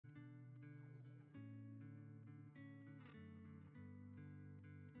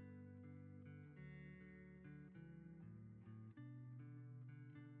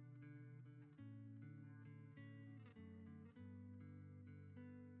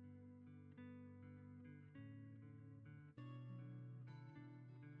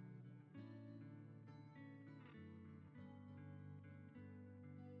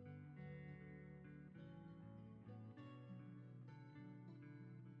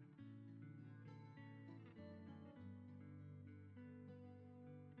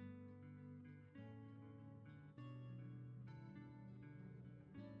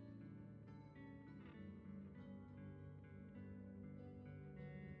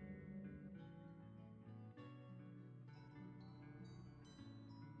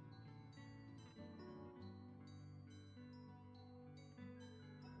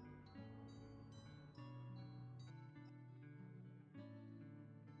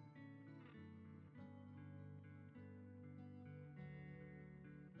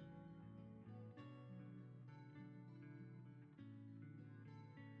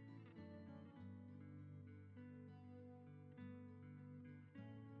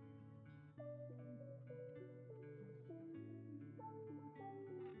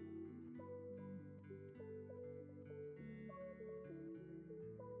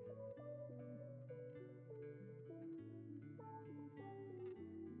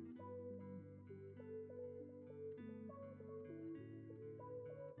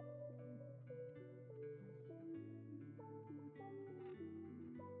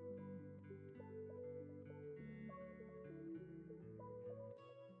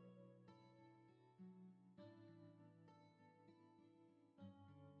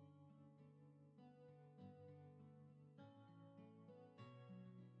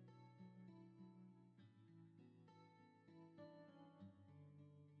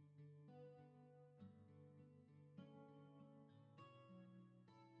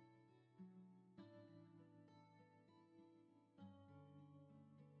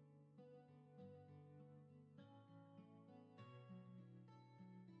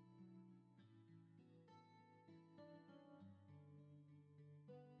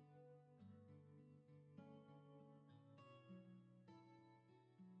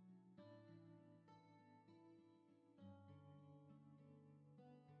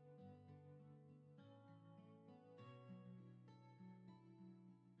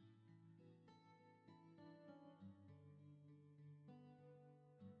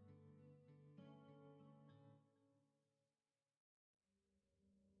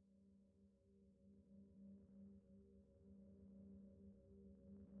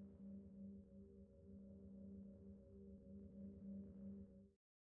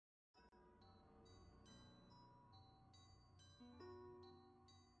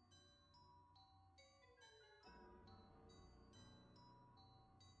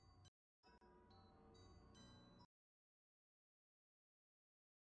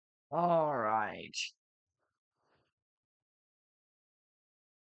All right.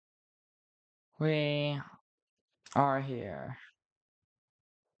 We are here.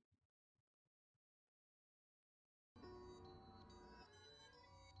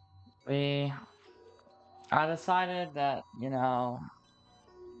 We I decided that,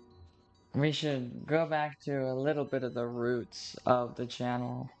 we should go back to a little bit of the roots of the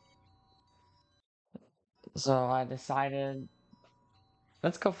channel. So I decided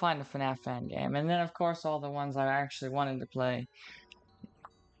let's go find a FNAF fan game. And then of course all the ones I actually wanted to play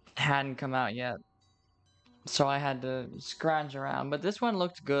hadn't come out yet. So I had to scrounge around. But this one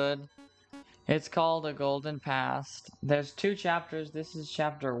looked good. It's called A Golden Past. There's two chapters. This is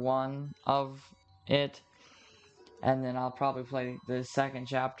chapter one of it. And then I'll probably play the second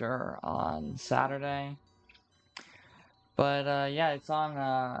chapter on Saturday. But yeah, it's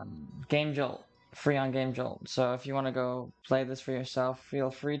on Game Jolt, free on Game Jolt. So if you want to go play this for yourself,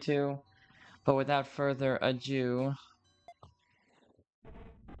 feel free to. But without further ado,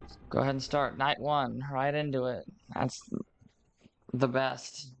 go ahead and start night one, right into it. That's the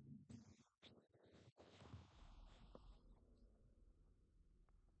best.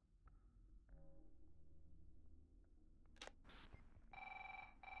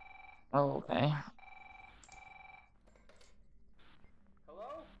 Oh, okay.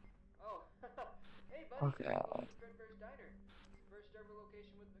 Hello? Oh, hey buddy. Okay. Welcome to Fredbear's Diner. First ever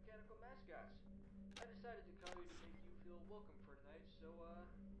location with mechanical mascots. I decided to call you to make you feel welcome for tonight, so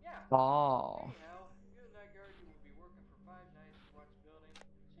yeah. Oh. Anyhow, you're the night guard who will be working for 5 nights to watch building.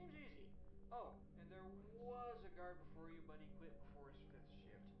 Seems easy. Oh, and there was a guard before you, but he quit before his fifth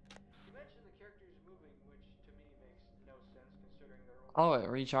shift. You mentioned the character is moving, which to me makes no sense considering they're only Oh, it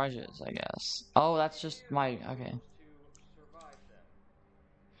here for a recharges, month. I guess. Oh, What that's do just you my. Okay. propose to survive them?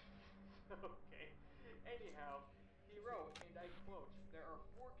 Okay. Anyhow, he wrote, and I quote, "There are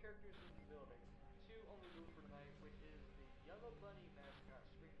four characters in the building. Two only move for tonight, which is the Yellow Bunny mascot,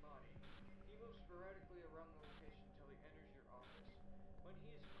 String Bonnie. He moves sporadically around the location until he enters your office. When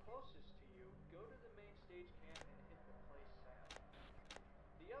he is closest to you, go to the main stage cam and hit the play sound.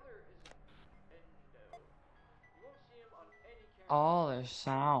 The other is an Endo. You won't see him on any camera Oh, until there's you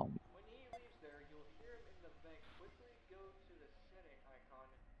leave. sound. When he leaves there, you'll hear him in the vent quickly go to the setting icon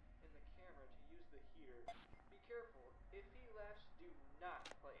in the camera to use the heater. Be careful. If he laughs, do not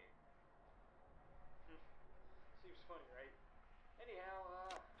play it." Seems funny, right? Anyhow,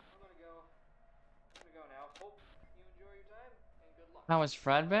 I'm gonna go. I'm gonna go now. Hope you enjoy your time and good luck. That was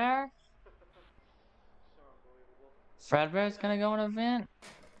Fredbear? So unbelievable. Fredbear's Good gonna night. go in an event?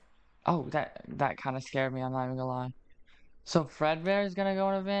 Oh, that kind of scared me, I'm not even gonna lie. So Fredbear's gonna go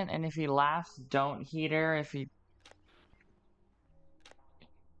in an event, and if he laughs, don't heater. If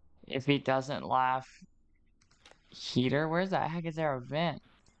he doesn't laugh, heater? Where's the heck is there a vent?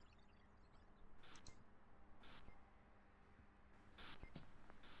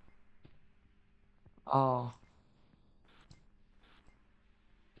 Oh,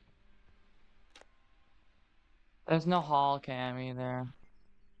 there's no hall cam either.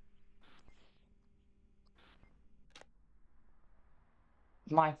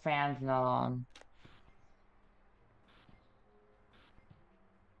 My fan's not on.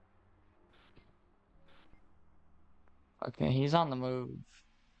 Okay, he's on the move.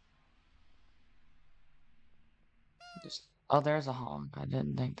 Just oh, there's a honk. I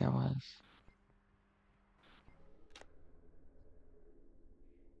didn't think there was.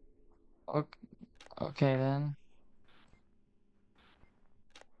 Okay, okay then.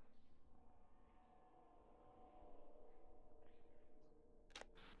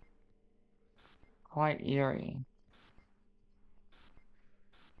 Quite eerie.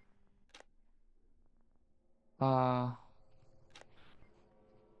 Uh,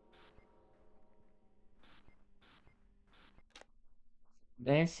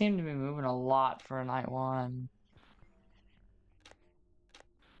 they seem to be moving a lot for night one.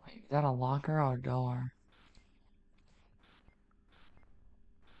 Wait, is that a locker or a door?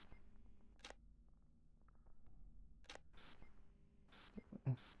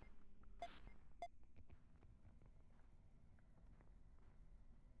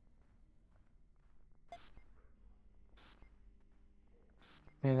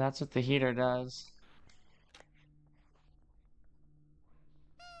 Maybe that's what the heater does.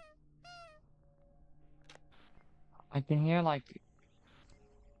 I can hear like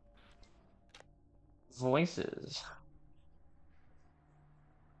voices.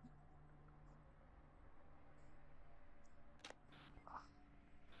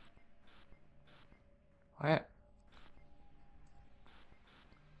 Where?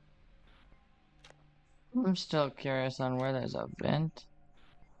 I'm still curious on where there's a vent.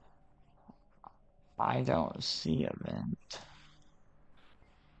 I don't see a vent.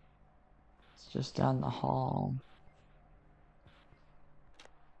 It's just down the hall.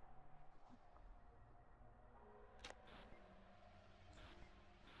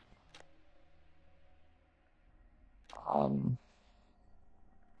 Um,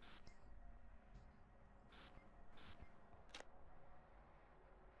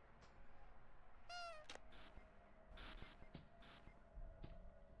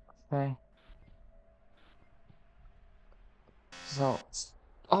 okay. So,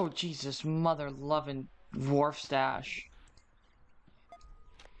 oh Jesus, mother loving dwarf stash.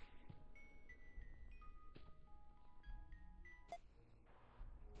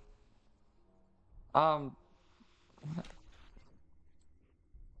 Um,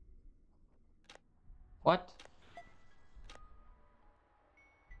 what?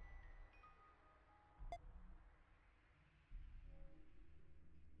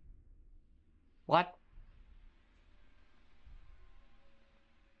 What?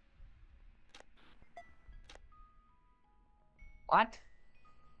 What?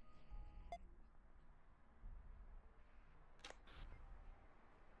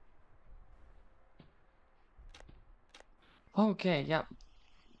 Okay, yep.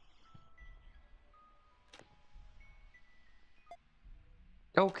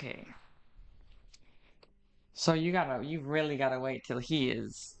 Okay. So you really gotta wait till he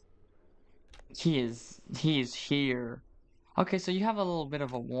is here. Okay, so you have a little bit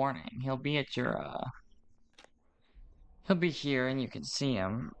of a warning. He'll be at your, he'll be here and you can see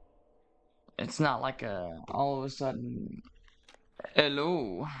him. It's not like all of a sudden,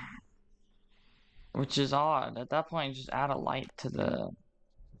 hello, which is odd. At that point, just add a light to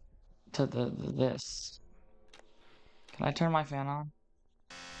this. Can I turn my fan on?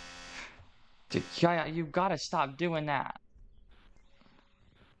 Dude, yeah, you gotta stop doing that.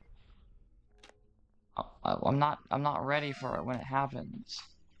 I'm not ready for it when it happens.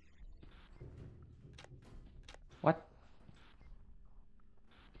 What?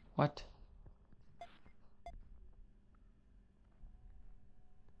 What?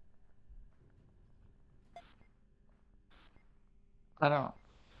 I don't.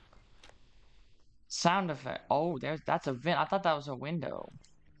 Sound effect. Oh, that's a vent. I thought that was a window.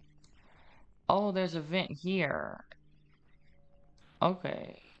 Oh, there's a vent here.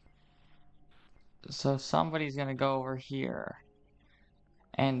 Okay. So somebody's gonna go over here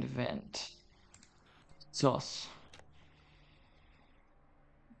and vent. Sus.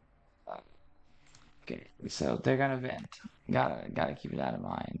 Okay, so they're gonna vent. Gotta keep that in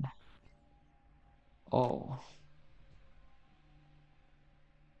mind. Oh,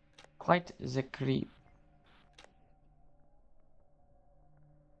 quite the creep.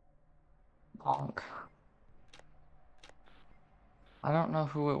 Bonk. I don't know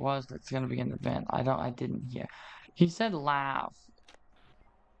who it was that's gonna be in the vent. I didn't hear. He said laugh.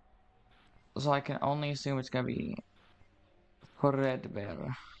 So I can only assume it's gonna be Red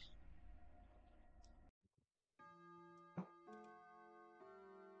Bear.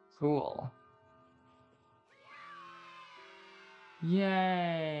 Cool.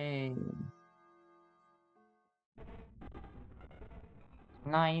 Yay!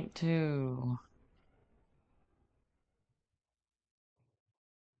 Night 2.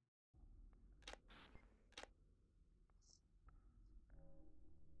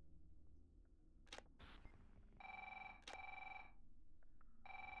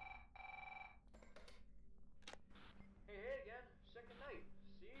 Hey, hey again, second night.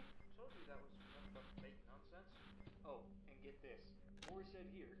 See? Told you that was nothing but fake nonsense. Oh, and get this. More said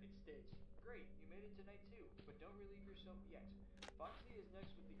here, it states, great, you made it to night 2, but don't relieve yourself yet. Foxy is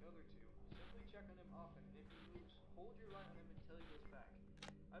next with the other two. Simply check on him often, and if he moves, hold your light on him until he goes back.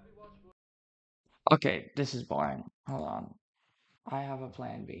 I'd be watchful. Okay, this is boring. Hold on. I have a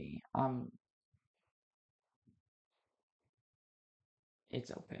plan B.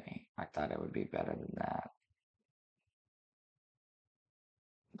 It's okay. I thought it would be better than that.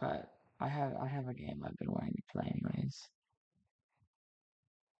 But I have a game I've been wanting to play anyways.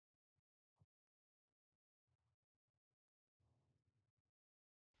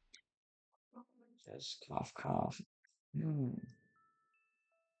 Just cough cough. Hmm.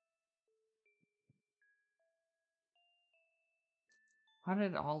 How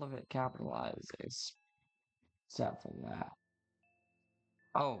did all of it capitalize except for that?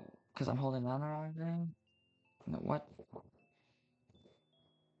 Oh, because I'm holding down the wrong thing? No, what?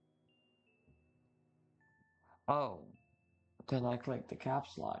 Oh, because I clicked the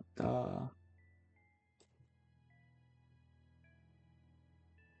caps lock. Duh.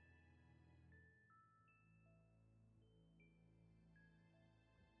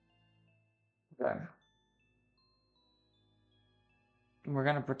 Okay. We're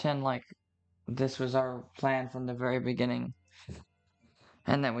gonna pretend like this was our plan from the very beginning,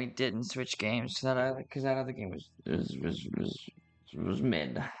 and that we didn't switch games because that other game was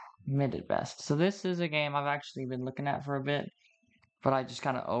mid at best. So this is a game I've actually been looking at for a bit, but I just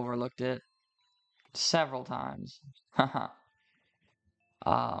kind of overlooked it several times.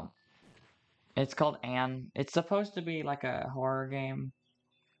 um, it's called Anne. It's supposed to be like a horror game.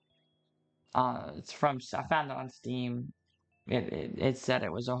 I found it on Steam. It said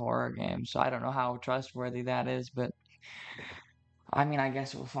it was a horror game, so I don't know how trustworthy that is, but I mean, I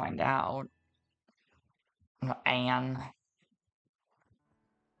guess we'll find out. Anne.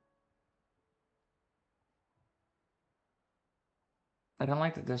 I don't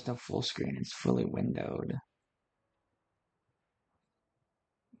like that there's no full screen, it's fully windowed.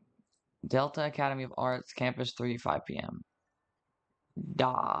 Delta Academy of Arts, Campus 3, 5 p.m.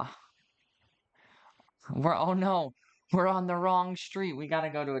 Da. Oh no, we're on the wrong street. We gotta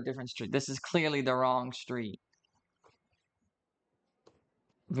go to a different street. This is clearly the wrong street.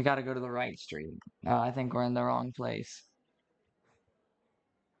 We gotta go to the right street. I think we're in the wrong place.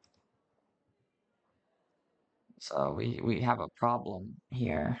 So we have a problem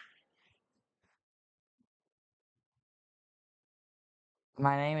here.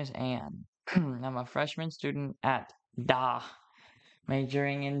 My name is Anne. I'm a freshman student at DA,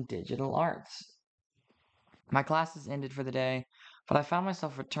 majoring in digital arts. My classes ended for the day, but I found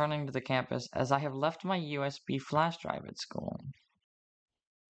myself returning to the campus as I have left my USB flash drive at school.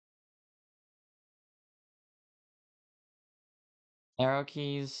 Arrow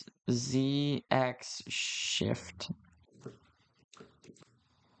keys, Z, X, Shift.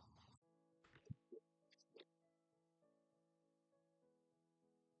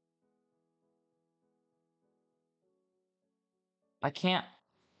 I can't.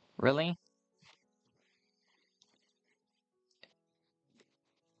 Really?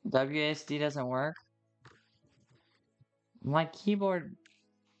 WASD doesn't work? My keyboard,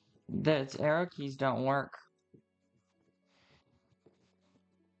 its arrow keys don't work.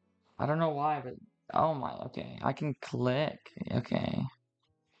 I don't know why, but oh my, okay. I can click. Okay.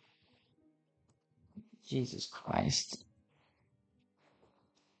 Jesus Christ.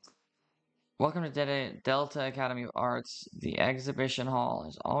 Welcome to Delta Academy of Arts. The exhibition hall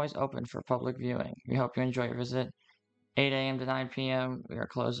is always open for public viewing. We hope you enjoy your visit. 8 a.m. to 9 p.m. We are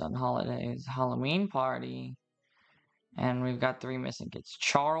closed on holidays. Halloween party. And we've got 3 missing kids.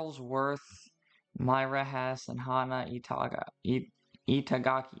 Charles Worth, Myra Hess, and Hana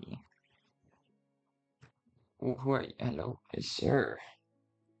Itagaki. Who are you? Hello, sir.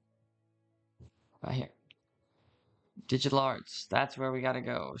 Right here. Digital arts. That's where we gotta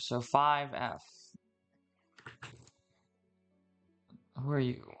go. So 5F. Who are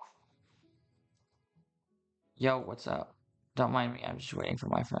you? Yo, what's up? Don't mind me. I'm just waiting for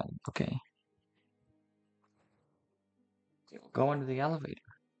my friend. Okay. Go into the elevator.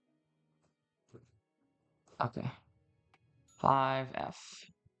 Okay. 5F.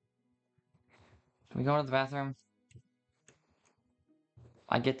 Can we go to the bathroom?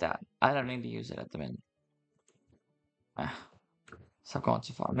 I get that. I don't need to use it at the minute. Stop going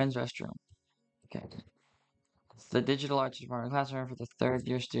too far. Men's restroom. Okay. It's the digital arts department classroom for the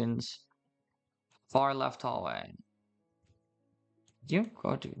 3rd-year students. Far left hallway. You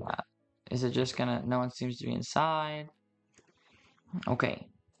go do that. Is it just gonna... No one seems to be inside. Okay.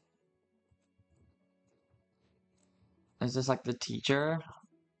 Is this like the teacher?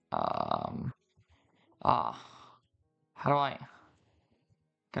 Ah. How do I...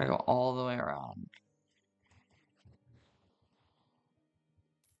 Gotta go all the way around.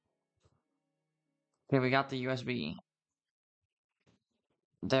 Okay, we got the USB.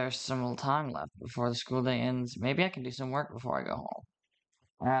 There's some little time left before the school day ends. Maybe I can do some work before I go home.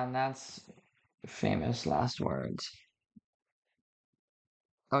 And that's famous last words.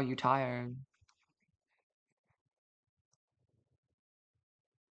 Oh, you tired?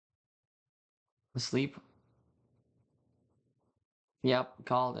 Asleep? Yep,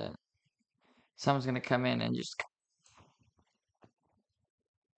 called it. Someone's gonna come in and just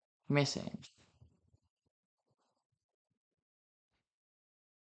missing.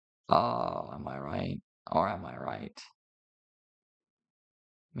 Oh, am I right? Or am I right?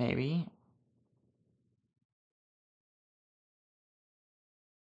 Maybe.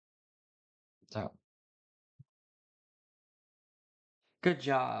 So, good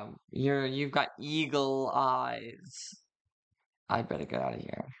job. You've got eagle eyes. I better get out of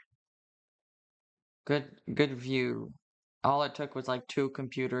here. Good view. All it took was like 2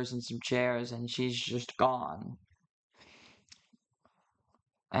 computers and some chairs, and she's just gone.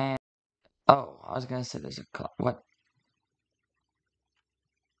 And Oh, I was gonna say there's a clock. What?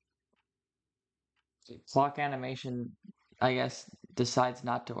 Clock animation, I guess, decides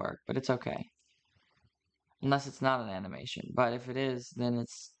not to work, but it's okay. Unless it's not an animation. But if it is, then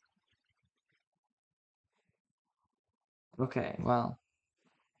it's okay. Well,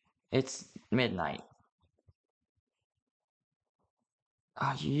 it's midnight.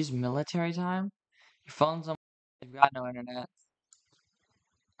 Oh, you use military time? Your phone's on. You've got no internet.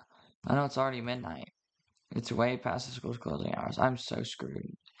 I know it's already midnight. It's way past the school's closing hours. I'm so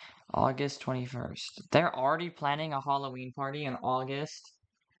screwed. August 21st. They're already planning a Halloween party in August.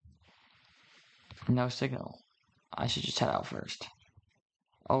 No signal. I should just head out first.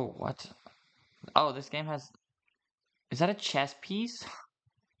 Oh, what? Oh, this game has. Is that a chess piece?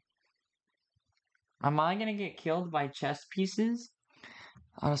 Am I gonna get killed by chess pieces?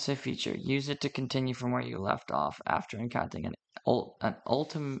 Autosave feature. Use it to continue from where you left off after encountering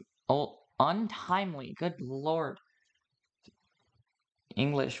untimely. Good lord.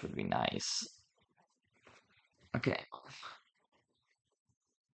 English would be nice. Okay.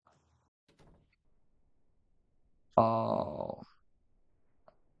 Oh.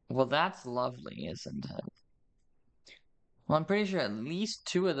 Well, that's lovely, isn't it? Well, I'm pretty sure at least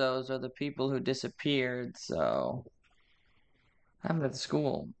two of those are the people who disappeared, so. I'm at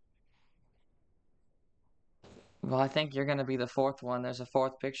school. Well, I think you're gonna be the fourth one. There's a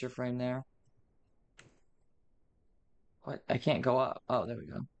fourth picture frame there. What? I can't go up. Oh, there we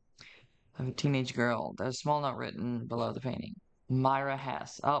go. I have a teenage girl. There's a small note written below the painting. Myra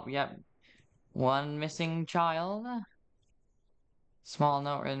Hess. Oh, yep. One missing child. Small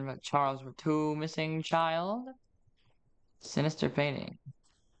note written about Charles with two missing child. Sinister painting.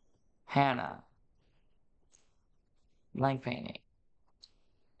 Hannah. Blank painting.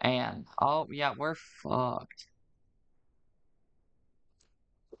 And oh yeah, we're fucked.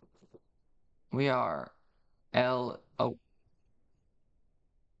 We are L oh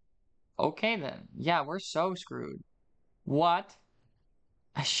okay then. Yeah, we're so screwed. What?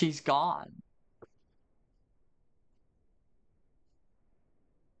 She's gone.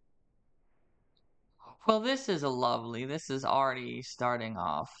 Well, this is a lovely. This is already starting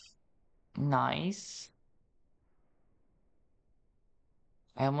off nice.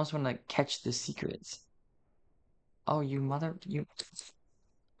 I almost want to catch the secrets. Oh, you mother, you.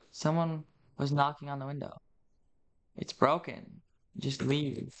 Someone was knocking on the window. It's broken. Just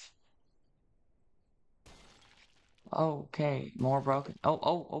leave. Okay, more broken.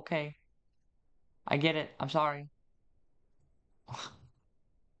 Okay. I get it. I'm sorry.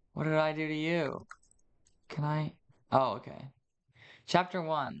 What did I do to you? Can I? Oh, okay. Chapter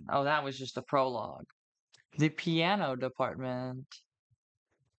 1. Oh, that was just a prologue. The piano department.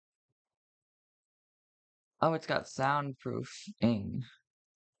 Oh, it's got soundproofing.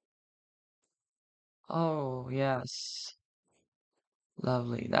 Oh, yes.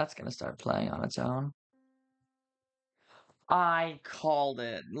 Lovely. That's gonna start playing on its own. I called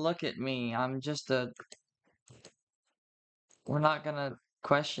it. Look at me. I'm just a. We're not gonna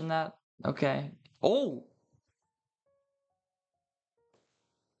question that? Okay. Oh!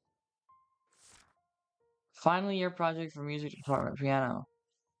 Final year project for music department piano.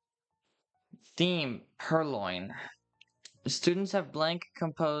 Theme: Purloin. Students have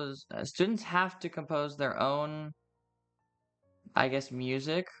to compose their own, I guess,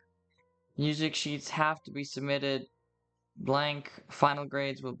 music. Music sheets have to be submitted blank. Final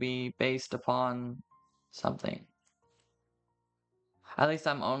grades will be based upon something. At least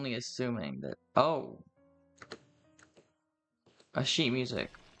I'm only assuming that. Oh, a sheet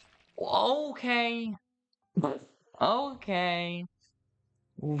music. Okay. Okay.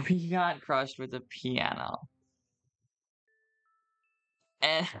 We got crushed with a piano.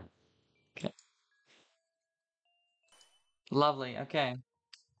 Eh. Okay. Lovely. Okay.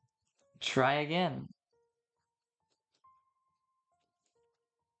 Try again.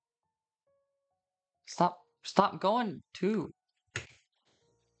 Stop going too.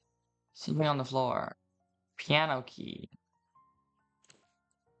 Something on the floor. Piano key.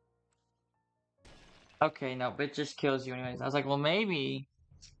 Okay, no, it just kills you anyways. I was like, well, maybe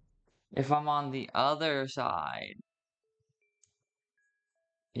if I'm on the other side,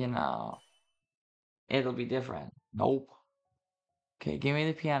 you know, it'll be different. Nope. Okay, give me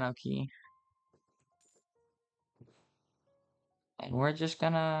the piano key. And we're just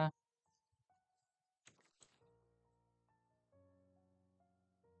gonna.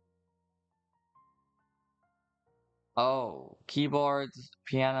 Oh, keyboards,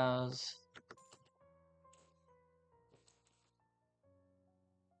 pianos.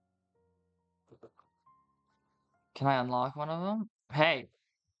 Can I unlock one of them? Hey,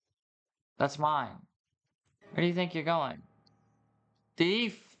 That's mine. Where do you think you're going?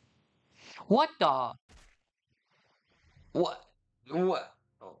 Thief! What the? What? What?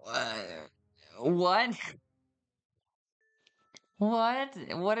 What? What?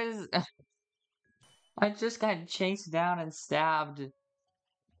 What is... I just got chased down and stabbed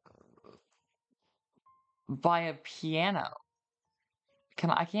by a piano.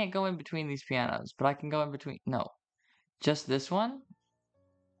 I can't go in between these pianos, but I can go in between... No. Just this one?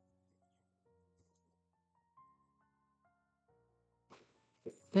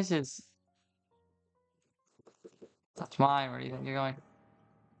 This is... That's mine. Where do you think you're going?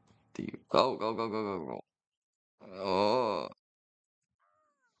 Do you... Go, go, go, go, go, go. Oh.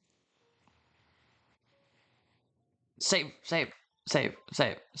 Save, save, save,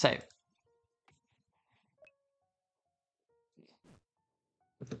 save, save.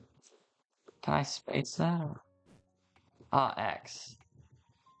 Can I space that? X.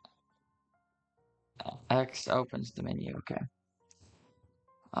 X opens the menu, okay.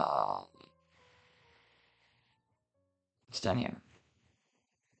 Uh, it's down here.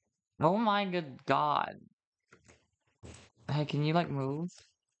 Oh my good god. Hey, can you like move?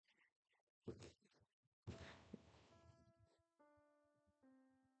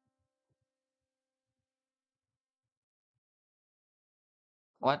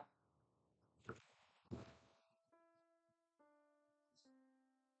 What?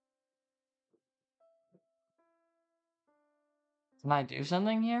 Can I do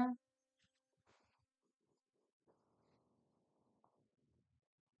something here?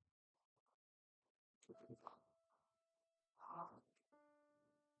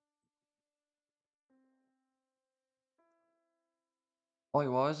 Wait,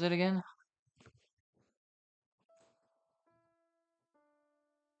 what was it again?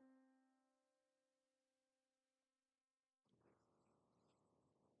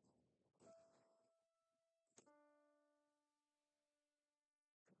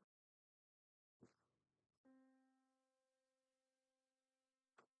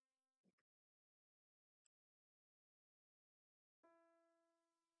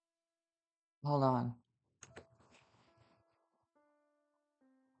 Hold on.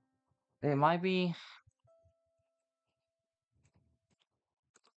 It might be...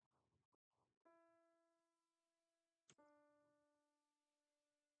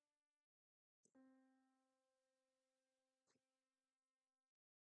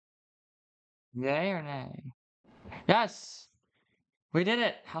 Yay or nay? Yes! We did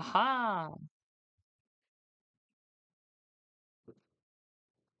it! Haha!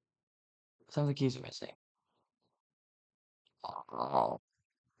 Some of the keys are missing. Oh.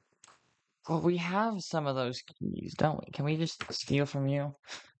 Well, we have some of those keys, don't we? Can we just steal from you?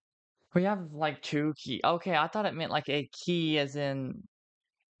 We have like two keys. Okay, I thought it meant like a key as in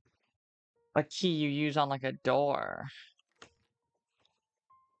a key you use on like a door.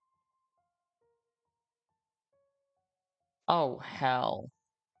 Oh, hell.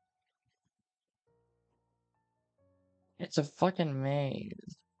 It's a fucking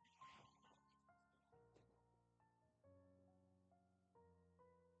maze.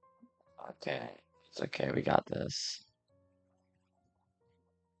 Okay. It's okay, we got this.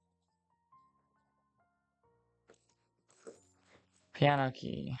 Piano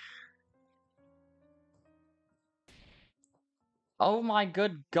key. Oh my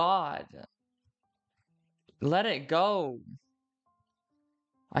good god. Let it go.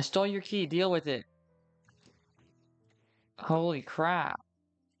 I stole your key, deal with it. Holy crap.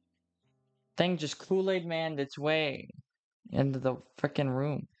 Thing just Kool-Aid manned its way into the freaking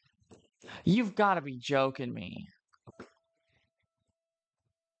room. You've got to be joking me.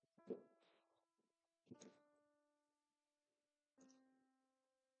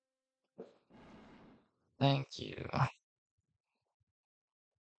 Thank you.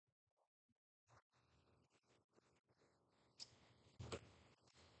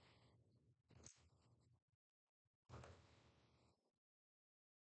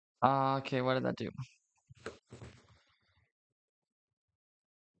 Okay, what did that do?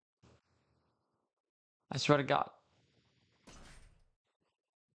 I swear to God.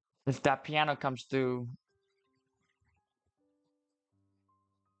 If that piano comes through...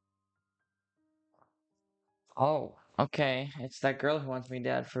 Oh, okay. It's that girl who wants me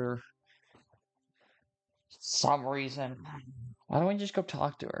dead for some reason. Why don't we just go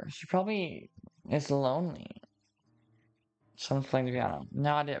talk to her? She probably is lonely. Someone's playing the piano.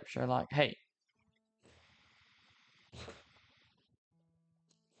 No idea, Sherlock. Hey.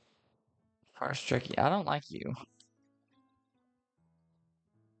 First tricky. I don't like you.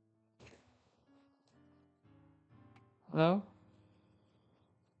 Hello?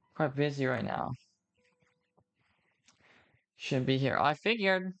 Quite busy right now. Shouldn't be here. I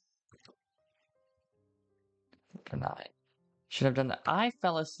figured. For 9. Should have done that. I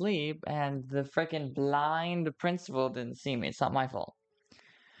fell asleep and the freaking blind principal didn't see me. It's not my fault.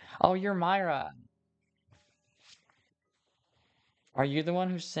 Oh, you're Myra. Are you the one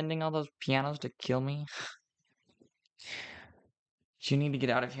who's sending all those pianos to kill me? You need to get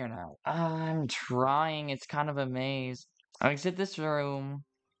out of here now. I'm trying. It's kind of a maze. Exit this room,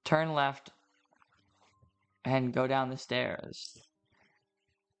 turn left, and go down the stairs.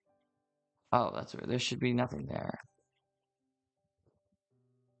 Oh, that's weird. There should be nothing there.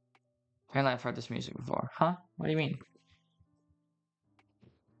 Apparently I've heard this music before. Huh? What do you mean?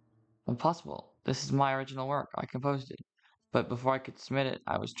 Impossible. This is my original work. I composed it. But before I could submit it,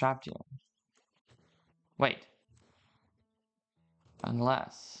 I was trapped here. Wait.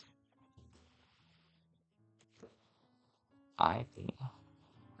 Unless... I...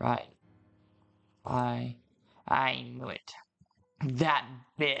 Right. I knew it. That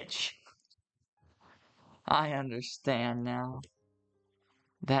bitch. I understand now.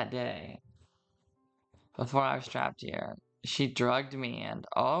 That day, before I was trapped here, she drugged me and,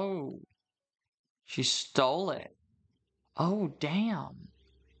 oh, she stole it. Oh, damn.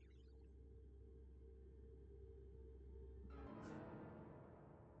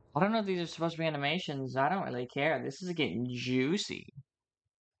 I don't know if these are supposed to be animations. I don't really care. This is getting juicy.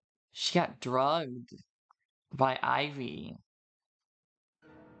 She got drugged by Ivy.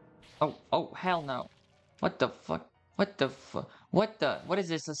 Oh, hell no. What the fuck? What is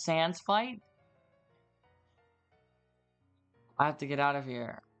this, a Sans fight? I have to get out of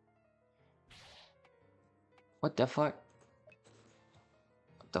here. What the fuck?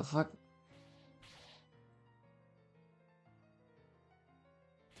 What the fuck?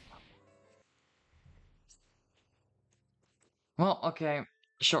 Well, okay.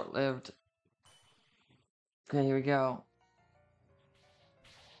 Short-lived. Okay, here we go.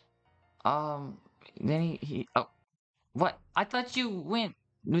 Um, then oh, what? I thought you went.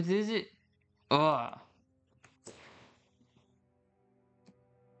 Is it? Ugh.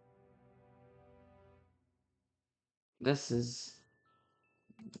 This is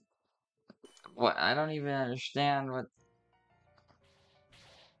what? I don't even understand what.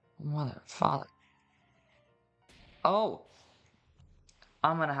 Mother, father. Oh,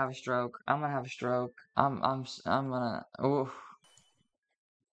 I'm gonna have a stroke. I'm gonna have a stroke. I'm gonna. Oh,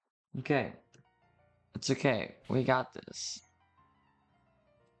 okay. It's okay. We got this.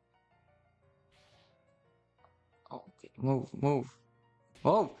 Oh, move.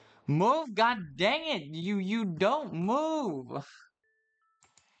 Oh, move! God dang it! You don't move.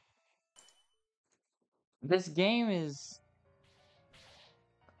 This game is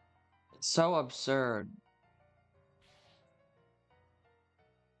so absurd.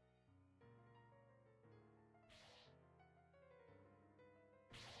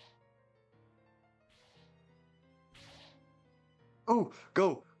 Oh,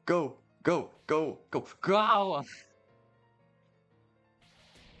 go!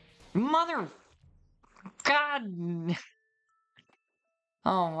 Mother, God!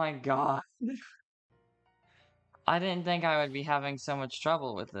 Oh my God! I didn't think I would be having so much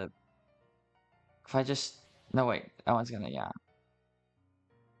trouble with it. If I just no wait, that one's gonna yeah.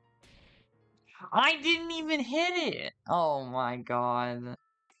 I didn't even hit it. Oh my God!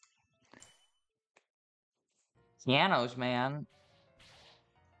 Pianos, man.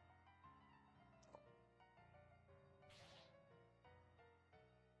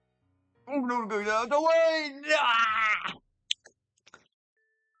 No way! Ah!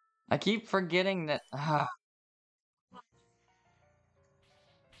 I keep forgetting that.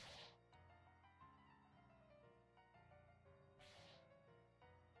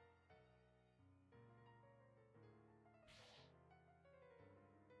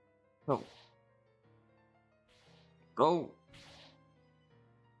 Go. Go.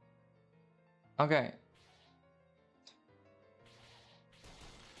 Okay.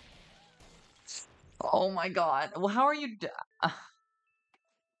 Oh my God. Well, how are you?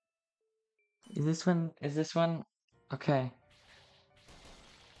 Is this one? Is this one? Okay.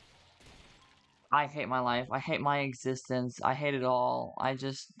 I hate my life. I hate my existence. I hate it all. I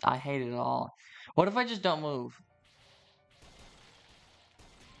hate it all. What if I just don't move?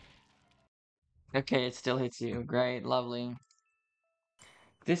 Okay, it still hits you. Great, lovely.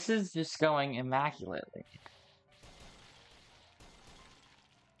 This is just going immaculately.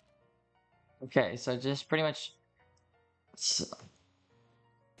 Okay, so just pretty much.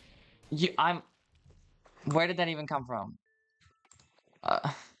 I'm. Where did that even come from?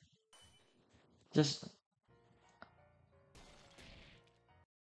 Uh, just.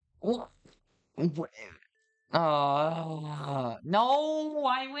 What? No,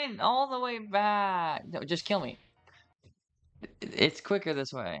 I went all the way back. No, just kill me. It's quicker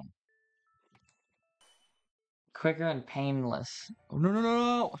this way. Quicker and painless. Oh, no, no, no,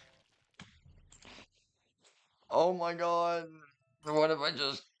 no. Oh my god. What if I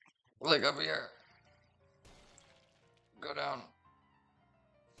just click up here? Go down.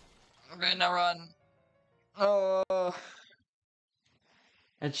 Okay, now run. Oh.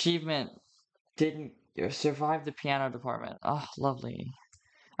 Achievement. Didn't survive the piano department. Oh, lovely.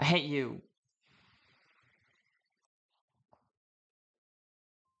 I hate you.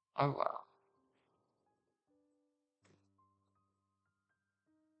 Oh, wow.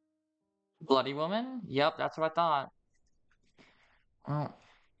 Bloody woman? Yep, that's what I thought. Oh,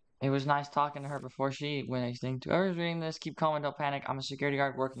 it was nice talking to her before she went extinct. Whoever's reading this, keep calm and don't panic. I'm a security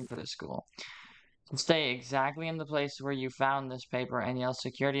guard working for this school. Stay exactly in the place where you found this paper and yell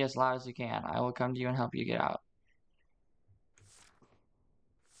security as loud as you can. I will come to you and help you get out.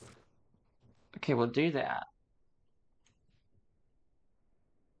 Okay, we'll do that.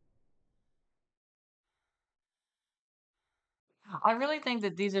 I really think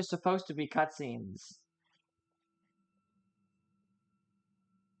that these are supposed to be cutscenes.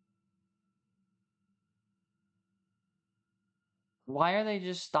 Why are they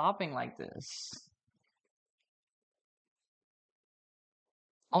just stopping like this?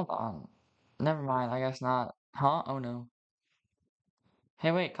 Hold on. Never mind, I guess not. Huh? Oh no.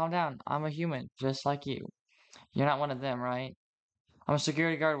 Hey, wait, calm down. I'm a human, just like you. You're not one of them, right? I'm a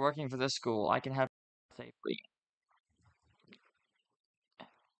security guard working for this school. I can help you safely.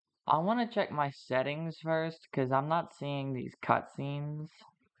 I want to check my settings first, because I'm not seeing these cutscenes.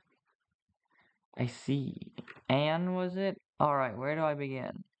 I see. Anne, was it? Alright, where do I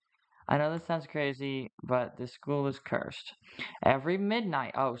begin? I know this sounds crazy, but the school is cursed. Every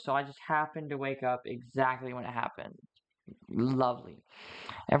midnight. Oh, so I just happened to wake up exactly when it happened. Lovely.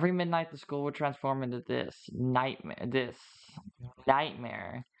 Every midnight, the school would transform into this nightmare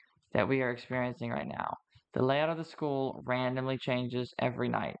that we are experiencing right now. The layout of the school randomly changes every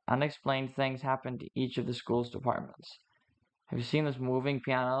night. Unexplained things happen to each of the school's departments. Have you seen those moving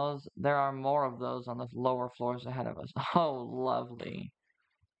pianos? There are more of those on the lower floors ahead of us. Oh, lovely.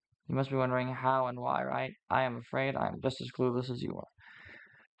 You must be wondering how and why, right? I am afraid I am just as clueless as you are.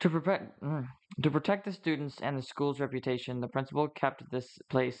 To protect the students and the school's reputation, the principal kept this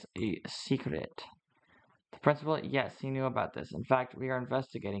place a secret. The principal, yes, he knew about this. In fact, we are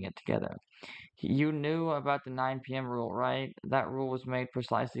investigating it together. You knew about the 9 p.m. rule, right? That rule was made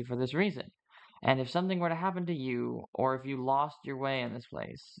precisely for this reason. And if something were to happen to you, or if you lost your way in this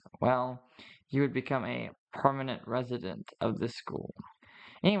place, well, you would become a permanent resident of this school.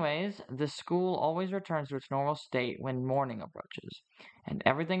 Anyways, the school always returns to its normal state when morning approaches, and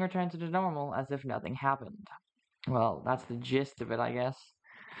everything returns to normal as if nothing happened. Well, that's the gist of it, I guess.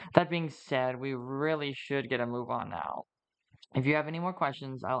 That being said, we really should get a move on now. If you have any more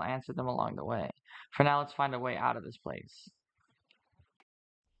questions, I'll answer them along the way. For now, let's find a way out of this place.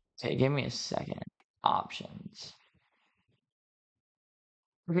 Okay, give me a second. Options.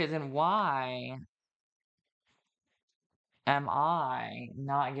 Okay, then why am I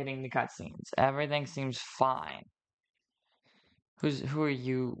not getting the cutscenes? Everything seems fine. Who are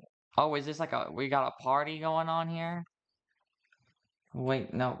you? Oh, is this like we got a party going on here?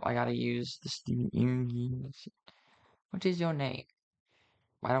 Wait, no, I gotta use this. What is your name?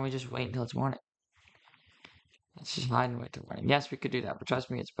 Why don't we just wait until it's morning? Let's just hide and wait till morning. Yes, we could do that, but trust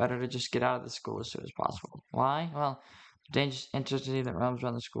me, it's better to just get out of the school as soon as possible. Why? Well, dangerous entity that roams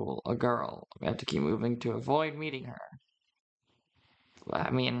around the school. A girl. We have to keep moving to avoid meeting her. I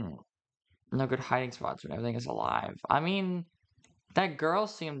mean, no good hiding spots when everything is alive. I mean, that girl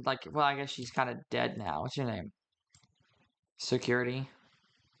seemed like, well, I guess she's kind of dead now. What's your name? Security.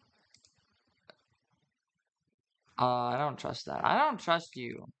 I don't trust that. I don't trust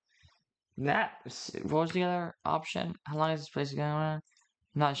you. What was the other option? How long is this place going on?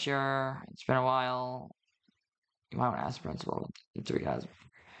 Not sure. It's been a while. You might want to ask the principal. The 3 guys.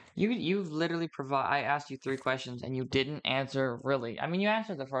 You've literally I asked you 3 questions and you didn't answer really. I mean, you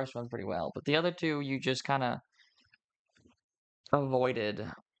answered the first one pretty well, but the other two you just kind of avoided.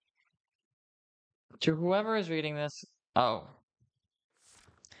 To whoever is reading this, oh.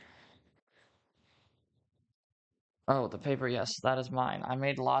 Oh, the paper, yes, that is mine. I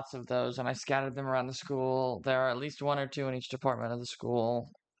made lots of those and I scattered them around the school. There are at least 1 or 2 in each department of the school.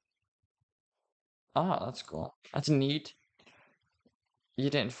 Oh, that's cool. That's neat. You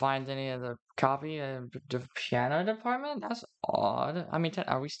didn't find any of the copy of the piano department? That's odd. I mean,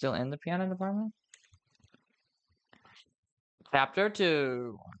 are we still in the piano department? Chapter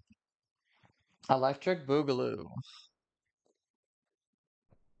 2. Electric Boogaloo.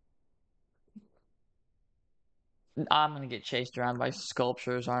 I'm gonna get chased around by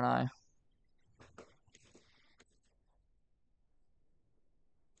sculptures, aren't I?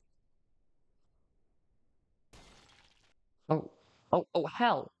 Oh, oh,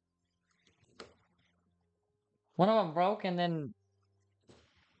 hell! One of them broke, and then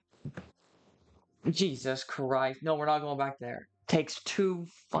Jesus Christ! No, we're not going back there. Takes 2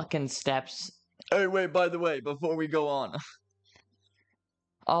 fucking steps. Hey, wait! By the way, before we go on,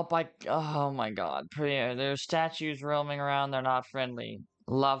 oh my God! There's statues roaming around. They're not friendly.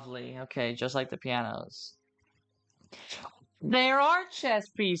 Lovely. Okay, just like the pianos. There are chess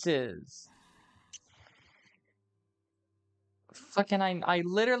pieces. Fucking, I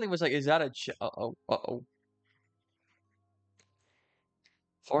literally was like, is that a uh-oh, uh-oh.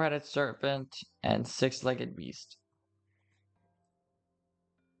 4-headed serpent and 6-legged beast.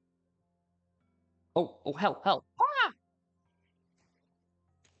 Oh, hell, hell. Ah!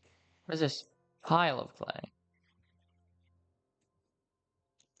 What is this? Pile of clay.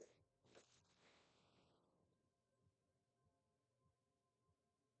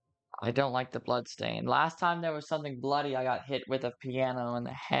 I don't like the blood stain. Last time there was something bloody, I got hit with a piano in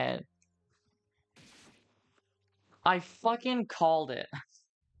the head. I fucking called it.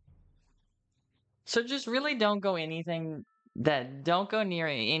 So just really don't go don't go near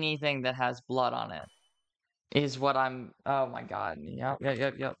anything that has blood on it. Is what I'm, oh my God.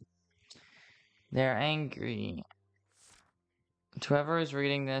 Yep. They're angry. Whoever is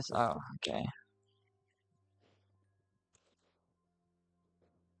reading this, oh, okay.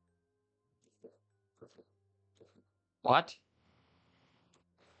 What?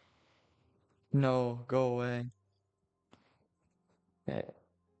 No, go away. Okay.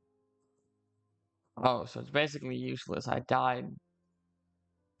 Oh, so it's basically useless. I died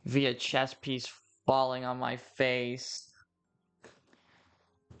via chess piece falling on my face.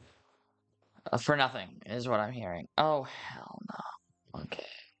 For nothing, is what I'm hearing. Oh, hell no. Okay.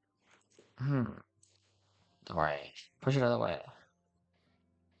 Alright. Push it out of the way.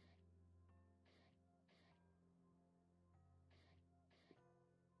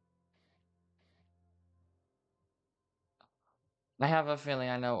 I have a feeling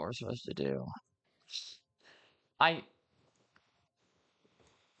I know what we're supposed to do. I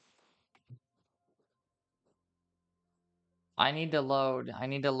I need to load. I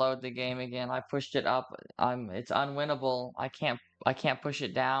need to load the game again. I pushed it up. It's unwinnable. I can't push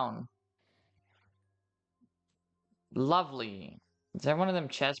it down. Lovely. Is there one of them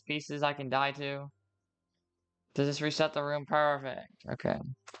chess pieces I can die to? Does this reset the room? Perfect. Okay.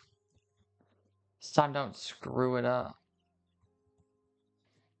 This time don't screw it up.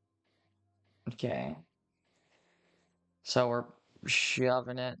 Okay. So we're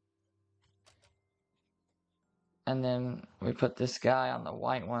shoving it. And then we put this guy on the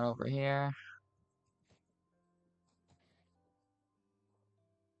white one over here.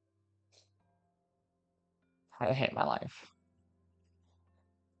 I hate my life.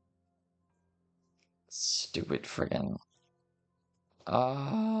 Stupid friggin'.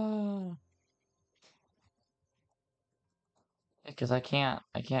 Because I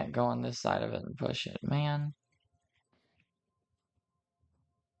can't go on this side of it and push it, man.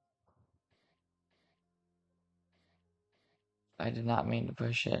 I did not mean to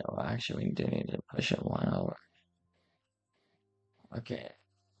push it. Well, actually, we do need to push it one over. Okay.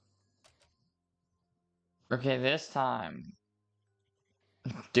 Okay, this time.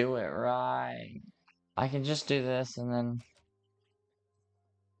 Do it right. I can just do this and then...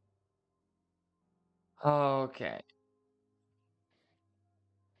 Okay.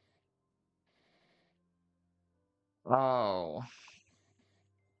 Oh.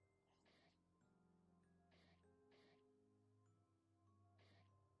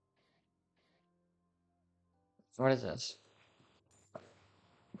 What is this?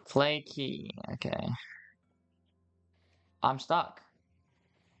 Play key. Okay. I'm stuck.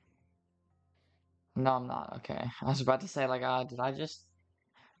 No, I'm not. Okay. I was about to say, like, did I just...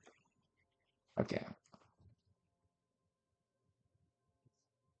 Okay.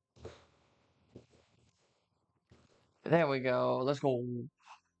 There we go. Let's go.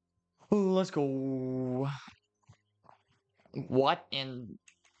 Let's go. What in...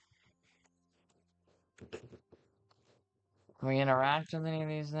 Can we interact with any of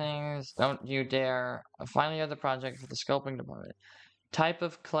these things? Don't you dare. Finally have the project for the sculpting department. Type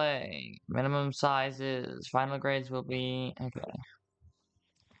of clay. Minimum sizes. Final grades will be... Okay.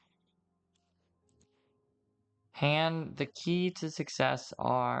 The key to success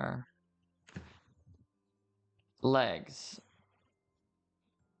are... legs.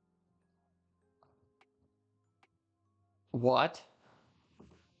 What?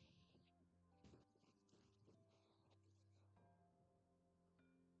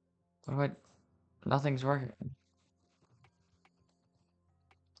 What do I... Nothing's working.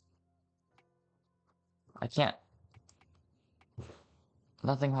 I can't...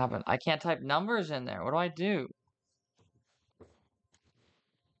 Nothing happened. I can't type numbers in there. What do I do?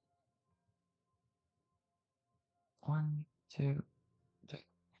 One, two, three.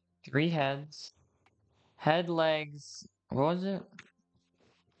 Three heads. Head, legs. What was it?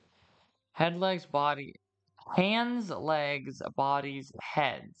 Head, legs, body. Hands, legs, bodies,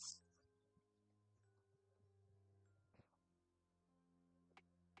 heads.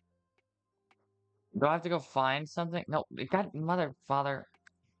 Do I have to go find something? No, God, mother, father.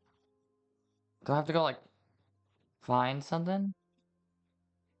 Do I have to go, like, find something?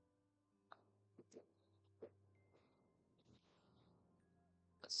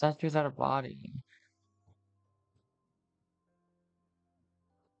 Statue without a body.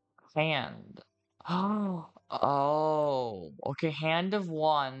 Hand. Oh, okay, hand of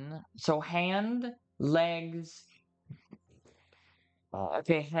one. So hand, legs,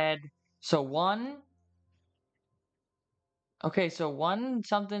 okay, head. So one, okay, so one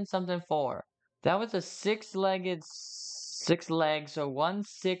something something four. That was a six-legged, six legs, so one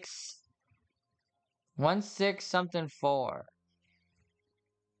six something four.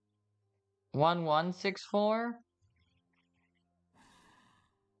 1164?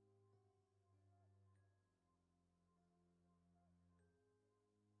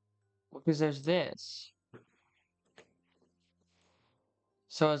 Because there's this.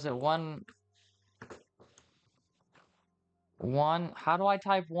 So is it one? How do I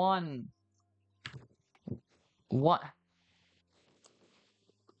type one? One,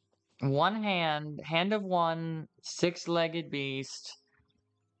 one hand, hand of one, six-legged beast.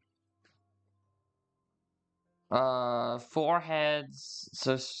 Four heads.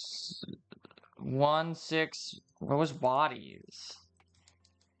 So one, six. What was bodies?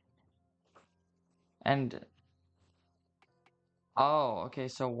 And oh, okay.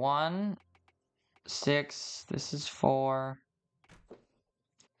 So one, six. This is four.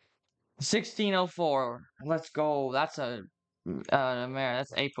 1604. Let's go. That's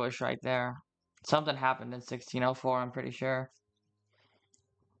that's a push right there. Something happened in 1604, I'm pretty sure.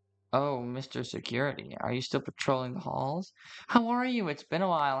 Oh, Mr. Security, are you still patrolling the halls? How are you? It's been a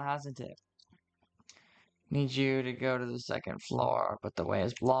while, hasn't it? Need you to go to the second floor, but the way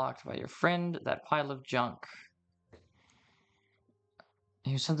is blocked by your friend, that pile of junk.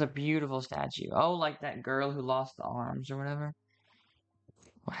 Here's such a beautiful statue. Oh, like that girl who lost the arms or whatever.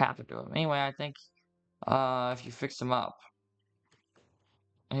 What happened to him? Anyway, I think if you fix him up.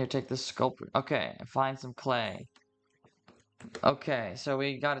 Here, take this sculpture. Okay, find some clay. Okay, so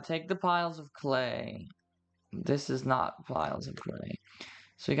we gotta take the piles of clay. This is not piles of clay.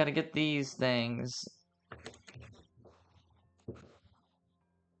 So we gotta get these things.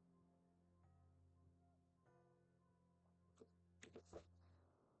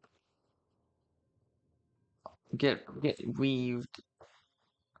 Get weaved.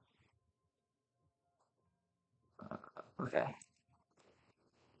 Okay.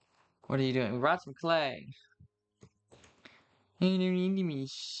 What are you doing? We brought some clay. You need to be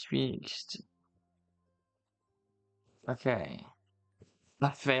fixed. Okay.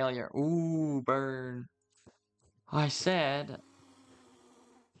 A failure. Ooh, burn. I said.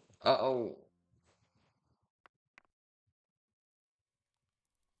 Uh-oh.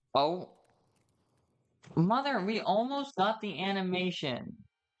 Oh. Mother, we almost got the animation.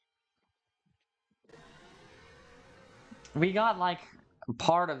 We got, like,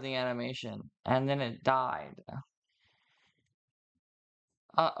 part of the animation, and then it died.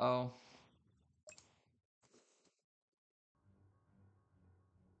 Uh-oh.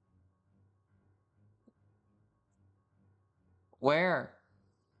 Where?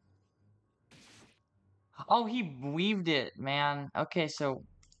 Oh, he weaved it, man. Okay, so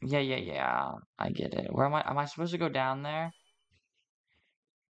yeah. I get it. Where am I? Am I supposed to go down there?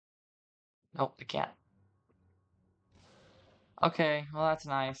 Nope, I can't. Okay, well that's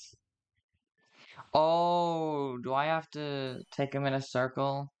nice. Oh, do I have to take him in a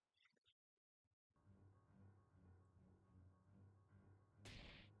circle?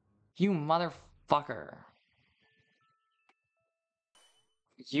 You motherfucker.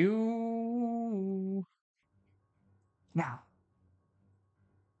 You now.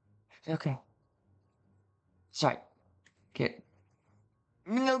 Okay. Sorry. Get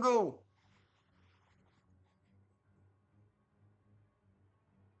no go.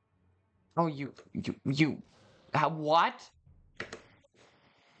 Oh, you. What?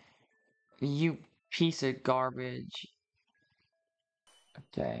 You piece of garbage.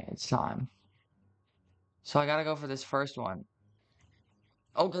 Okay, it's time. So I gotta go for this first one.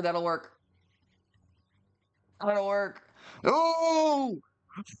 Okay, that'll work. That'll work. Oh!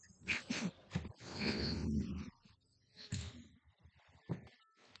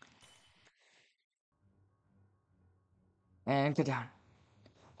 And get down.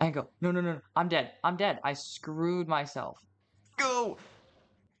 And go. No, no, no, no. I'm dead. I'm dead. I screwed myself. Go!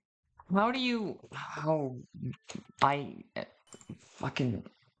 How do you... How... I... Fucking...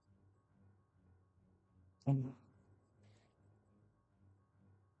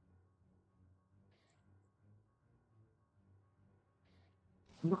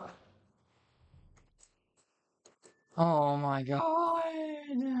 Oh my god.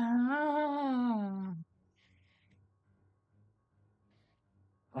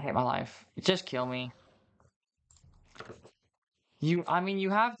 I hate my life. Just kill me. I mean,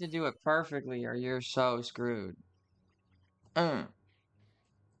 you have to do it perfectly or you're so screwed. Mm.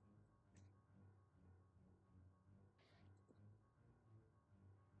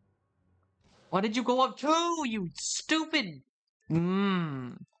 Why did you go up two, you stupid?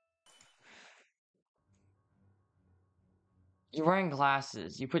 Mmm. You're wearing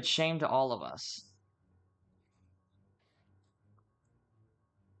glasses. You put shame to all of us.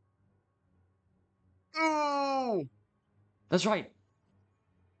 Ooh! That's right.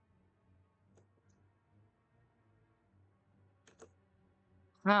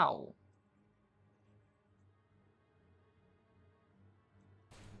 How?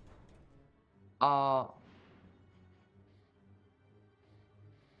 Uh,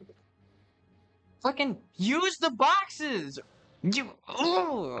 fucking use the boxes! You,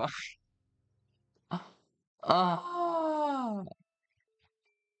 ooh! Ah!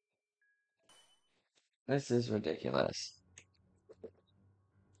 This is ridiculous.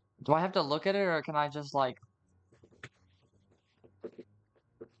 Do I have to look at it or can I just like...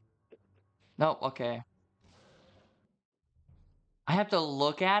 Nope, okay. I have to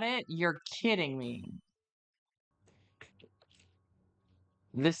look at it? You're kidding me.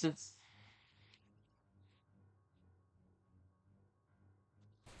 This is...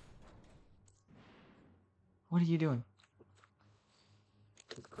 What are you doing?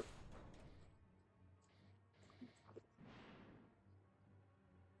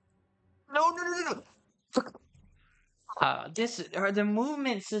 No, no, no, no, no! The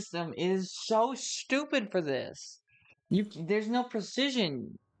movement system is so stupid for this. There's no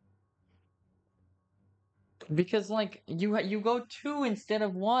precision. Because like you go two instead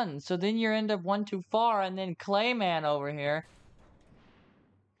of one, so then you end up one too far, and then Clayman over here.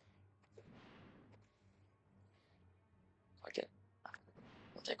 Okay,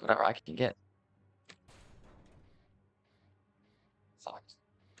 I'll take whatever I can get. Fuck.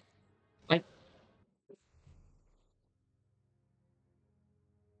 Like,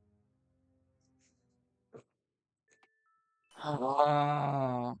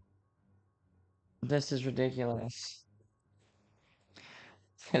 oh, this is ridiculous.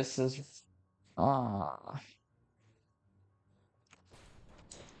 This is ah.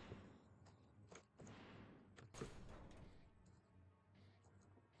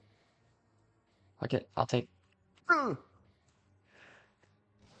 Okay, I'll take. Ugh.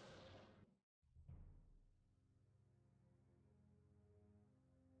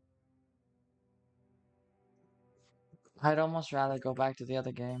 I'd almost rather go back to the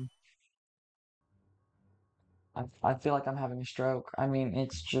other game. I feel like I'm having a stroke. I mean,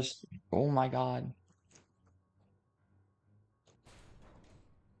 it's just, oh my God.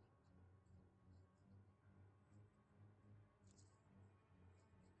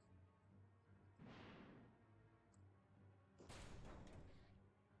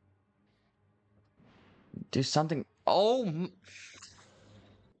 Do something. Oh,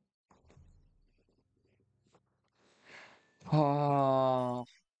 oh,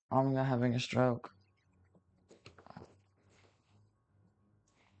 I'm having a stroke.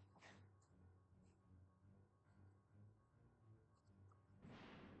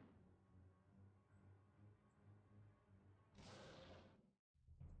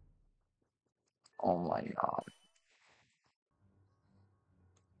 Oh my God.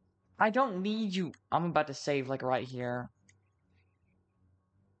 I don't need you. I'm about to save like right here.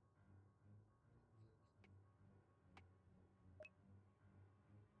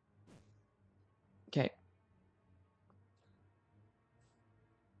 Okay.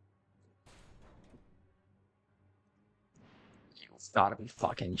 You've gotta be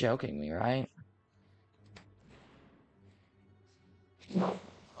fucking joking me, right?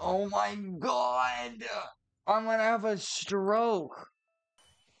 Oh my God. I'm gonna have a stroke.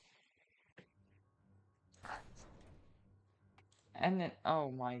 And then,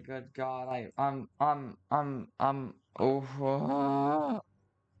 oh my good God, oh,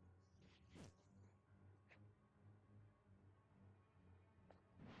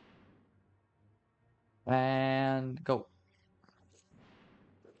 and go.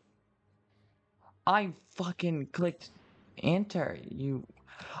 I fucking clicked enter.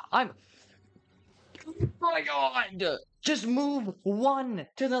 I'm, oh my God, just move one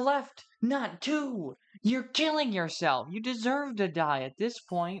to the left, not two. You're killing yourself. You deserve to die at this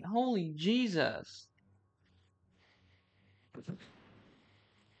point. Holy Jesus.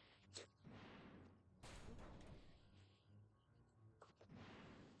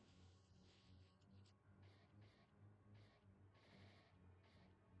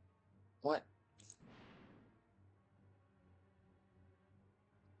 What?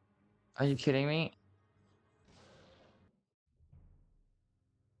 Are you kidding me?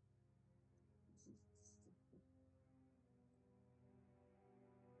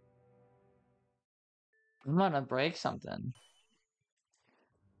 I'm gonna break something.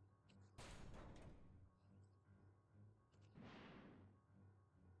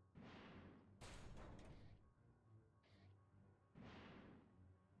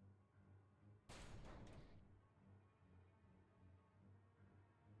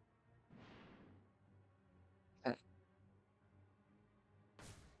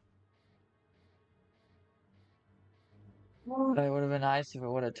 It would have been nice if it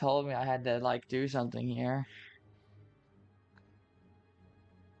would have told me I had to like do something here.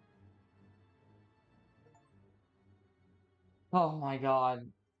 Oh my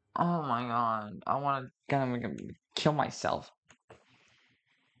God. Oh my God. I want to gonna kill myself.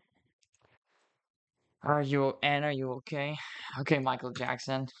 Are you okay? Okay, Michael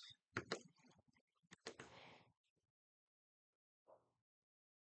Jackson.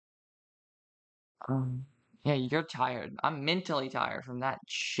 Um, yeah, you're tired. I'm mentally tired from that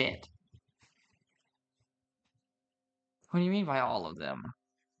shit. What do you mean by all of them?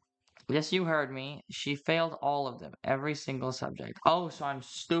 Yes, you heard me. She failed all of them, every single subject. Oh, so I'm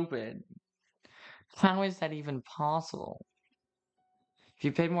stupid. How is that even possible? If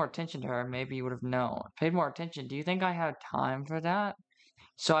you paid more attention to her, maybe you would have known. Paid more attention. Do you think I have time for that?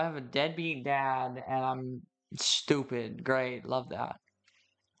 So I have a deadbeat dad and I'm stupid. Great. Love that.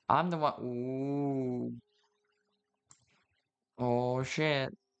 I'm the one. Ooh. Oh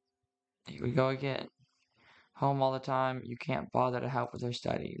shit. Here we go again. Home all the time. You can't bother to help with her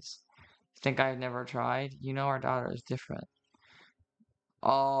studies. Think I've never tried? You know our daughter is different.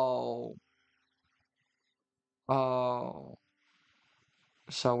 Oh. Oh.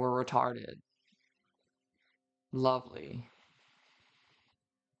 So we're retarded. Lovely.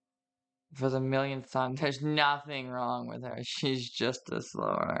 For the millionth time, there's nothing wrong with her. She's just a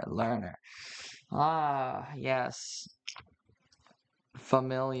slower learner. Ah, yes.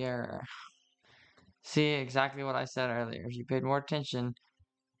 Familiar. See, exactly what I said earlier. If you paid more attention.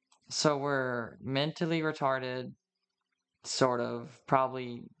 So we're mentally retarded, sort of.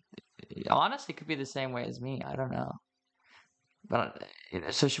 Probably, honestly, could be the same way as me. I don't know. But,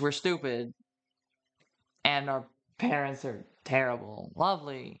 so we're stupid, and our parents are terrible.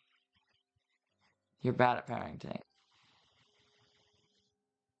 Lovely. You're bad at parenting.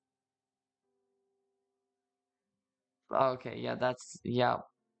 Okay, yeah, yeah.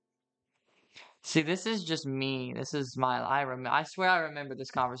 See, this is just me. This is I swear I remember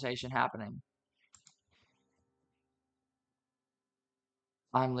this conversation happening.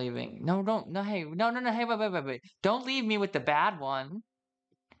 I'm leaving. No, don't. No, hey, no. Hey, wait. Don't leave me with the bad one.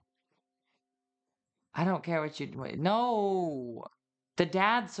 I don't care what you. Wait, no. The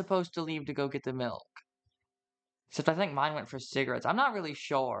dad's supposed to leave to go get the milk. Except I think mine went for cigarettes. I'm not really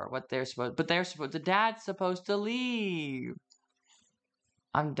sure what they're supposed, but the dad's supposed to leave.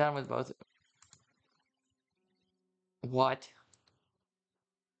 I'm done with both. What?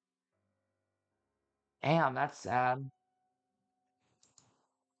 Damn, that's sad.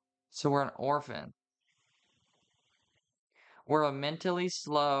 So we're an orphan. We're a mentally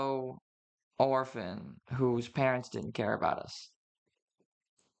slow orphan whose parents didn't care about us.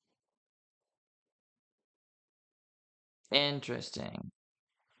 Interesting.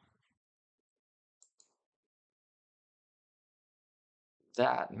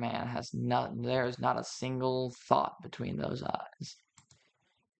 That man has not, there's not a single thought between those eyes.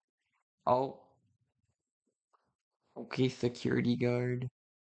 Oh, okay, security guard.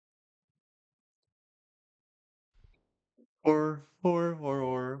 Or.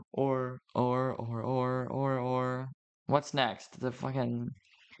 What's next? The fucking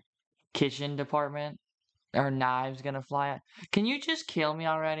kitchen department? Are knives gonna fly out? Can you just kill me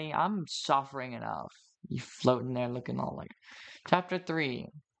already? I'm suffering enough. You floating there looking all like. Chapter 3.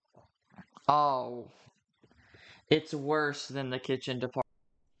 Oh, it's worse than the kitchen department.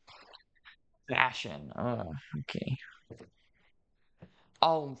 Fashion. Oh, okay.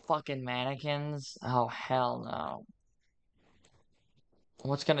 Oh, fucking mannequins. Oh, hell no.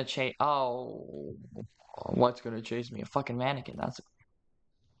 What's gonna chase? Oh, what's gonna chase me? A fucking mannequin. That's.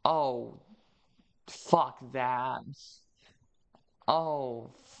 Oh, fuck that.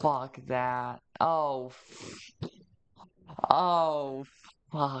 Oh, fuck that. Oh, oh,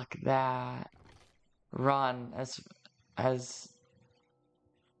 fuck that. Run as.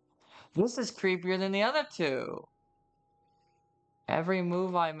 This is creepier than the other two. Every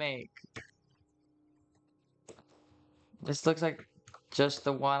move I make. This looks like just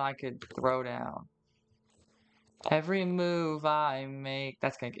the one I could throw down. Every move I make.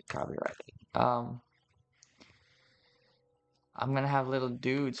 That's gonna get copyrighted. I'm gonna have little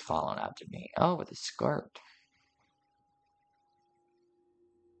dudes following after me. Oh, with a skirt.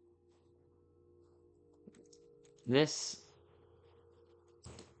 This.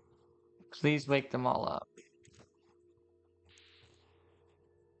 Please wake them all up.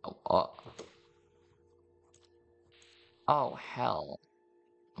 Oh, oh hell.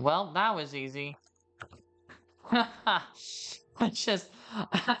 Well, that was easy. I just.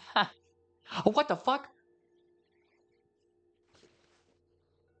 Oh, what the fuck?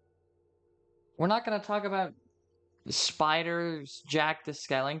 We're not gonna talk about spiders, Jack the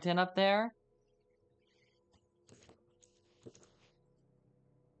Skellington up there?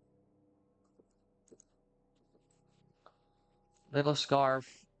 Little scarf.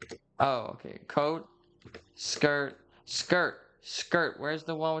 Oh, okay. Coat, skirt, skirt, skirt. Where's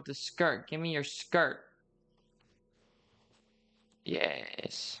the one with the skirt? Give me your skirt.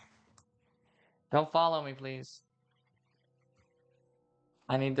 Yes. Don't follow me, please.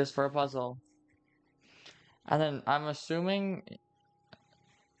 I need this for a puzzle. And then I'm assuming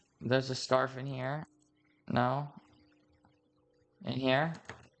there's a scarf in here. No? In here?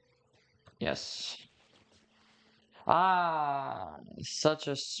 Yes. Ah, such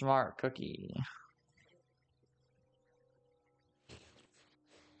a smart cookie.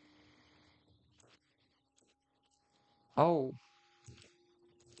 Oh.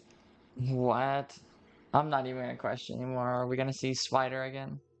 What? I'm not even gonna question anymore. Are we gonna see Spider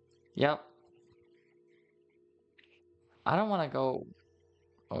again? Yep. I don't want to go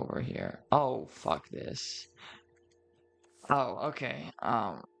over here. Oh, fuck this. Oh, okay.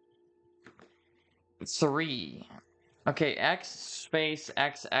 3. Okay, X space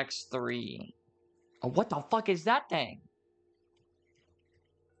XX3. Oh, what the fuck is that thing?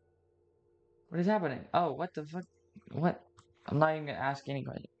 What is happening? Oh, what the fuck? What? I'm not even gonna ask any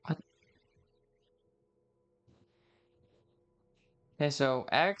question. What? Okay, so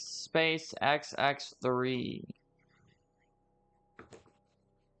X space XX3.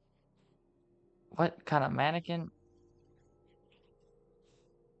 What kind of mannequin?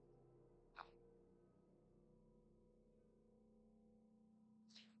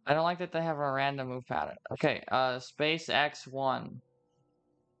 I don't like that they have a random move pattern. Okay, space X1.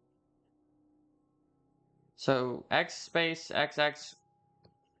 So X space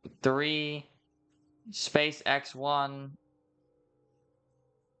XX3 space X1.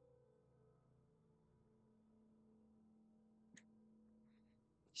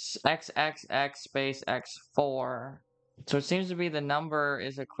 XXX space X4. So it seems to be the number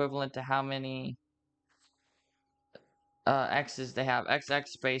is equivalent to how many X's they have. XX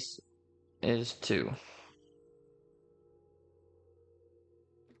space is 2.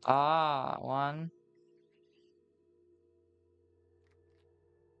 Ah, 1.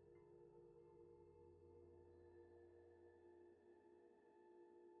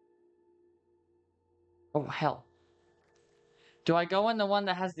 Oh, hell. Do I go in the one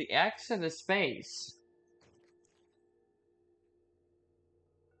that has the X or the space?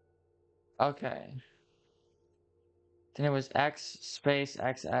 Okay. Then it was X space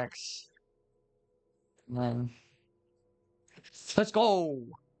XX. And then. Let's go!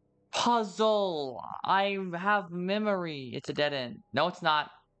 Puzzle! I have memory. It's a dead end. No, it's not.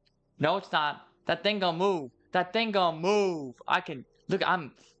 No, it's not. That thing gonna move. That thing gonna move. I can look.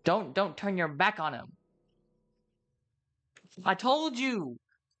 Don't turn your back on him. I told you.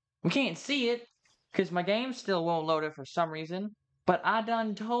 We can't see it because my game still won't load it for some reason. But I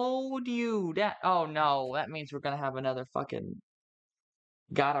done told you that. Oh no, that means we're gonna have another fucking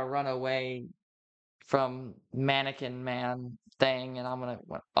gotta run away from mannequin man thing, and I'm gonna.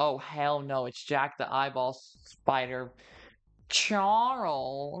 Oh hell no! It's Jack the Eyeball Spider.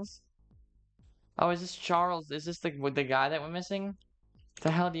 Charles. Oh, is this Charles? Is this the guy that we're missing?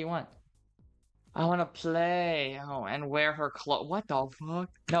 The hell do you want? I want to play. Oh, and wear her clothes. What the fuck?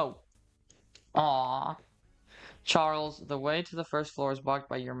 No. Aw. Charles, the way to the first floor is blocked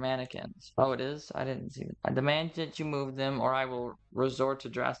by your mannequins. Oh, it is? I didn't see it. I demand that you move them or I will resort to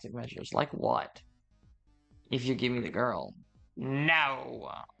drastic measures. Like what? If you give me the girl.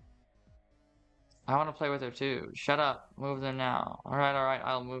 No! I want to play with her too. Shut up. Move them now. Alright,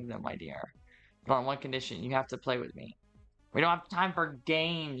 I'll move them, my dear. But on one condition, you have to play with me. We don't have time for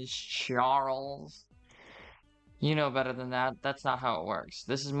games, Charles. You know better than that. That's not how it works.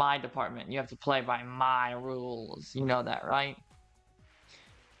 This is my department. You have to play by my rules. You know that, right?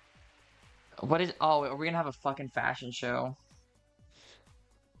 What is... Oh, are we gonna have a fucking fashion show?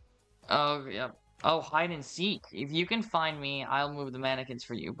 Oh, yep. Oh, hide and seek. If you can find me, I'll move the mannequins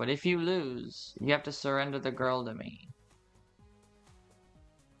for you. But if you lose, you have to surrender the girl to me.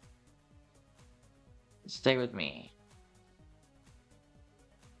 Stay with me.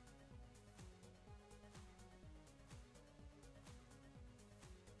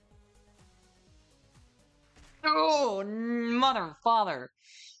 Oh, mother, father,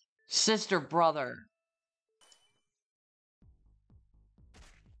 sister, brother.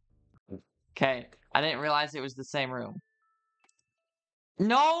 Okay, I didn't realize it was the same room.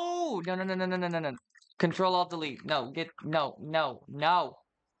 No! No, no, no, no, no, no, no, no. Control Alt Delete. No, get no, no, no.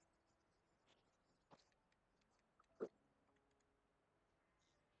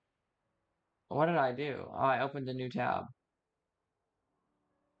 What did I do? Oh, I opened a new tab.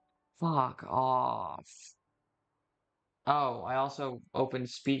 Fuck off. Oh, I also opened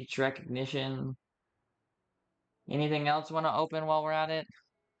speech recognition. Anything else want to open while we're at it?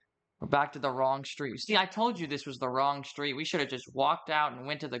 We're back to the wrong street. See, I told you this was the wrong street. We should have just walked out and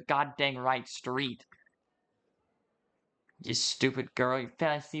went to the goddamn right street. You stupid girl. You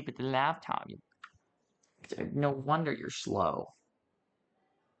fell asleep at the laptop. No wonder you're slow.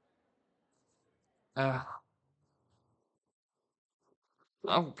 Ugh.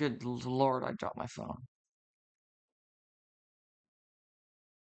 Oh, good lord, I dropped my phone.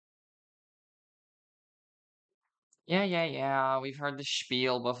 Yeah. We've heard the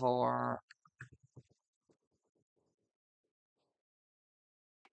spiel before.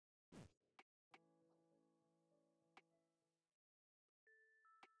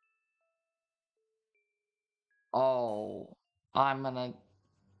 Oh, I'm gonna...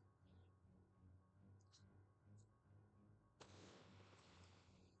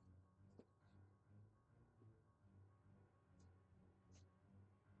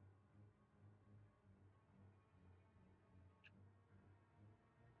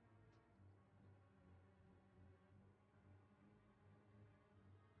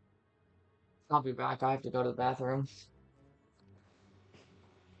 I'll be back. I have to go to the bathroom.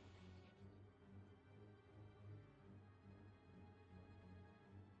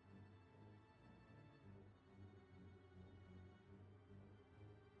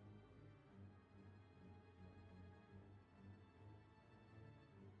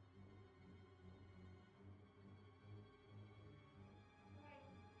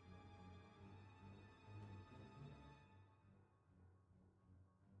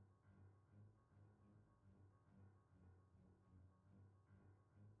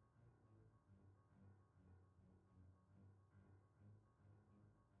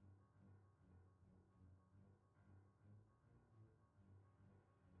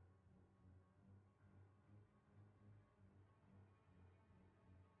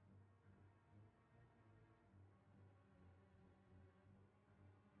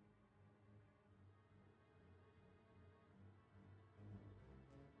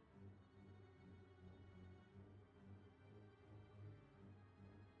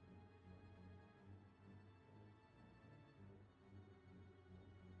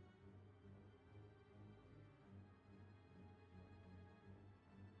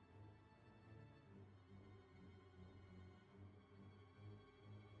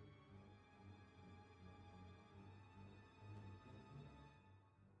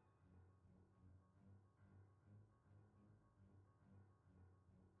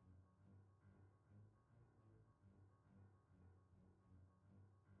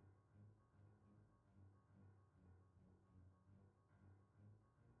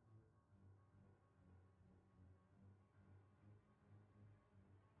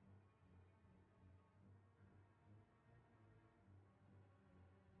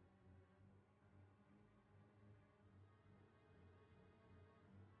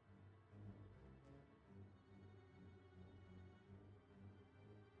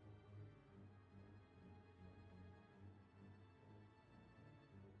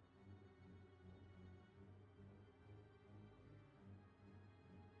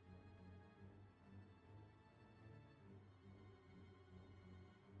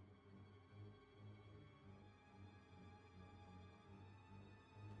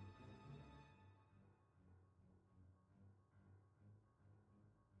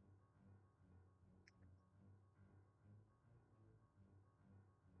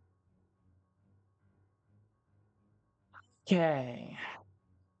 Okay.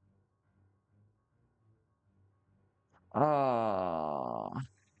 Oh.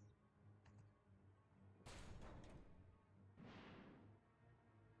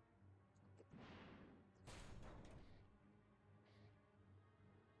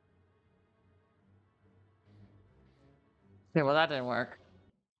 Okay, well that didn't work.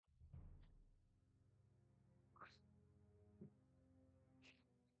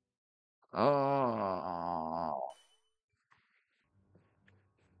 Oh.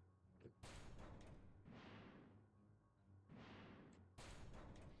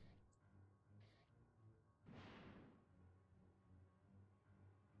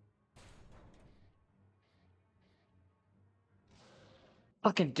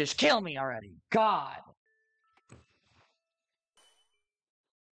 Fucking just kill me already. God.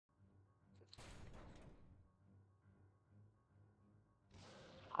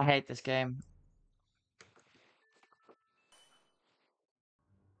 I hate this game.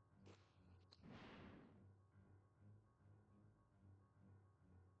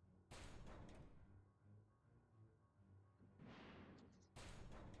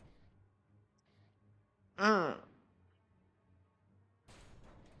 Mm.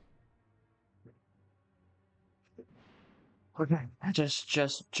 Okay.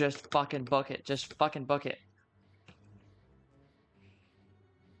 Just fucking book it. Just fucking book it.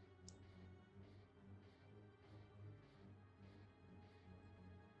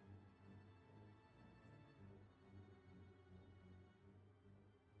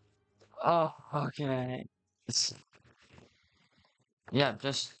 Oh, okay. It's, yeah,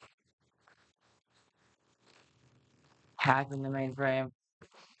 just hacking the mainframe.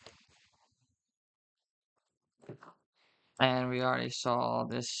 And we already saw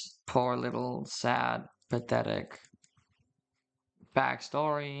this poor little sad, pathetic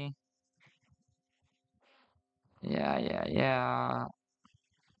backstory. Yeah.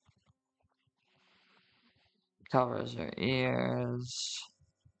 Covers her ears.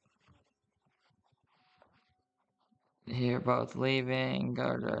 Here, both leaving,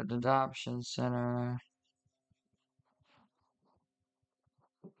 go to an adoption center.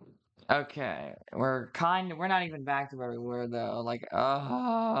 Okay, we're not even back to where we were though. Like,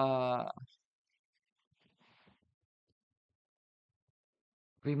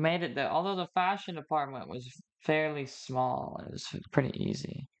 we made it there. Although the fashion department was fairly small, it was pretty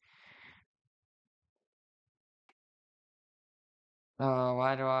easy. Oh,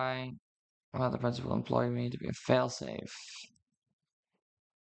 why do I? Well, the principal employed me to be a failsafe.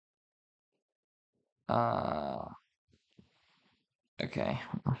 Uh, okay.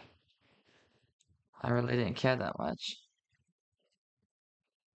 I really didn't care that much.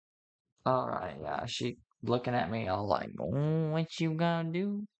 All right, yeah, she looking at me all like, oh, what you gonna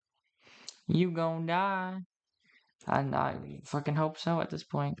do? You gonna die? And I fucking hope so at this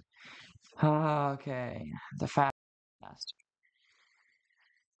point. Okay, the fast.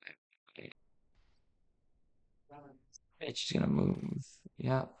 It's gonna move.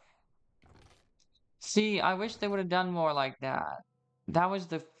 Yep. See, I wish they would have done more like that. That was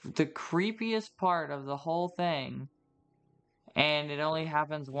the creepiest part of the whole thing, and it only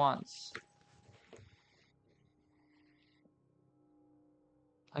happens once.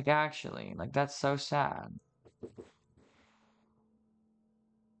 Like actually, like that's so sad.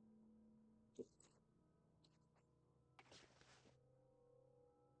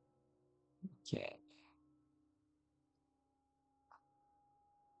 Okay.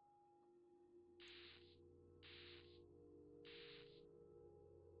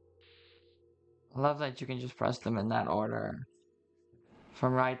 I love that you can just press them in that order.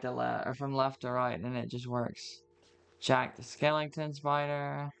 From right to left, or from left to right, and it just works. Jack the Skellington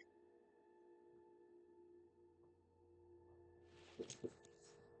Spider.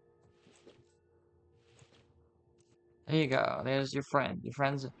 There you go. There's your friend. Your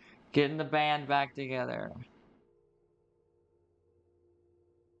friend's getting the band back together.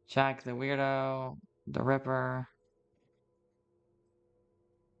 Jack the Weirdo, the Ripper.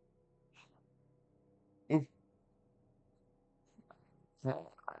 Mm.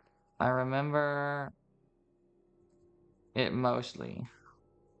 I remember it mostly.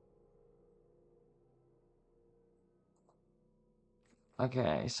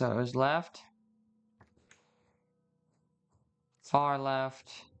 Okay, so it was left, far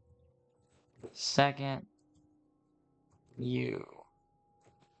left, second, you.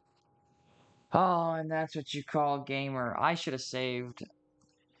 Oh, and that's what you call gamer. I should have saved.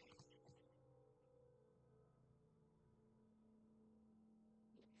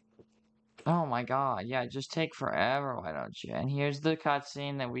 Oh my god, yeah, just take forever, why don't you? And here's the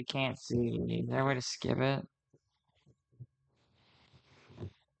cutscene that we can't see. Is there a way to skip it?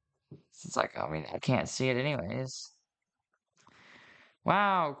 It's like, I mean, I can't see it anyways.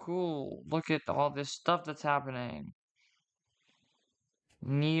 Wow, cool. Look at all this stuff that's happening.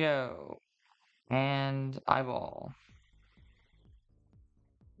 Neato and eyeball.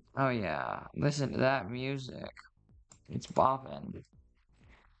 Oh yeah, listen to that music. It's bopping.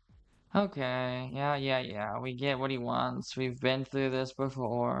 Okay, yeah. We get what he wants. We've been through this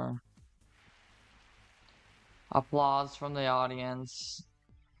before. Applause from the audience.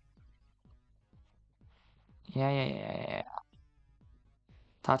 Yeah.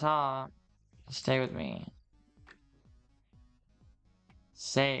 Ta-ta. Stay with me.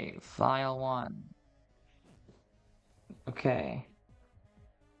 Save. File 1. Okay.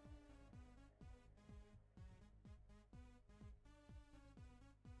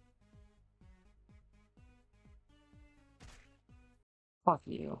 Fuck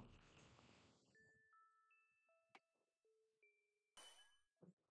you.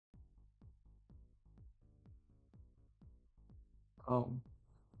 Oh.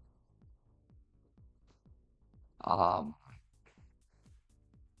 Um.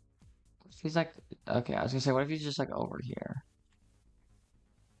 He's like, okay, I was gonna say, what if he's just like over here?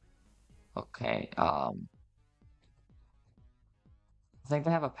 Okay, I think they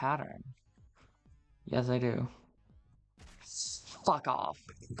have a pattern. Yes, they do. Fuck off.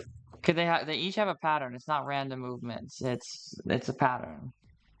 Okay, they each have a pattern. It's not random movements. It's a pattern.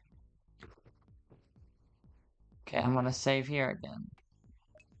 Okay, I'm gonna save here again.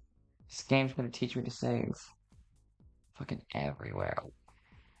 This game's gonna teach me to save. Fucking everywhere.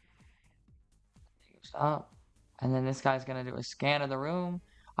 Up. And then this guy's gonna do a scan of the room.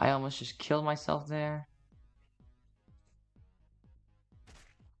 I almost just killed myself there.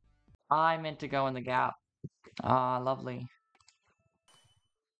 I meant to go in the gap. Ah, lovely.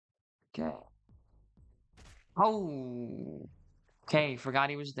 Okay. Oh. Okay, forgot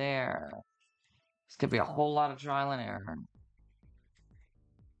he was there. It's gonna be a whole lot of trial and error.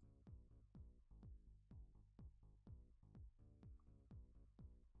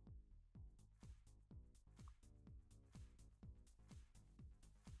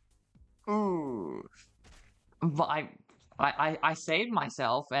 Ooh. But I saved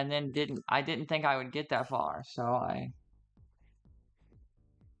myself and then I didn't think I would get that far, so I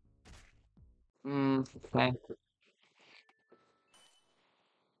okay.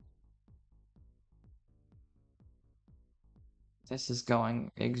 This is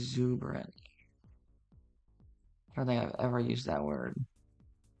going exuberant. I don't think I've ever used that word.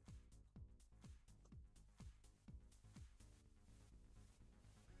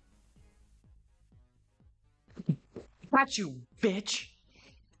 Got you, bitch!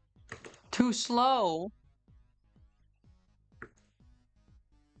 Too slow!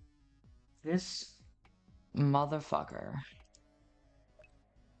 This motherfucker.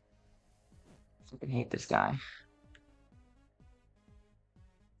 I fucking hate this guy.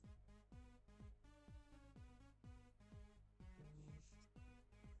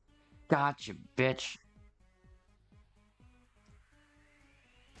 Got you, bitch.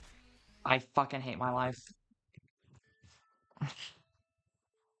 I fucking hate my life.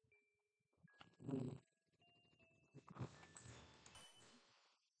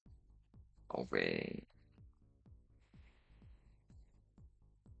 Away.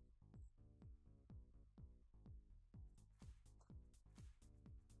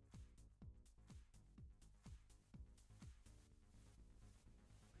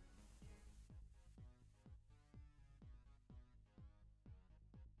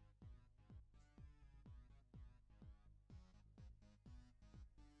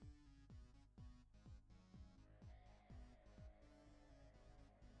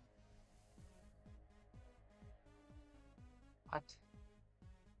 What?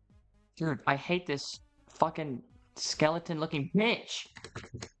 Dude, I hate this fucking skeleton looking bitch.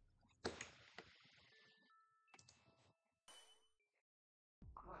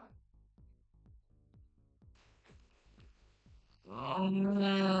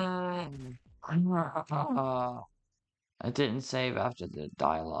 It didn't save after the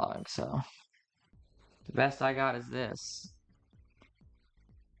dialogue, so the best I got is this.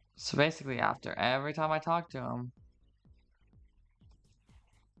 So basically, after every time I talk to him,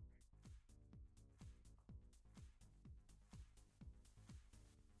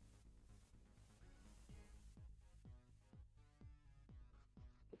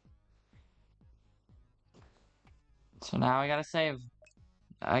 so now I gotta save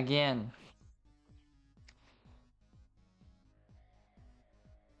again.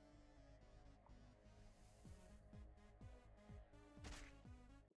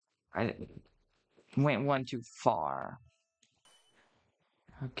 I went one too far.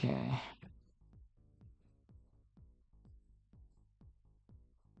 Okay.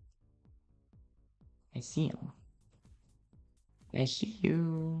 I see him. I see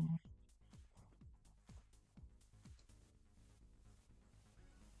you.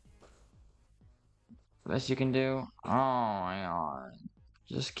 Best you can do. Oh my god.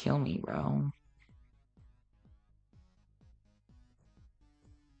 Just kill me, bro.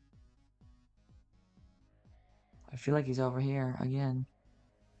 I feel like he's over here again.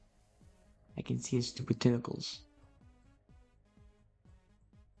 I can see his stupid tentacles.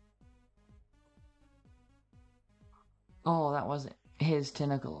 Oh, that wasn't his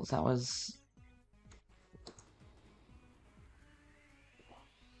tentacles. That was.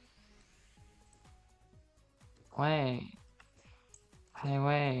 Wait. Hey,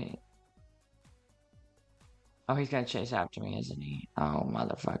 wait. Oh, he's gonna chase after me, isn't he? Oh,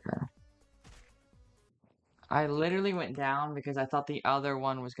 motherfucker. I literally went down because I thought the other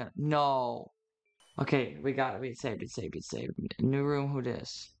one was gonna. No. Okay, we got it. We saved it, saved it, saved it. New room, who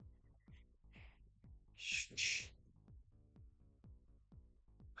dis? Shh.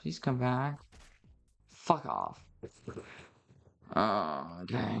 Please come back. Fuck off. Oh,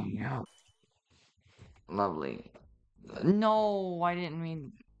 dang. Lovely. No, I didn't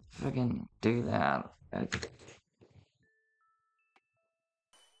mean to fucking do that.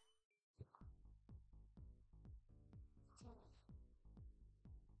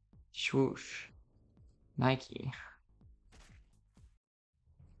 Swoosh. Nike.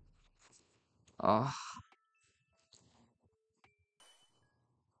 Oh,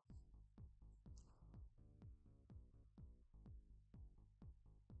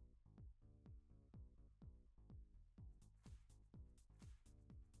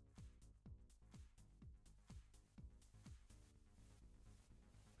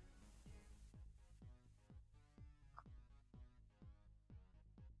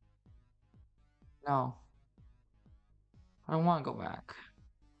 no. I don't want to go back.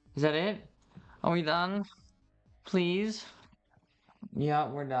 Is that it? Are we done? Please? Yeah,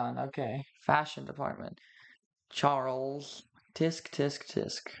 we're done. Okay. Fashion department. Charles. Tisk, tisk,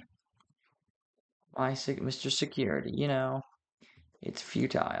 tisk. Mr. Security, you know, it's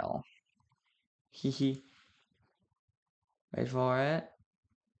futile. Hee hee. Wait for it.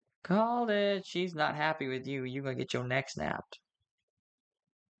 Called it. She's not happy with you. You gonna get your neck snapped.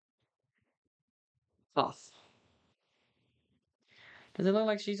 Oh. Does it look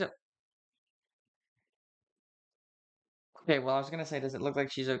like she's a... Okay, well, I was gonna say, does it look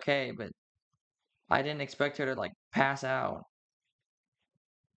like she's okay, but I didn't expect her to, like, pass out.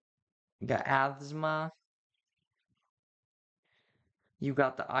 You got asthma. You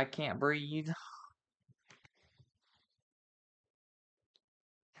got the I can't breathe.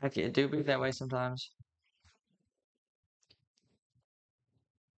 Heck, it do be that way sometimes.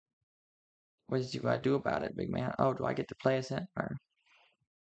 What did you gotta do about it, big man? Oh, do I get to play as it? Or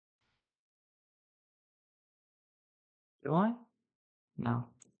do I? No.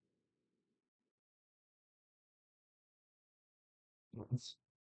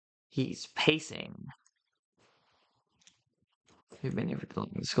 He's pacing. We've been here for too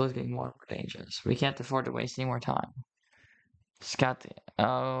long. The school is getting more dangerous. We can't afford to waste any more time. Scout the...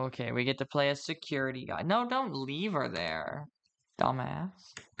 Okay, we get to play a security guy. No, don't leave her there. Dumbass.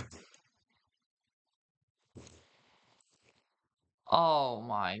 Oh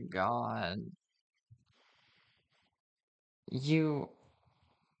my god. You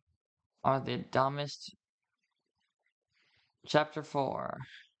are the dumbest. Chapter 4.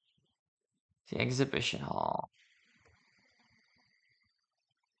 The exhibition hall.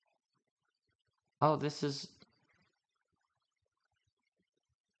 Oh, this is...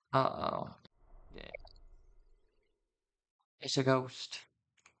 Uh-oh. It's a ghost.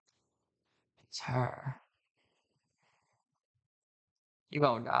 It's her. You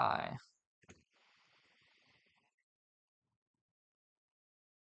gonna die.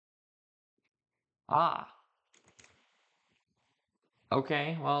 Ah.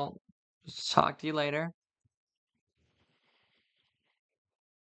 Okay, well, talk to you later.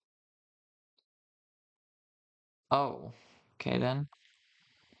 Oh. Okay then.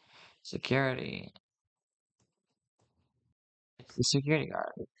 Security. It's the security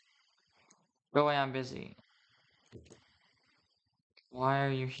guard. Go away, I'm busy. Why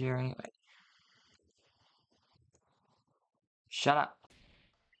are you here anyway? Shut up.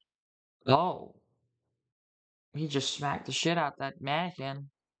 Oh. He just smacked the shit out that mannequin.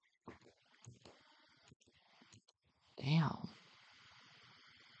 Damn.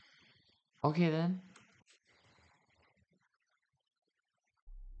 Okay then.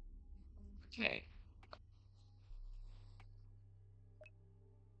 Okay.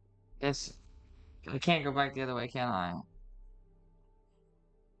 guess I can't go back the other way, can I?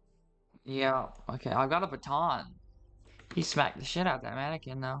 Yeah, okay, I got a baton. He smacked the shit out of that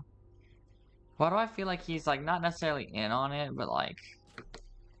mannequin, though. Why do I feel like he's, like, not necessarily in on it, but, like,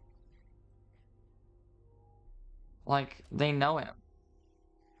 they know him.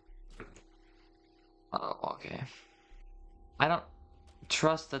 Oh, okay. I don't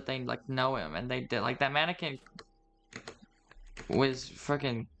trust that they, like, know him, and they did. Like, that mannequin was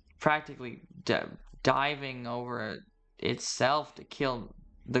freaking practically diving over itself to kill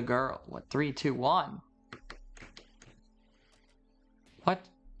the girl. What, 3, 2, 1? What?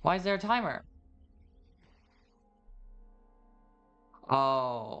 Why is there a timer?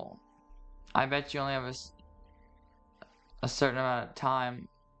 Oh, I bet you only have a certain amount of time.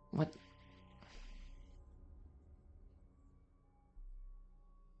 What?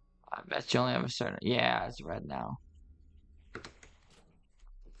 I bet you only have a certain. Yeah, it's red now.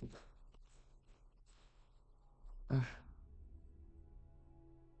 Ugh.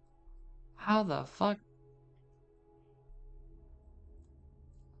 How the fuck?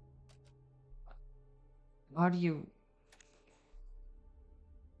 How do you?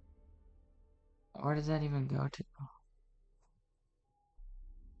 Where does that even go to?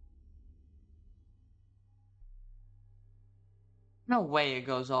 No way it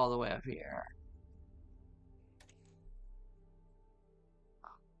goes all the way up here.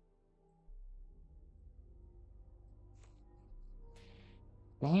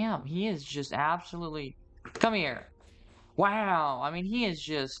 Damn, he is just absolutely. Come here. Wow, I mean, he is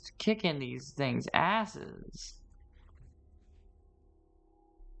just kicking these things' asses.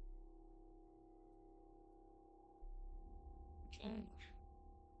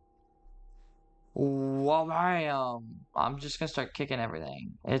 Whoa, bam. I'm just gonna start kicking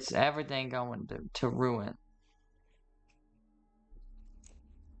everything. It's everything going to ruin.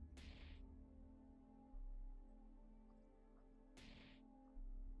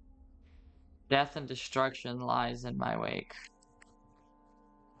 Death and destruction lies in my wake.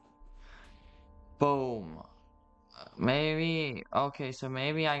 Boom. Maybe. Okay, so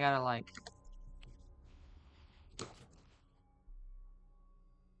maybe I gotta, like.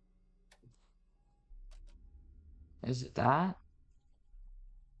 Is it that?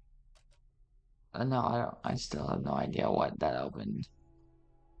 No, I don't. I still have no idea what that opened.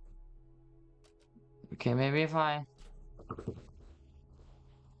 Okay, maybe if I.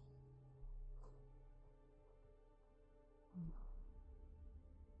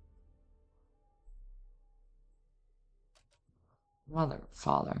 Mother,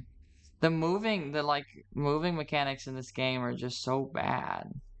 father. The moving mechanics in this game are just so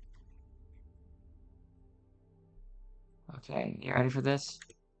bad. Okay, you ready for this?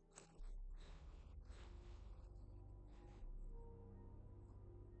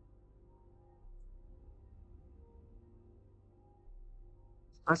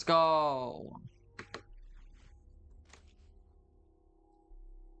 Let's go.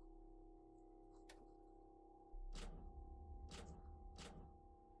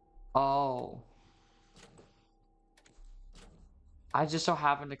 Oh. I just so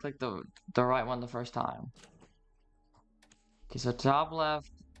happened to click the right one the first time. Okay, so top left,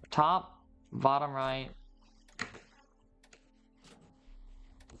 top, bottom right.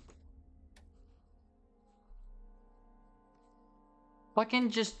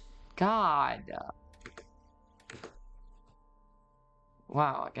 Fucking just God.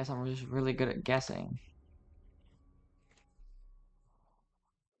 Wow, I guess I'm just really good at guessing.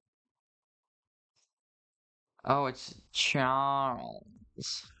 Oh, it's Charles.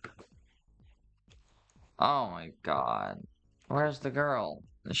 Oh my God. Where's the girl?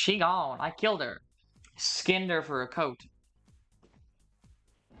 Is she gone? I killed her. Skinned her for a coat.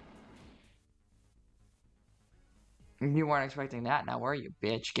 You weren't expecting that, now were you,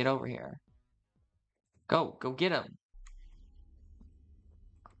 bitch? Get over here. Go get him.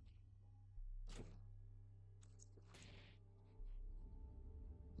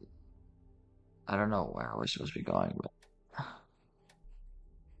 I don't know where we're supposed to be going, but...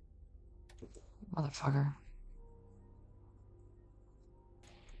 Motherfucker.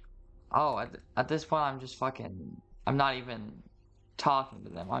 Oh, at this point, I'm just fucking... I'm not even talking to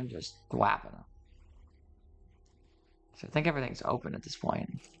them. I'm just whapping them. So I think everything's open at this point.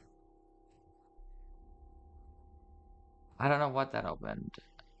 I don't know what that opened.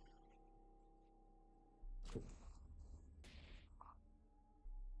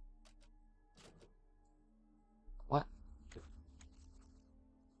 What?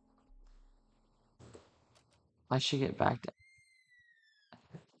 I should get back to...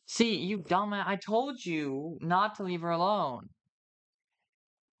 See, you dumbass, I told you not to leave her alone.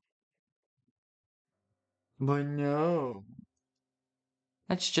 But no.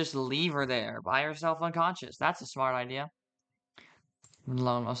 Let's just leave her there by herself unconscious. That's a smart idea.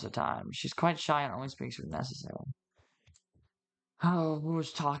 Alone most of the time. She's quite shy and only speaks when necessary. Oh,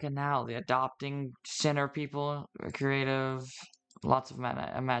 who's talking now? The adopting center people, creative, lots of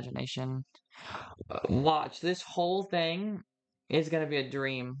imagination. Watch, this whole thing is gonna be a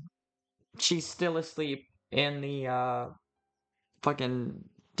dream. She's still asleep in the fucking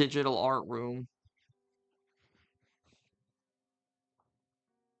digital art room.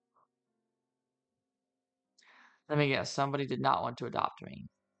 Let me guess, somebody did not want to adopt me.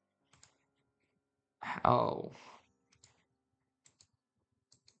 Oh,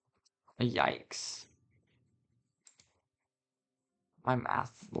 yikes. My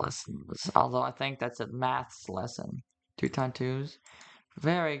math lessons. Although I think that's a maths lesson. 2 times 2's.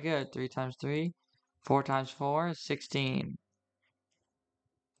 Very good. 3 times 3. 4 times 4 is 16.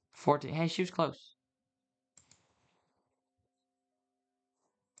 14. Hey, she was close.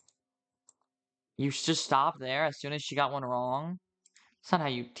 You just stop there as soon as she got one wrong. That's not how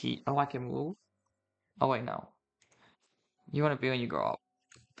you teach. Oh, I can move? Oh, wait, no. You want to be when you grow up.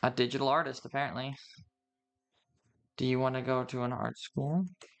 A digital artist, apparently. Do you want to go to an art school?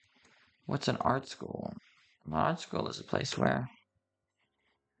 What's an art school? An art school is a place where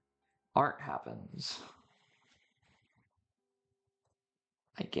art happens.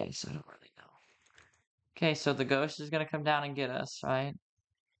 I guess. I don't really know. Okay, so the ghost is gonna come down and get us, right?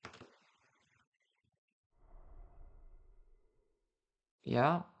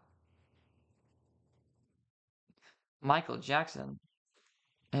 Yeah. Michael Jackson.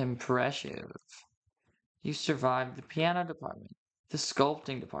 Impressive. You survived the piano department, the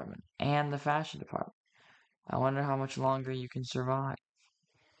sculpting department, and the fashion department. I wonder how much longer you can survive.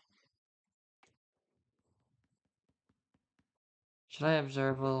 Should I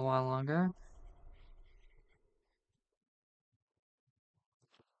observe a little while longer?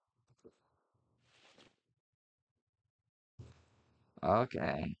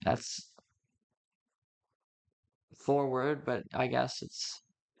 Okay, that's forward, but I guess it's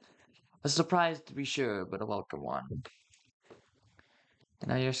a surprise to be sure, but a welcome one. I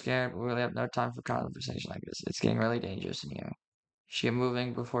know you're scared, but we really have no time for conversation like this. It's getting really dangerous in here. She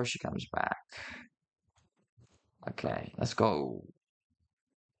moving before she comes back. Okay, let's go.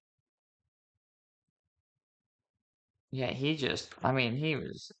 Yeah, I mean, he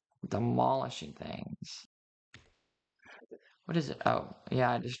was demolishing things. What is it? Oh,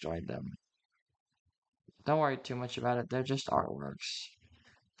 yeah, I destroyed them. Don't worry too much about it. They're just artworks.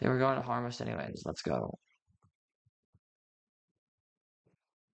 They were going to harm us anyways. Let's go.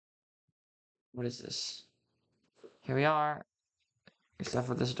 What is this? Here we are. Except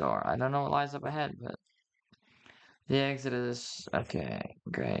for this door. I don't know what lies up ahead, but the exit is okay.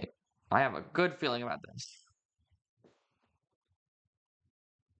 Great. I have a good feeling about this.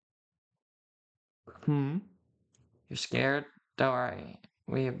 Hmm? You're scared? Don't worry.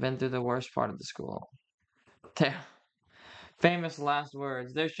 We have been through the worst part of the school. There. Famous last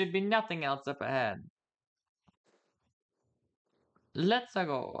words. There should be nothing else up ahead. Let's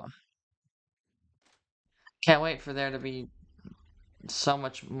go. Can't wait for there to be so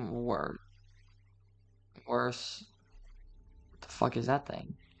much worse. What the fuck is that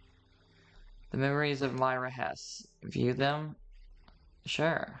thing? The memories of Myra Hess. View them?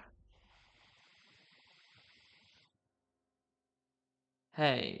 Sure.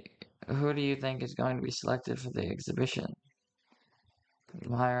 Hey, who do you think is going to be selected for the exhibition?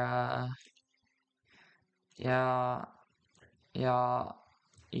 Myra. Yeah. Yeah.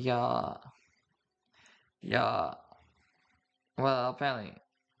 Yeah. Yeah. Well, apparently.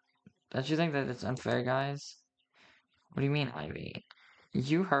 Don't you think that it's unfair, guys? What do you mean, Ivy?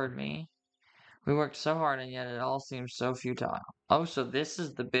 You heard me. We worked so hard and yet it all seems so futile. Oh, so this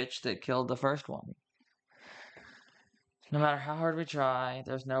is the bitch that killed the first one. No matter how hard we try,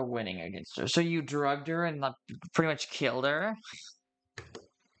 there's no winning against her. So you drugged her and like, pretty much killed her?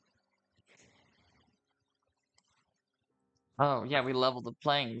 Oh, yeah, we leveled the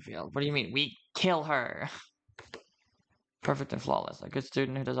playing field. What do you mean? We kill her. Perfect and flawless. A good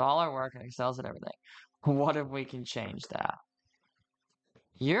student who does all our work and excels at everything. What if we can change that?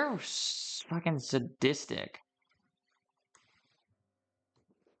 You're fucking sadistic.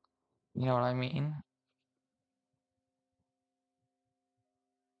 You know what I mean?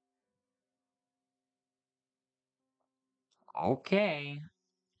 Okay.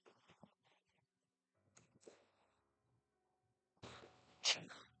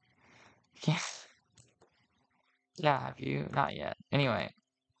 Yeah. Yeah, have you? Not yet. Anyway,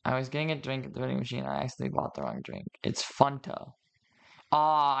 I was getting a drink at the vending machine. I accidentally bought the wrong drink. It's Fanta.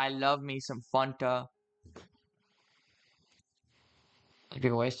 Ah, I love me some Fanta. It'd be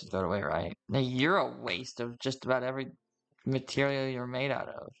a waste to throw it away, right? Now you're a waste of just about every material you're made out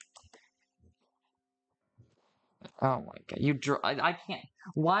of. Oh my god, I can't.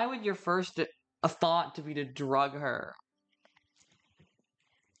 Why would your first a thought to be to drug her?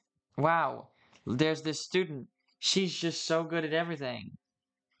 Wow, there's this student. She's just so good at everything.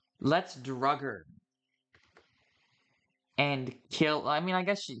 Let's drug her and kill. I mean, I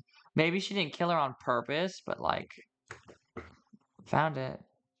guess maybe she didn't kill her on purpose, but like, found it.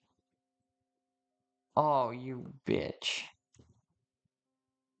 Oh, you bitch.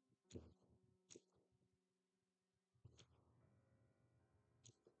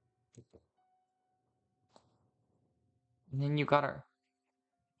 And then you got her.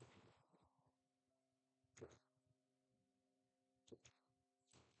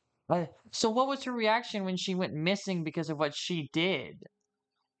 So what was her reaction when she went missing because of what she did?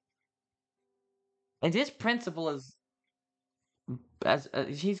 And this principal is as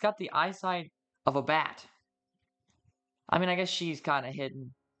he's got the eyesight of a bat. I mean, I guess she's kind of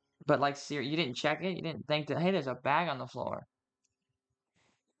hidden, but like, you didn't check it. You didn't think that, hey, there's a bag on the floor.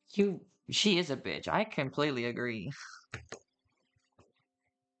 She is a bitch. I completely agree.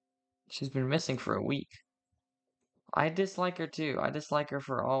 She's been missing for a week. I dislike her too. I dislike her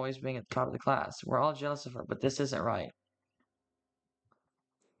for always being at the top of the class. We're all jealous of her, but this isn't right.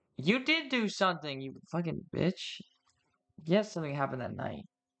 You did do something, you fucking bitch. Yes, something happened that night.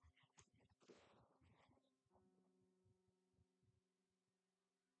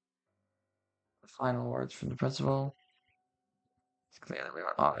 Final words from the principal. It's clear that we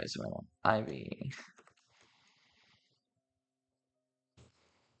were always winning. Ivy.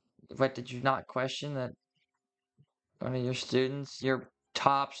 But did you not question that one of your students, your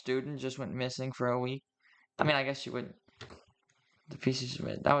top student, just went missing for a week? I mean, I guess you would. The pieces you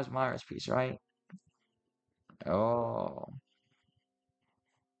made. That was Myra's piece, right? Oh.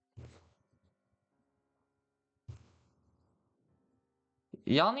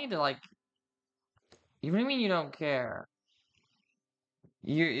 Y'all need to, like. You what do you mean you don't care?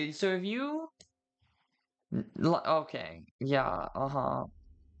 So if you. Okay. Yeah. Uh-huh.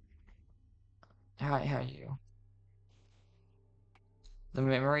 How you? The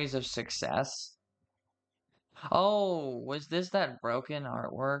memories of success. Oh, was this that broken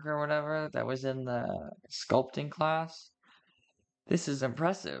artwork or whatever that was in the sculpting class? This is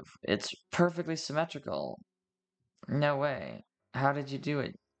impressive. It's perfectly symmetrical. No way. How did you do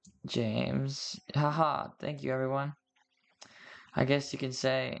it, James? Haha, thank you, everyone. I guess you can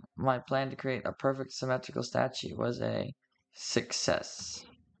say my plan to create a perfect symmetrical statue was a success.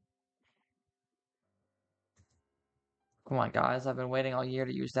 Come on, guys, I've been waiting all year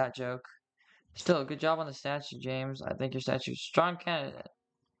to use that joke. Still, good job on the statue, James. I think your statue's a strong candidate.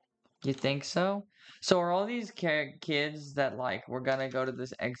 You think so? So are all these kids that like were gonna go to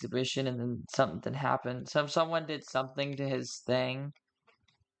this exhibition and then something happened? Someone did something to his thing.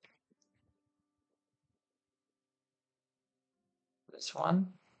 This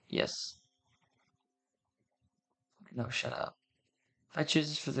one? Yes. No, shut up. If I choose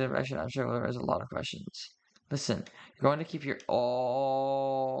this for the direction, I'm sure there is a lot of questions. Listen, you're going to keep your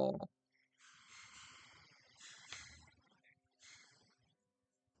oh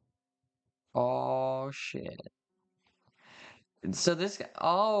shit. So this guy,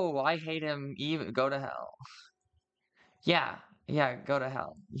 oh, I hate him. Even go to hell. Yeah, yeah, go to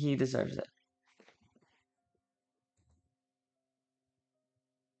hell. He deserves it.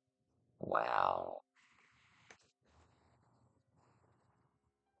 Wow.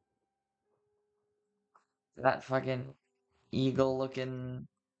 That fucking eagle looking,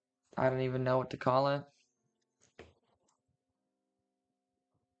 I don't even know what to call it.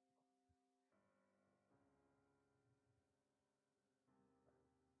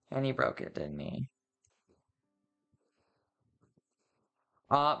 And he broke it, didn't he?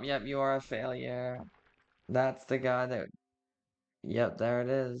 Oh, yep, you are a failure. That's the guy that, yep, there it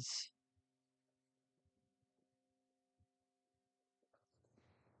is.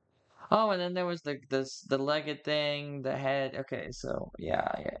 Oh, and then there was the legged thing, the head. Okay, so yeah,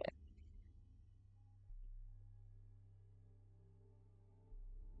 yeah.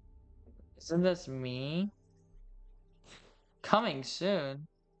 Isn't this me? Coming soon.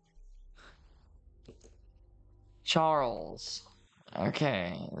 Charles.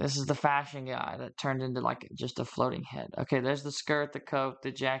 Okay, this is the fashion guy that turned into like just a floating head. Okay, there's the skirt, the coat,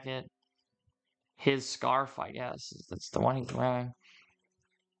 the jacket, his scarf, I guess. That's the one he's wearing.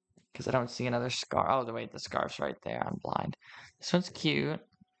 Because I don't see another scarf. Oh, wait, the scarf's right there. I'm blind. This one's cute.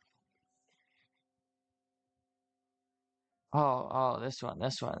 Oh, this one.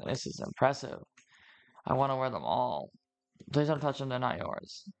 This is impressive. I want to wear them all. Please don't touch them, they're not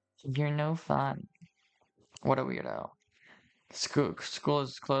yours. You're no fun. What a weirdo. School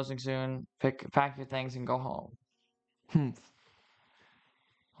is closing soon. Pack your things and go home.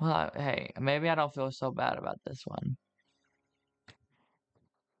 Well, hey, maybe I don't feel so bad about this one.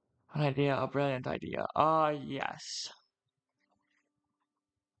 An idea, a brilliant idea. Yes.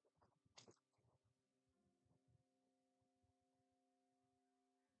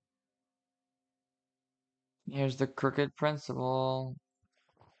 Here's the crooked principal.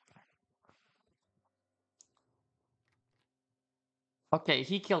 Okay,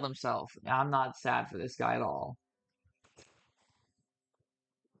 he killed himself. I'm not sad for this guy at all.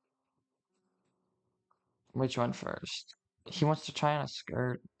 Which one first? He wants to try on a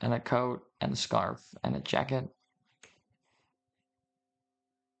skirt and a coat and a scarf and a jacket.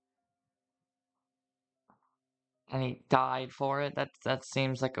 And he died for it. That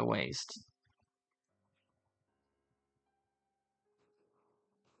seems like a waste.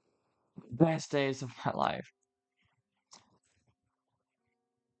 Best days of my life.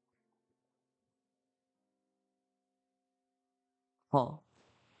 Well,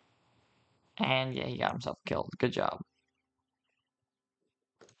 and yeah, he got himself killed. Good job.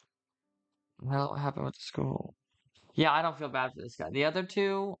 Well, what happened with the school? Yeah, I don't feel bad for this guy. The other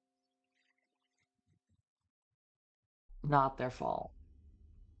two, not their fault.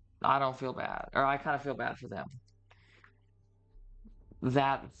 I don't feel bad. Or I kind of feel bad for them.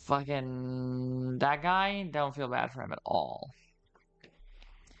 That guy, don't feel bad for him at all.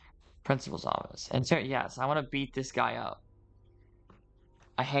 Principal's office. And so, yes, I want to beat this guy up.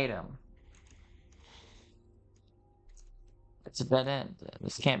 I hate him. It's a dead end.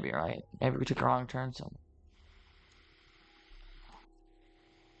 This can't be right. Maybe we took a wrong turn somewhere.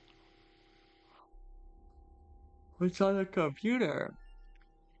 What's on the computer?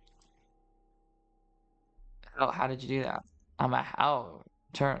 Oh, how did you do that?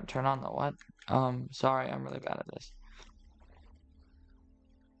 Turn on the what? Sorry, I'm really bad at this.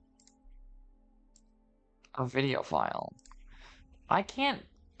 A video file. I can't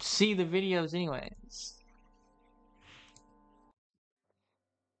see the videos anyways.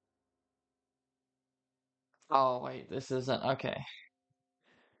 Oh, wait, this isn't. Okay.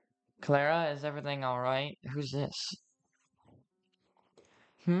 Clara, is everything alright? Who's this?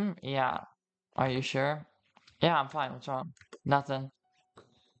 Yeah. Are you sure? Yeah, I'm fine. What's wrong? Nothing.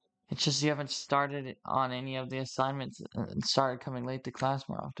 It's just you haven't started on any of the assignments and started coming late to class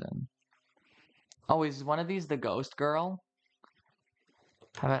more often. Oh, is one of these the ghost girl?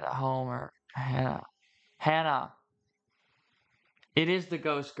 Have it at home or Hannah? Hannah! It is the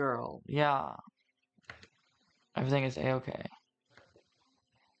ghost girl. Yeah. Everything is a-okay.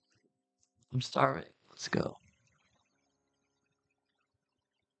 I'm starving. Let's go.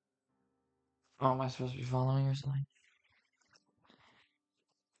 Oh, am I supposed to be following or something?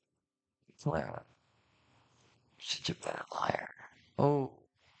 Clara. Such a bad liar. Oh.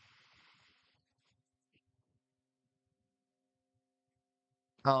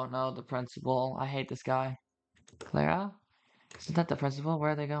 Oh no, the principal. I hate this guy. Clara? Isn't that the principal?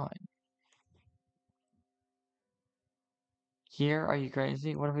 Where are they going? Here? Are you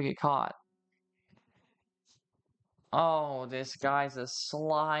crazy? What if we get caught? Oh, this guy's a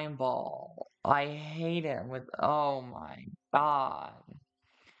slime ball. I hate him with. Oh my god.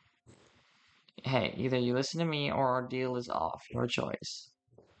 Hey, either you listen to me or our deal is off. Your choice.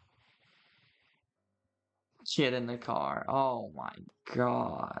 Kid in the car. Oh my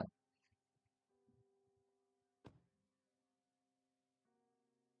god.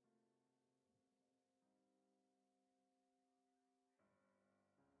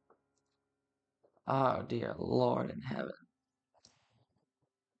 Oh dear Lord in heaven.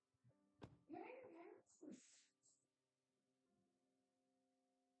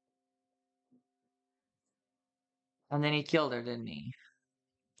 And then he killed her, didn't he?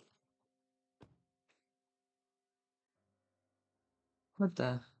 What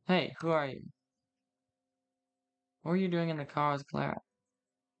the? Hey, who are you? What were you doing in the car with Clara?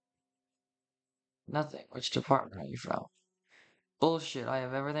 Nothing. Which department are you from? Bullshit, I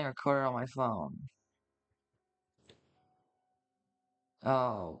have everything recorded on my phone.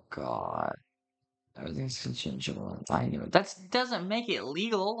 Oh god. Everything's consensual. I knew it. That doesn't make it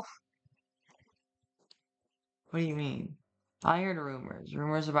legal. What do you mean? I heard rumors.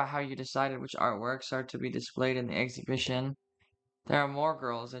 Rumors about how you decided which artworks are to be displayed in the exhibition. There are more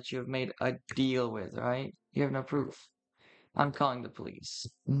girls that you have made a deal with, right? You have no proof. I'm calling the police.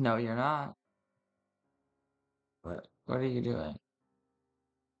 No, you're not. What are you doing?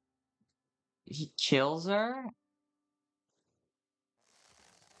 He kills her?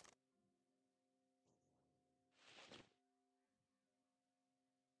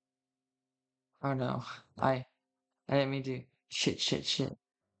 Oh no. I didn't mean to. Shit.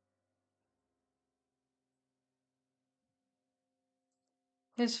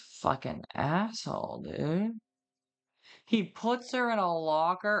 This fucking asshole, dude. He puts her in a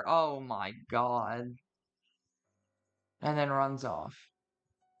locker. Oh my god. And then runs off.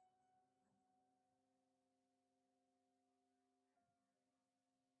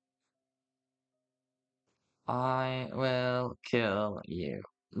 I will kill you.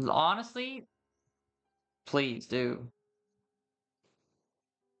 Honestly, please do.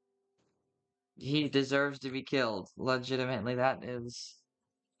 He deserves to be killed. Legitimately,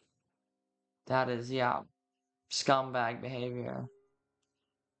 yeah, scumbag behavior.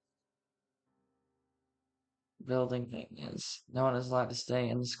 Building thing is, no one is allowed to stay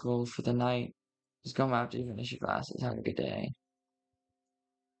in the school for the night. Just come after you finish your classes. Have a good day.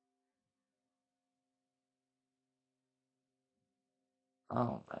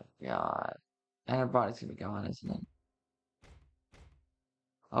 Oh my god. And her body's gonna be gone, isn't it?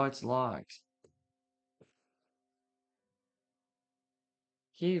 Oh, it's locked.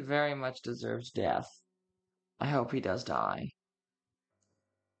 He very much deserves death. I hope he does die.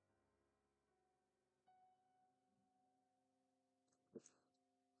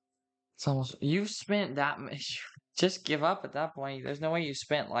 It's almost, you spent that much, just give up at that point. There's no way you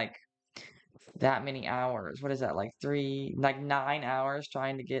spent like that many hours. What is that, like 9 hours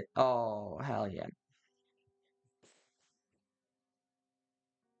trying to get, oh, hell yeah.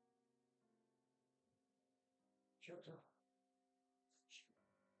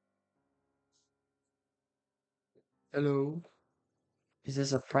 Hello? Is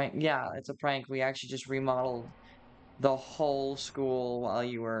this a prank? Yeah, it's a prank. We actually just remodeled the whole school while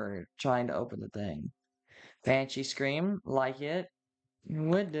you were trying to open the thing. Banshee Scream, like it.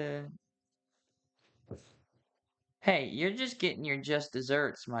 Would Hey, you're just getting your just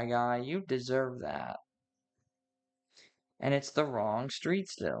desserts, my guy. You deserve that. And it's the wrong street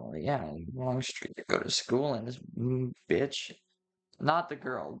still. Yeah, wrong street to go to school in, this bitch. Not the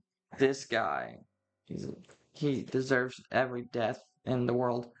girl. This guy. He's he deserves every death in the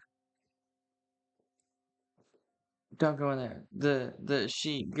world. Don't go in there. The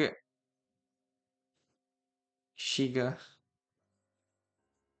Shiga.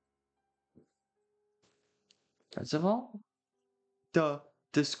 First of all, the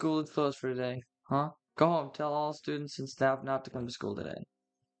school is closed for today. Huh? Go home. Tell all students and staff not to come to school today.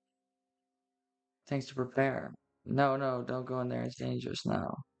 Things to prepare. No, don't go in there. It's dangerous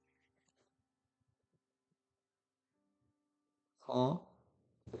now. Huh?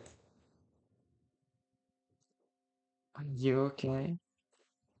 Are you okay?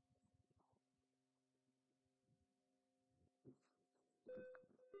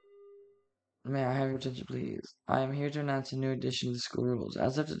 May I have your attention, please? I am here to announce a new addition to the school rules.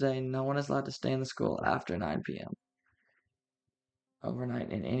 As of today, no one is allowed to stay in the school after 9 p.m.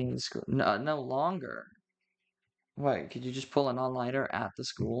 overnight in any of the school. No, no longer. Wait, could you just pull an all-nighter at the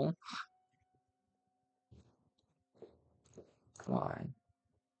school? Why?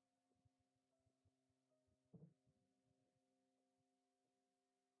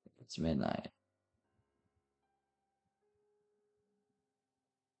 It's midnight.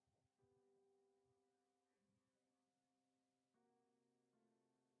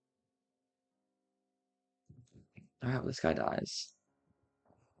 I hope this guy dies.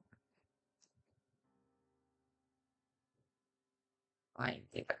 I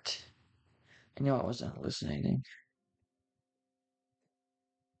knew it. I knew I wasn't hallucinating.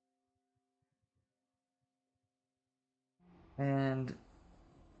 And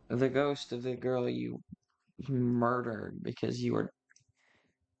the ghost of the girl you murdered because you were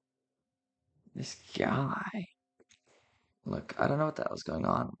this guy. Look, I don't know what that was going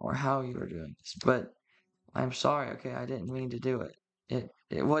on or how you were doing this, but I'm sorry, okay? I didn't mean to do it.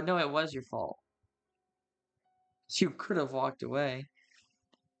 Well, no, it was your fault. You could have walked away.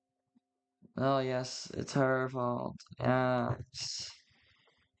 Oh, yes, it's her fault. Yeah.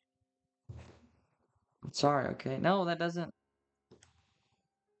 I'm sorry, okay? No, that doesn't.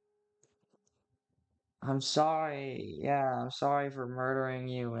 I'm sorry. Yeah, I'm sorry for murdering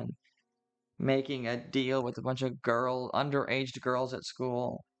you and making a deal with a bunch of underage girls at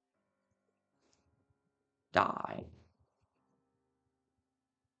school. Die.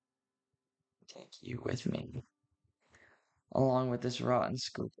 Take you with me, along with this rotten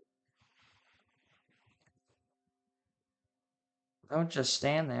school. Don't just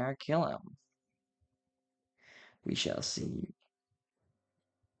stand there. Kill him. We shall see.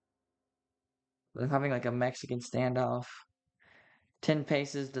 They're having like a Mexican standoff. 10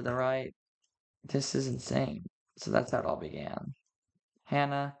 paces to the right. This is insane. So that's how it all began.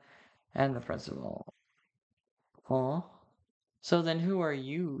 Hannah, And the principal. Huh? So then who are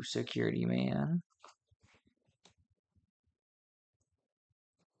you, security man?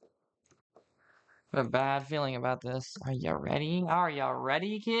 I have a bad feeling about this. Are you ready? Are you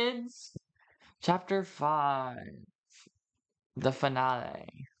ready, kids? Chapter 5. The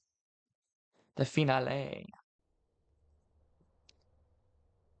finale. The finale.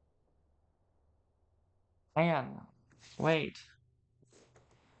 Man, wait.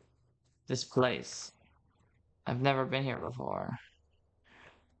 This place. I've never been here before.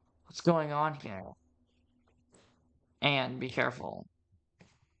 What's going on here? And be careful.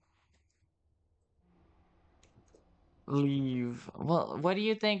 Leave. Well, what do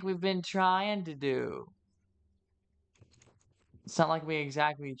you think we've been trying to do? It's not like we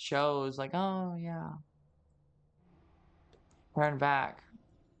exactly chose, like, oh, yeah. Turn back.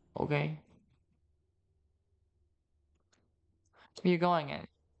 Okay. Where are you going at?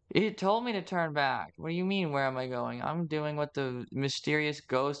 It told me to turn back. What do you mean, where am I going? I'm doing what the mysterious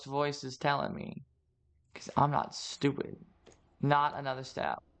ghost voice is telling me. Because I'm not stupid. Not another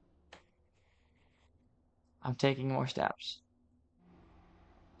step. I'm taking more steps.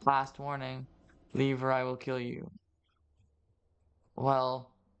 Last warning. Leave or I will kill you.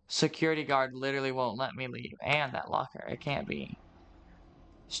 Well, security guard literally won't let me leave. And that locker. It can't be.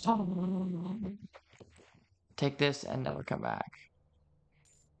 Stop. Take this and never come back.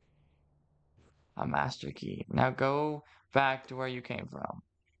 A master key. Now go back to where you came from.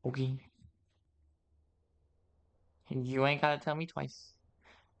 Okay. You ain't gotta tell me twice.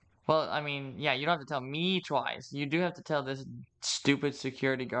 Well, I mean, yeah, you don't have to tell me twice. You do have to tell this stupid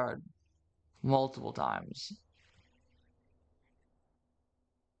security guard multiple times.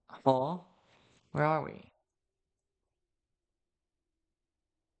 Oh, where are we?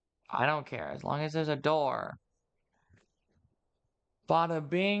 I don't care, as long as there's a door. Bada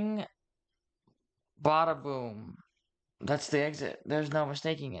bing, bada boom. That's the exit. There's no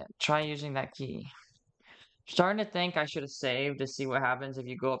mistaking it. Try using that key. Starting to think I should have saved to see what happens if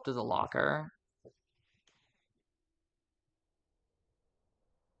you go up to the locker.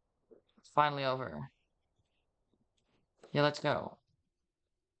 It's finally over. Yeah, let's go.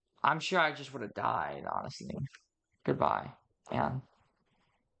 I'm sure I just would have died, honestly. Goodbye, man.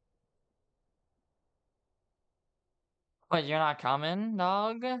 Wait, you're not coming,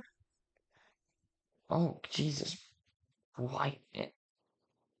 dog? Oh, Jesus. Why?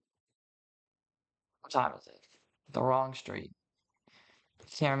 What time is it? The wrong street.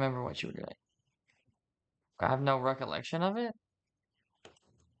 Can't remember what you were doing. I have no recollection of it.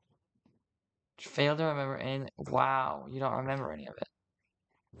 Failed to remember any. Wow, you don't remember any of it.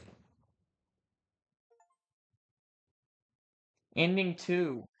 Ending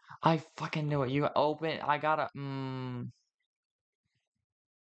 2. I fucking knew it. You open. I gotta.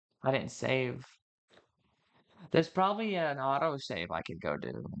 I didn't save. There's probably an auto save I could go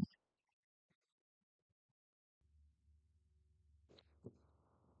do.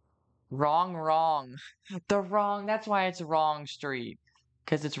 Wrong, wrong. The wrong. That's why it's wrong street.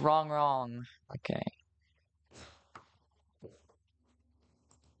 Because it's wrong, wrong. Okay.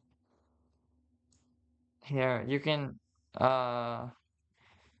 Here, you can. Uh.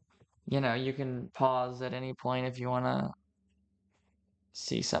 You can pause at any point if you want to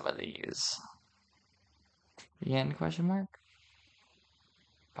see some of these. Again, question mark?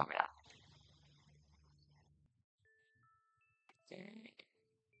 Probably not. Okay.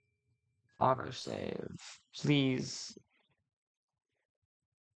 Autosave. Please.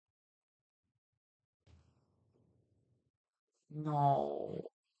 No.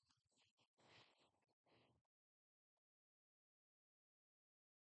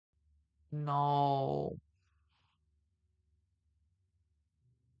 No.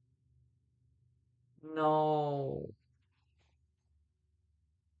 No.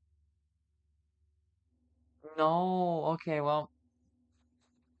 No. Okay, well.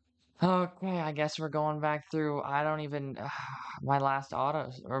 Okay, I guess we're going back through. I don't even. My last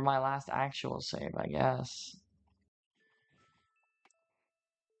auto. Or my last actual save, I guess.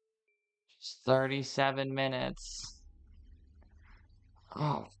 Just 37 minutes.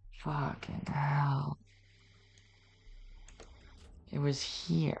 Oh, fucking hell. It was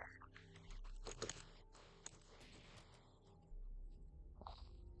here.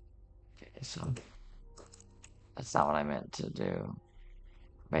 Okay, so that's not what I meant to do.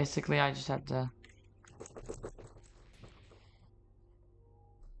 Basically, I just have to.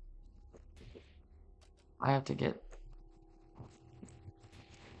 I have to get.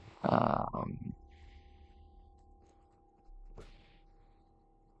 Um.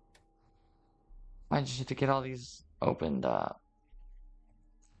 I just have to get all these opened up.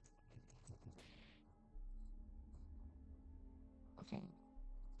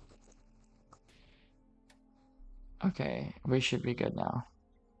 Okay, we should be good now.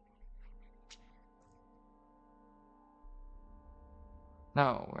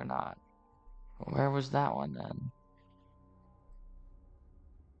 No, we're not. Where was that one then?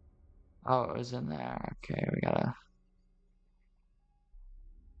 Oh, it was in there. Okay, we gotta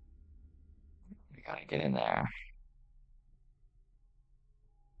get in there.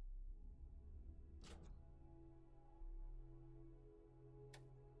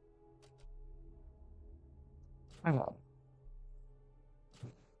 Oh,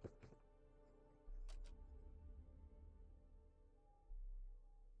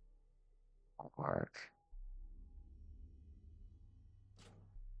 that'll work.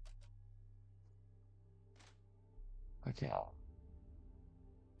 Okay.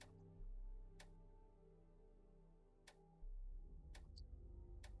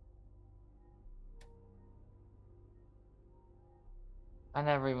 I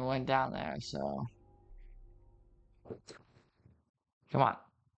never even went down there, so come on.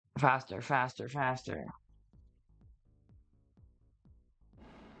 Faster, faster, faster.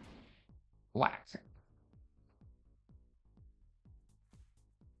 Whack.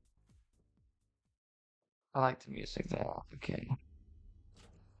 I like the music there. Okay.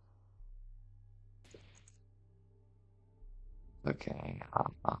 Okay.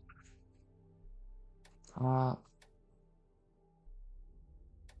 Uh,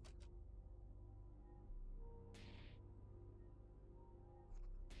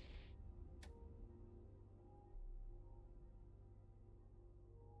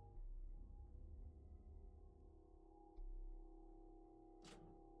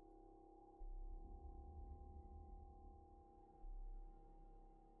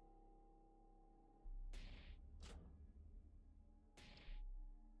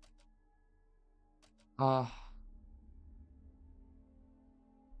 uh,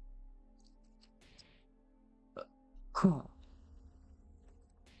 cool.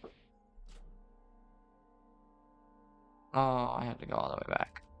 Oh, I have to go all the way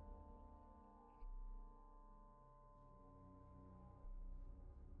back.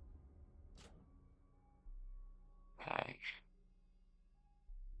 Okay.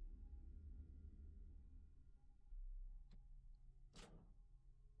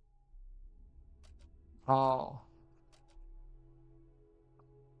 Oh,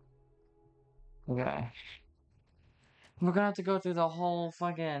 okay. We're gonna have to go through the whole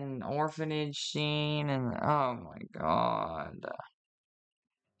fucking orphanage scene and oh my god.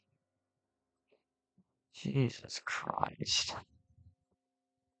 Jesus Christ.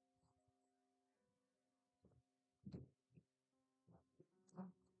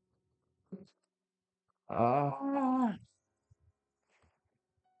 Oh.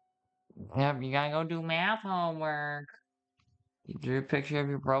 Yep, you gotta go do math homework. You drew a picture of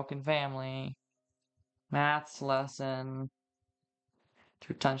your broken family. Maths lesson.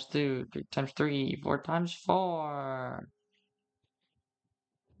 2 times 2, 3 times 3, 4 times 4.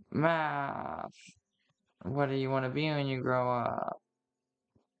 Math. What do you want to be when you grow up?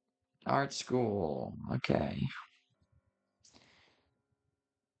 Art school. Okay.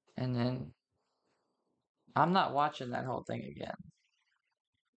 And then I'm not watching that whole thing again.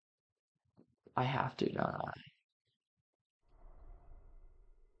 I have to, don't I?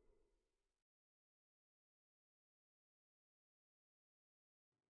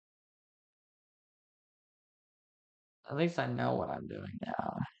 At least I know what I'm doing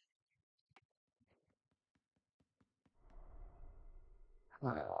now.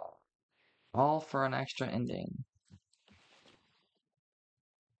 All for an extra ending.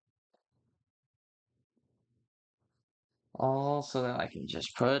 All so that I can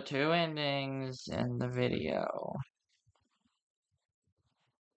just put 2 endings in the video.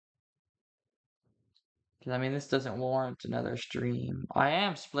 Because, I mean, this doesn't warrant another stream. I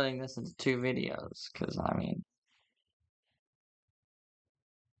am splitting this into 2 videos, because, I mean,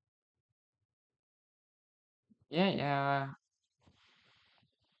 yeah.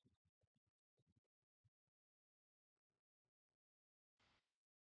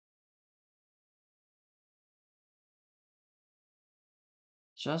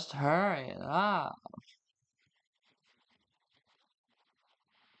 Just hurry it up.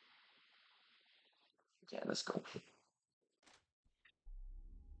 Okay, let's go.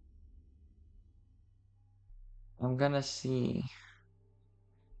 I'm gonna see.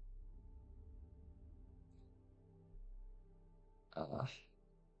 Uh,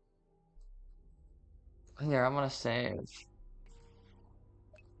 Here, I'm gonna save.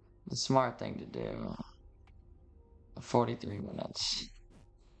 The smart thing to do. 43 minutes.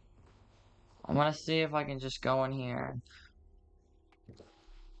 I'm gonna see if I can just go in here.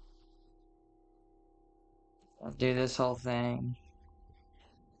 do this whole thing.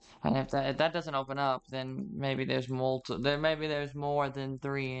 And if that doesn't open up, then maybe there's maybe there's more than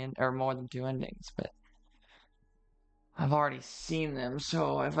or more than two endings, but I've already seen them,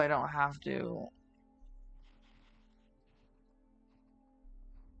 so if I don't have to.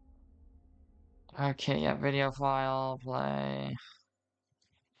 Okay, yeah, video file, play.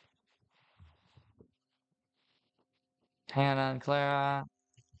 Hannah and Clara.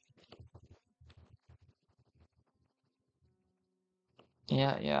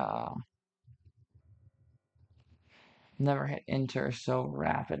 Yeah, yeah. Never hit enter so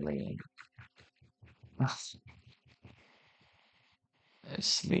rapidly.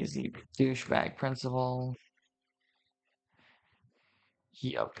 Sleazy douchebag principal.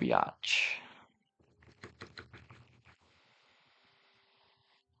 Yup, yatch.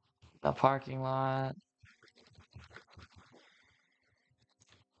 The parking lot.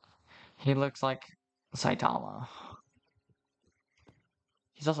 He looks like Saitama.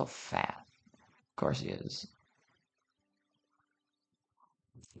 He's also fat. Of course he is.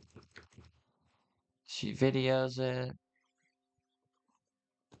 She videos it.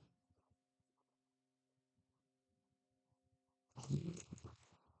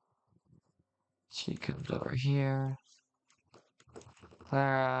 She comes over here.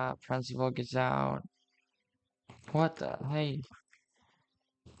 Clara, principal gets out. What the? Hey.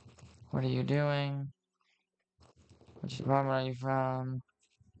 What are you doing? Which department are you from?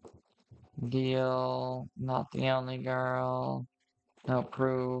 Deal. Not the only girl. No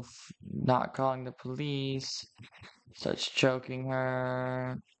proof. Not calling the police. Starts choking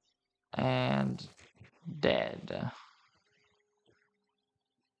her. And dead.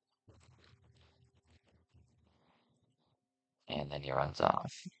 And then he runs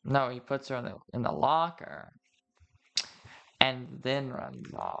off. No, he puts her in the locker. And then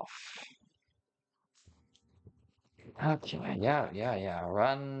runs off. Okay, yeah.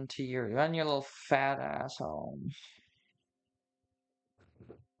 Run your little fat ass home.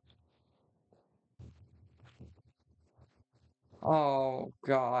 Oh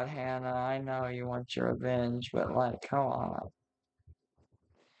God, Hannah, I know you want your revenge, but like, come on.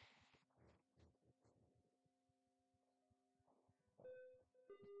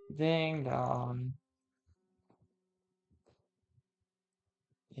 Ding dong.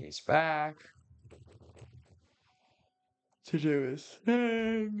 He's back to do his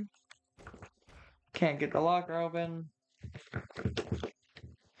thing. Can't get the locker open.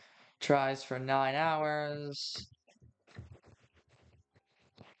 Tries for 9 hours.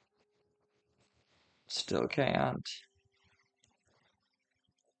 Still can't.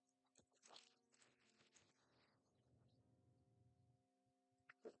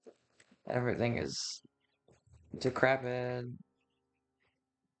 Everything is decrepit.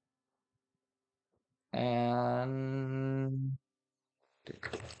 And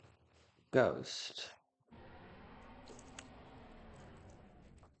ghost.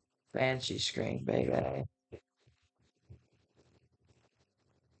 Banshee scream, baby.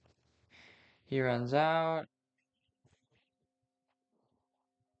 He runs out.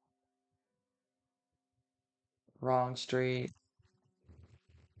 Wrong street.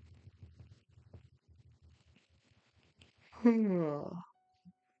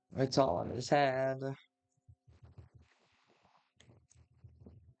 It's all in his head.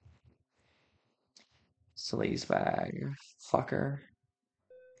 Sleazebag. Fucker.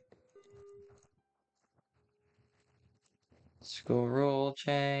 School rule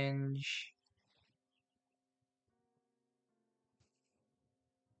change.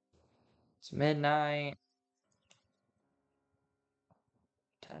 It's midnight.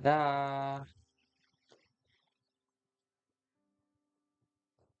 Ta-da.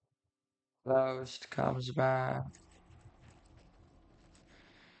 Ghost comes back.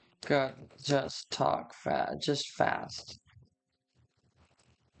 Good. Just talk fast. Just fast.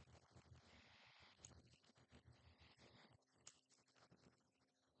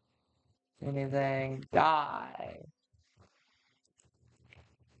 Anything. Die.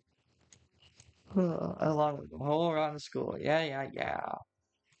 Along with the whole run of school. Yeah.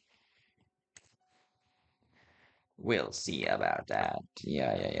 We'll see about that.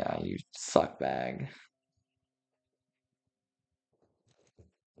 Yeah. You fuckbag.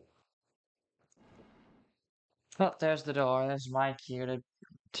 Oh, there's the door. There's my cue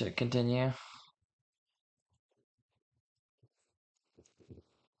to continue.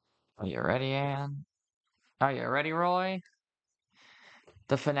 Are you ready, Anne? Are you ready, Roy?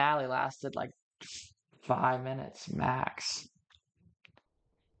 The finale lasted like 5 minutes max.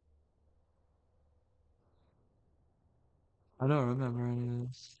 I don't remember any of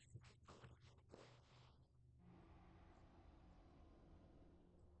this.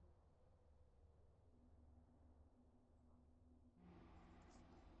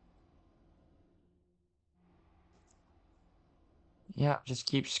 Yeah, just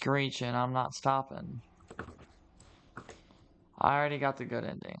keep screeching. I'm not stopping. I already got the good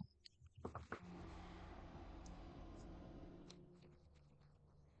ending.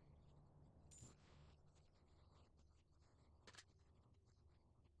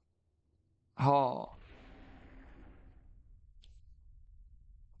 Oh,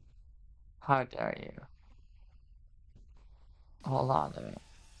 how dare you? Hold on to me.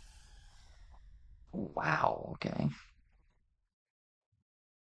 Wow, okay.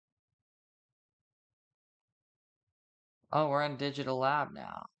 Oh, we're in digital lab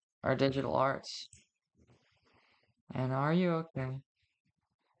now. Or digital arts. And are you okay?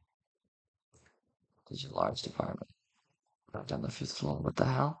 Digital arts department. Right down the fifth floor. What the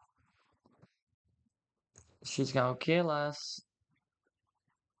hell? She's gonna kill us.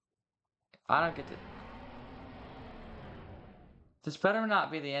 I don't get to. This better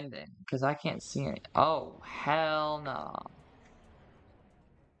not be the ending, because I can't see it. Oh, hell no.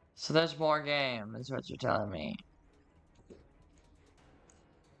 So there's more game, is what you're telling me.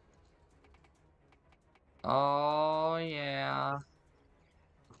 Oh, yeah.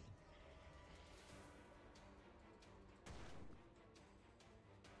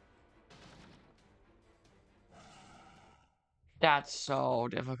 That's so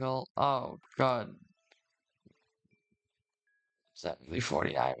difficult. Oh, good. 70,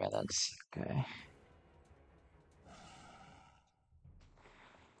 49 minutes. Okay.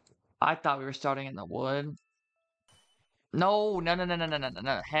 I thought we were starting in the wood. No, no, no, no, no, no, no, no,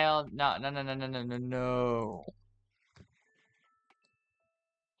 no. Hell, no, no, no, no, no, no, no, no.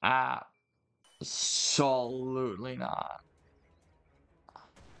 Absolutely not.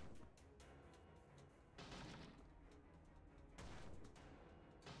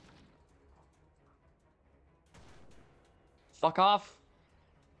 Fuck off.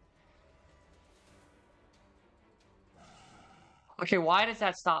 Okay, why does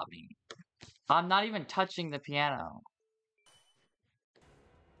that stop me? I'm not even touching the piano.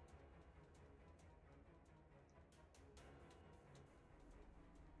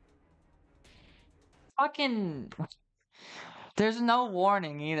 Fucking. There's no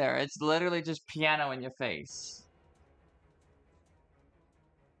warning either. It's literally just piano in your face.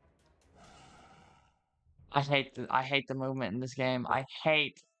 I hate the movement in this game. I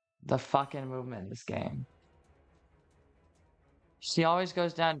hate the fucking movement in this game. She always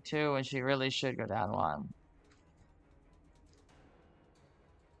goes down 2 and she really should go down 1.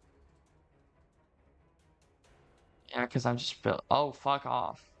 Yeah, because I'm just built. Oh, fuck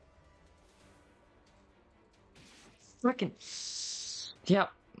off. Freaking. Yep.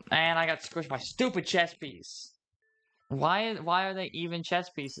 And I got squished by stupid chess piece. Why are they even chess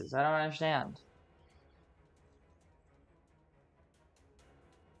pieces? I don't understand.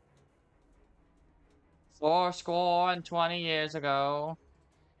 Four score and 20 years ago.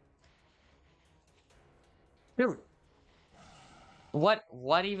 Dude, what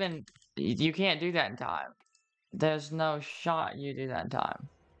even? You can't do that in time. There's no shot you do that in time.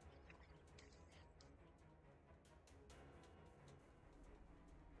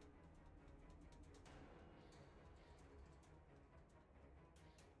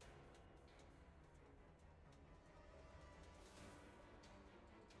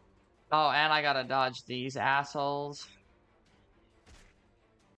 Oh, and I gotta dodge these assholes.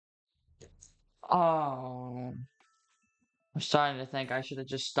 Oh. I'm starting to think I should have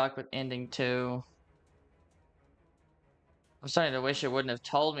just stuck with ending 2. I'm starting to wish it wouldn't have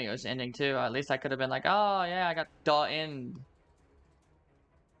told me it was ending 2. At least I could have been like, oh yeah, I got the end.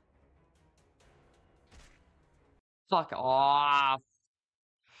 Fuck off.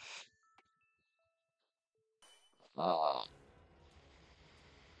 Oh.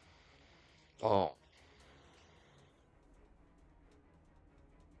 Oh.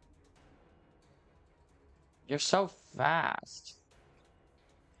 You're so fast.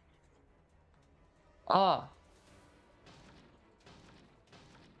 Oh.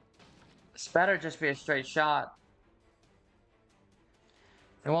 This better just be a straight shot.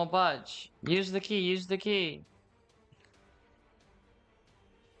 It won't budge. Use the key, use the key.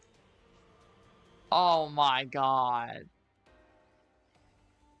 Oh my god.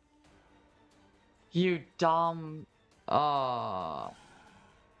 You dumb. Run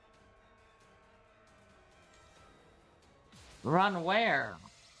where?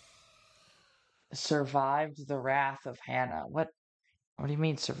 Survived the wrath of Hannah. What do you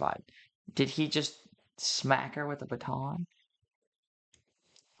mean survived? Did he just smack her with a baton?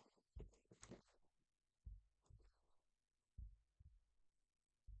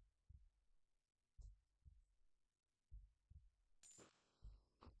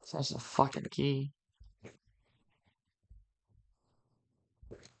 That's a fucking key.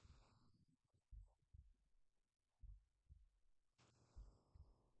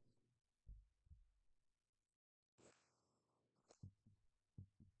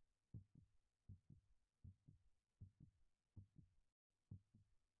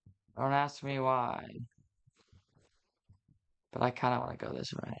 Don't ask me why, but I kind of want to go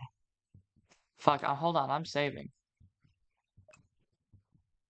this way. Fuck, hold on, I'm saving.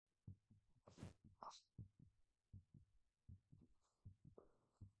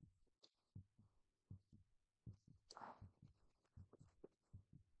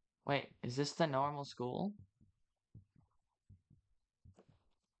 Wait, is this the normal school?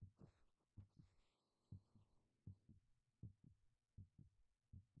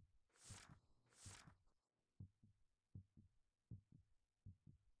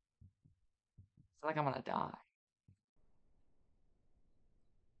 I feel like I'm gonna die.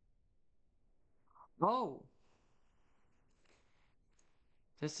 Oh,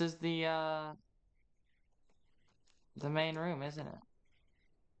 this is the main room, isn't it?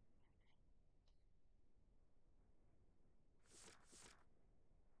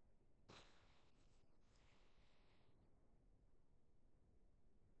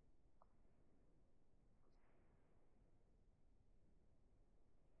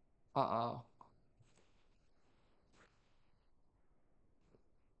 Uh-oh.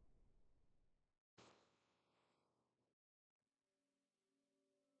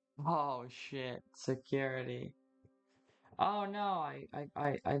 Oh shit, security. Oh no,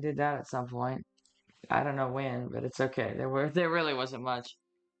 I did that at some point. I don't know when, but it's okay. There really wasn't much.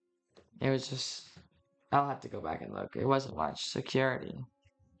 It was just I'll have to go back and look. It wasn't much. Security.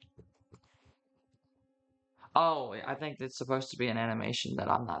 Oh, I think it's supposed to be an animation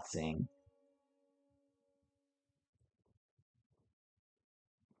that I'm not seeing.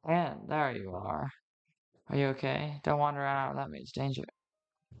 And there you are. Are you okay? Don't wander out. That means danger.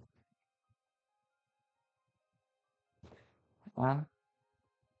 Huh?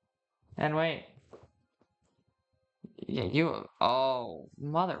 And wait. Yeah, you. Oh,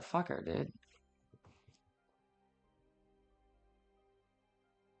 motherfucker, dude.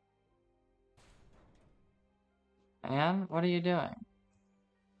 And what are you doing?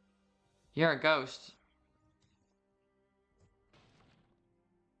 You're a ghost.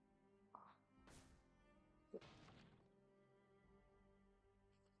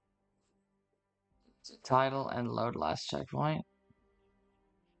 Title and load last checkpoint.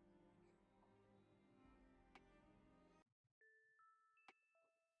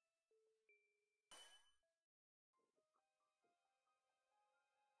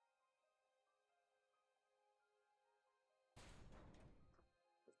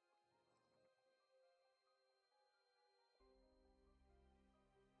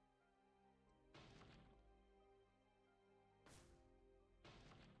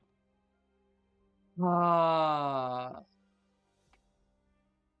 Ah,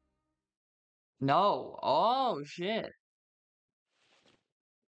 no. Oh shit.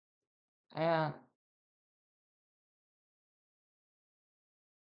 Yeah.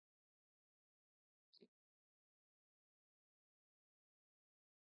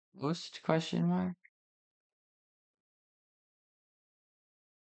 Boost question mark?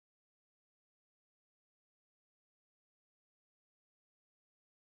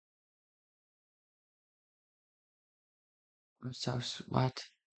 I'm so what?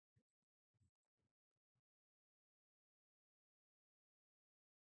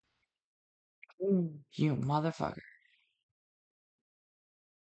 You motherfucker.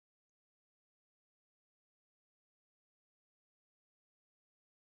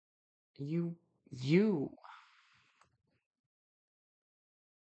 You you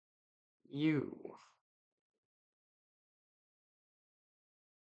you.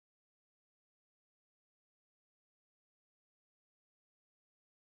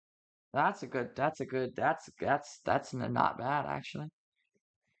 That's not bad actually.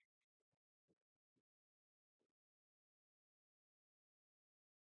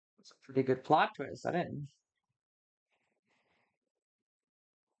 It's a pretty good plot twist. I didn't.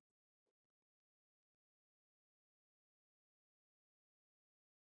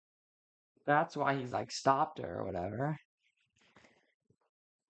 That's why he's like stopped her or whatever.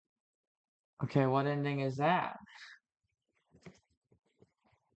 Okay, what ending is that?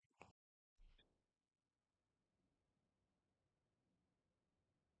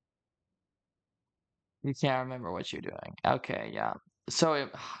 You can't remember what you're doing. Okay, yeah. So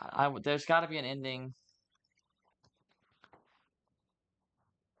there's got to be an ending.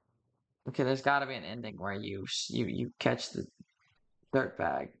 Okay, there's got to be an ending where you catch the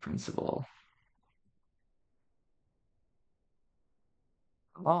dirtbag principal.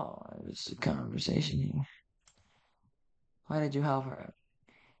 Oh, it was a conversation here. Why did you help her?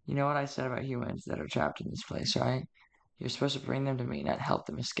 You know what I said about humans that are trapped in this place, right? You're supposed to bring them to me, not help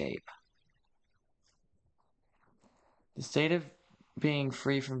them escape. The state of being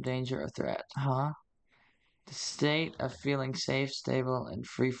free from danger or threat. Huh? The state of feeling safe, stable, and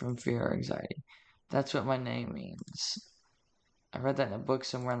free from fear or anxiety. That's what my name means. I read that in a book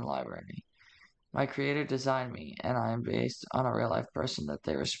somewhere in the library. My creator designed me, and I am based on a real life person that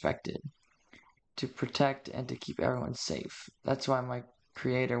they respected to protect and to keep everyone safe. That's why my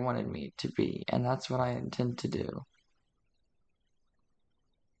creator wanted me to be, and that's what I intend to do.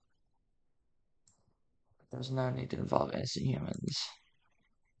 There's no need to involve innocent humans.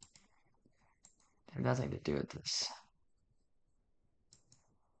 They have nothing to do with this.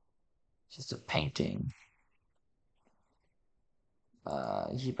 It's just a painting.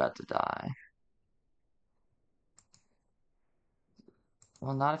 He about to die.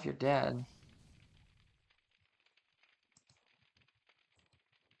 Well, not if you're dead.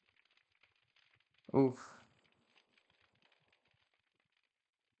 Oof.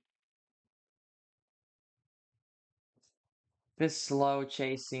 This slow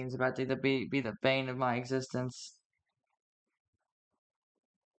chase scene's about to be the bane of my existence.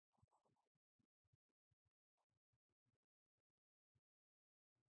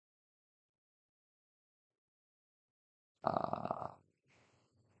 Uh,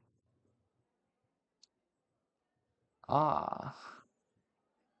 ah.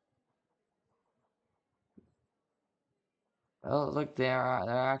 Oh, look, they're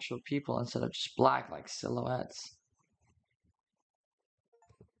actual people instead of just black like silhouettes.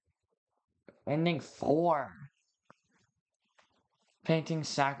 Ending 4. Painting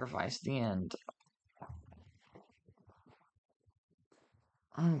sacrifice, the end.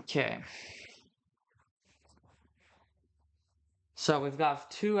 Okay. So we've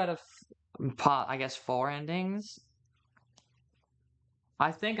got 2 out of, I guess, 4 endings.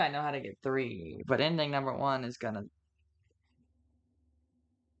 I think I know how to get 3, but ending number 1 is gonna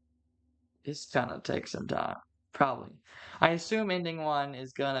take some time. Probably. I assume ending 1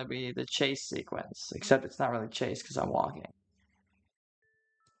 is gonna be the chase sequence, except it's not really chase because I'm walking.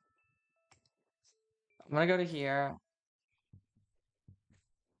 I'm gonna go to here.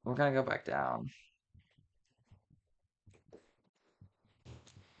 We're gonna go back down.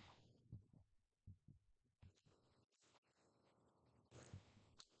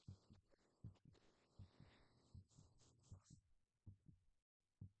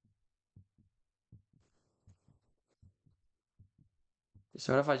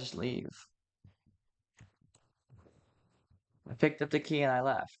 So what if I just leave? I picked up the key and I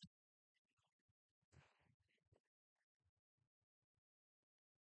left.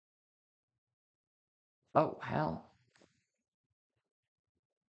 Oh, hell.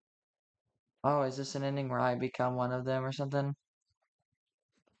 Oh, is this an ending where I become one of them or something?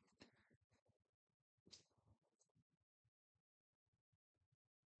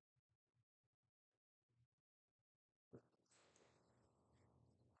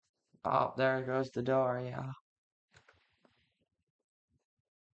 Oh, there goes the door, yeah.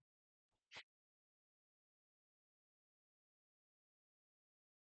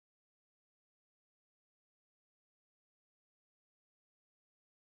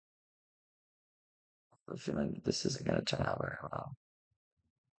 I feel like this isn't gonna turn out very well.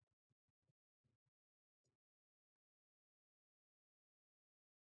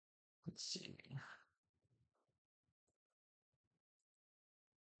 Let's see.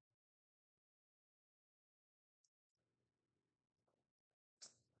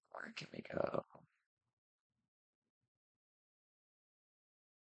 Where can we go?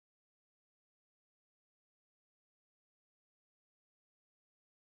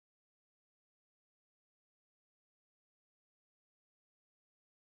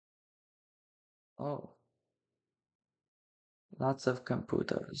 Oh, lots of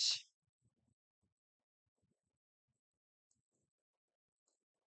computers.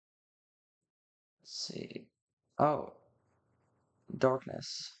 Let's see. Oh,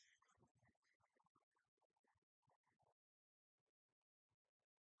 darkness.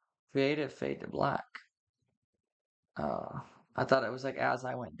 Creative fade to black. Oh, I thought it was like as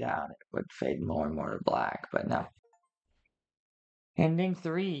I went down, it would fade more and more to black, but no. Ending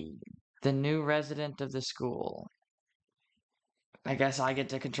 3. The new resident of the school. I guess I get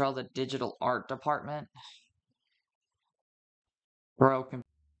to control the digital art department. Broken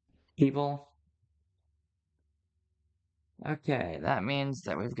people. Okay, that means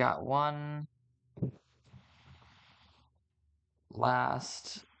that we've got one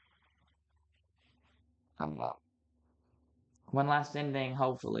last, uh, one last ending,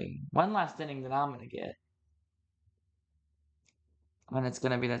 hopefully. One last ending that I'm gonna get. And it's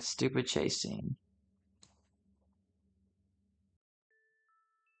gonna be that stupid chase scene.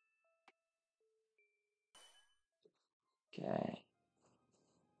 Okay.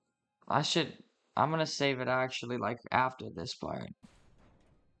 I'm gonna save it actually like after this part.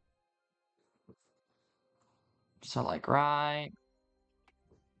 So like right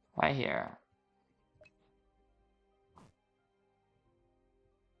here.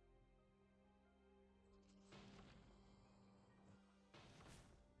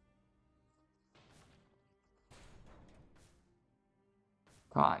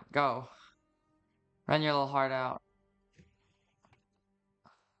 Come on, go. Run your little heart out.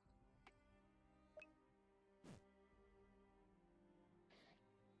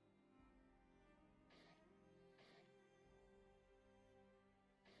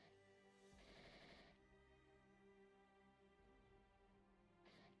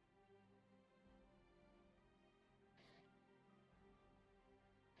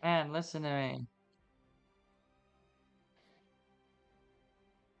 Man, listen to me.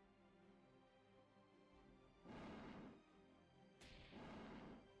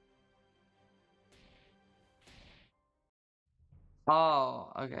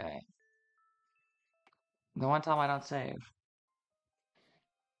 Oh, okay. The one time I don't save.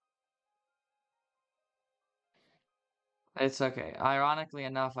 It's okay. Ironically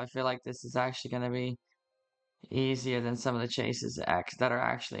enough, I feel like this is actually gonna be easier than some of the chases that are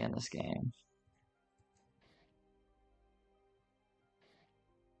actually in this game.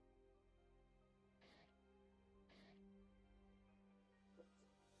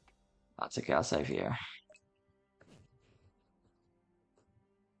 That's okay, I'll save here.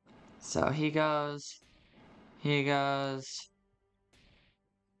 So he goes.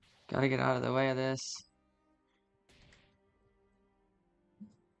 Gotta get out of the way of this.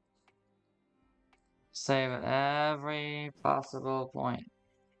 Save at every possible point.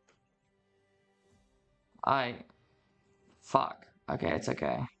 Fuck. Okay, it's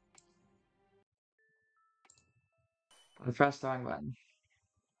okay. I pressed the wrong button.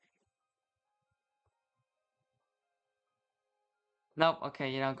 Nope, okay,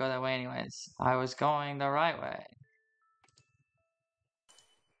 you don't go that way anyways. I was going the right way.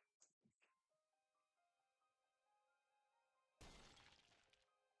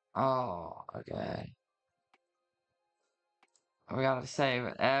 Oh, okay. We gotta save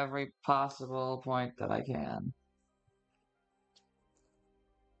at every possible point that I can.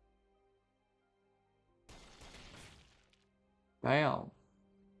 Bam.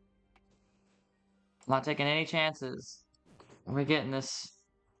 I'm not taking any chances. We're getting this.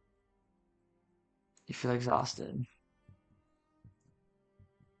 You feel exhausted.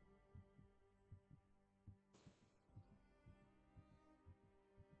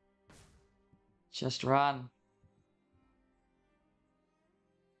 Just run.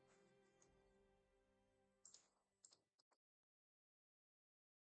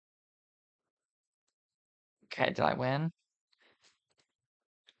 Okay, did I win?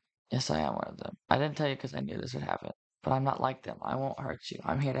 Yes, I am one of them. I didn't tell you because I knew this would happen. But I'm not like them. I won't hurt you.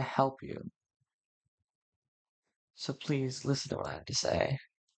 I'm here to help you. So please listen to what I have to say.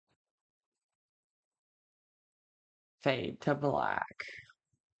 Fade to black.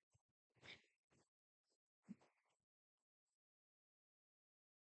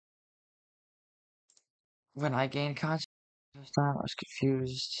 When I gained consciousness this time, I was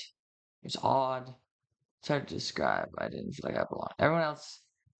confused. It was odd. It's hard to describe. I didn't feel like I belonged. Everyone else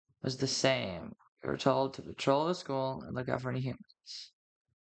was the same. We were told to patrol the school and look out for any humans.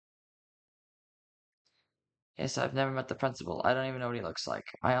 Yes, I've never met the principal. I don't even know what he looks like.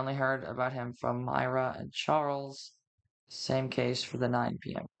 I only heard about him from Myra and Charles. Same case for the 9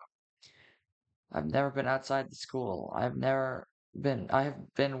 p.m. I've never been outside the school. I have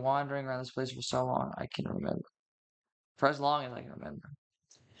been wandering around this place for so long I can remember. For as long as I can remember.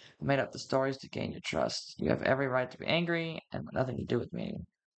 I made up the stories to gain your trust. You have every right to be angry and nothing to do with me.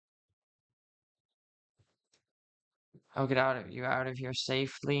 I'll get you out of here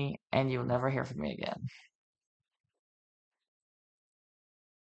safely, and you'll never hear from me again.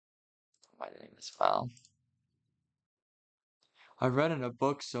 Am I doing this well? I read in a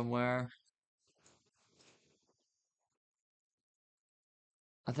book somewhere.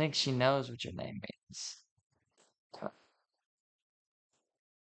 I think she knows what your name means.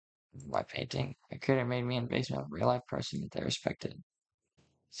 My painting. A creator made me in the basement of a real life person that they respected.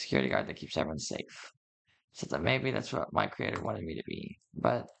 Security guard that keeps everyone safe. So that maybe that's what my creator wanted me to be.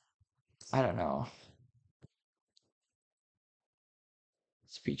 But I don't know.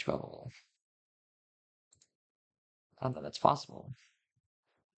 Speech bubble. I don't know that's possible.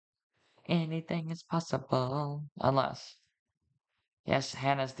 Anything is possible. Unless. Yes,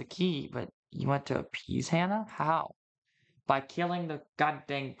 Hannah's the key, but you want to appease Hannah? How? By killing the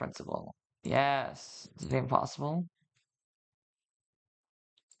goddamn principal. Yes. Is it impossible?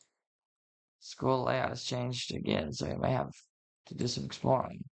 School layout has changed again, so we may have to do some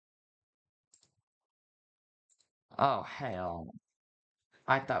exploring. Oh, hell.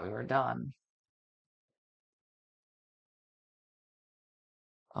 I thought we were done.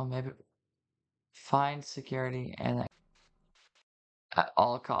 Oh, maybe find security and at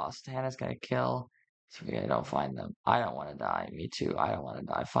all costs. Hannah's gonna kill. So we don't find them. I don't want to die. Me too. I don't want to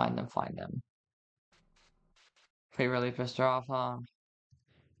die. Find them. Find them. We really pissed her off, huh?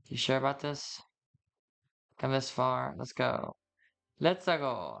 You sure about this? Come this far. Let's go. Let's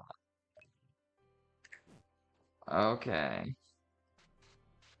go. Okay.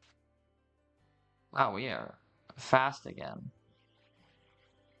 Wow, we are fast again.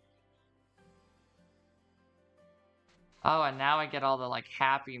 Oh, and now I get all the like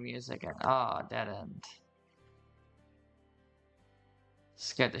happy music and oh, dead end.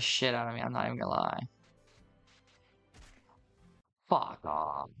 Scared the shit out of me, I'm not even gonna lie. Fuck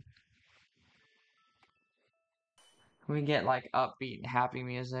off. We get like upbeat and happy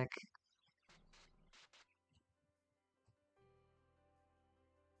music.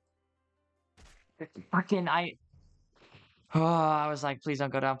 Fucking oh, I was like, please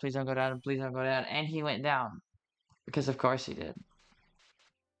don't go down, please don't go down, please don't go down. And he went down. Because of course he did.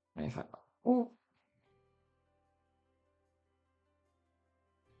 If I, ooh.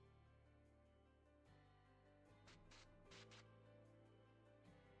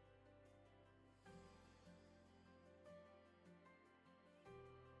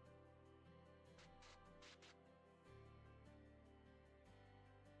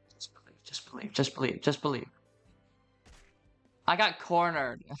 Just believe, just believe, just believe, just believe. I got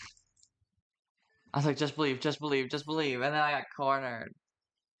cornered. I was like, just believe, just believe, just believe. And then I got cornered.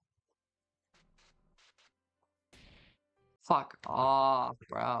 Fuck off,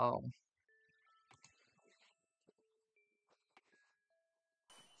 bro.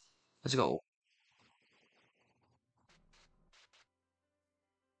 Let's go.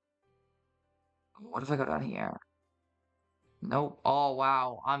 What if I go down here? Nope. Oh,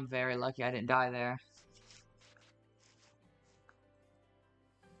 wow. I'm very lucky I didn't die there.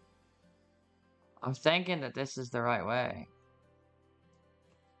 I'm thinking that this is the right way.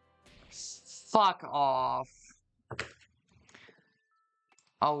 Fuck off.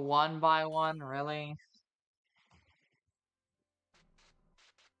 A 1-by-1? Really?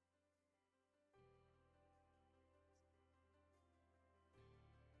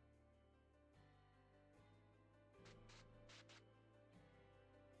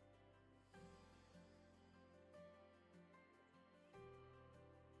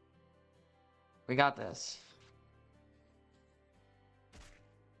 We got this.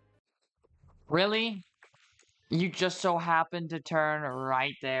 Really? You just so happened to turn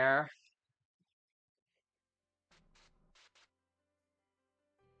right there?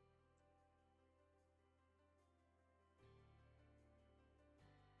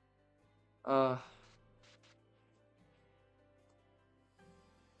 Ugh.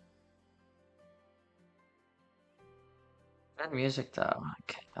 That music though.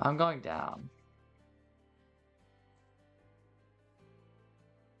 Okay, I'm going down.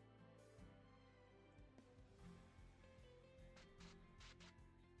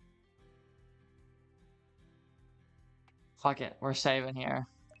 Fuck it, we're saving here.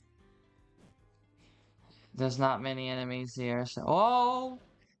 There's not many enemies here, so oh,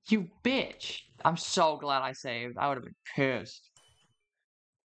 you bitch! I'm so glad I saved. I would have been pissed.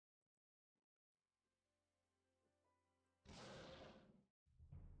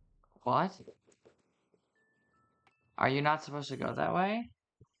 What? Are you not supposed to go that way?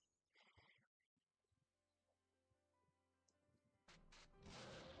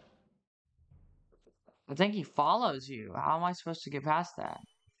 I think he follows you. How am I supposed to get past that?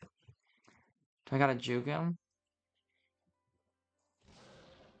 Do I gotta juke him?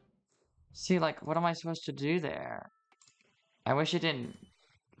 See, like, what am I supposed to do there? I wish it didn't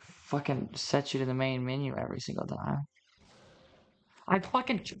fucking set you to the main menu every single time. I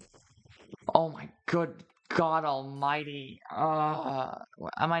fucking... Oh my good God almighty. Am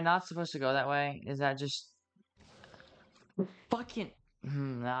I not supposed to go that way? Is that just... Fucking...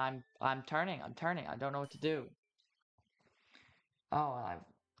 Nah, I'm turning. I'm turning. I don't know what to do. Oh, and I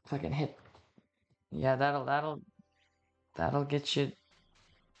fucking hit... Yeah, that'll get you...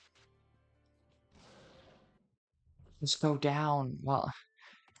 Let's go down. Well,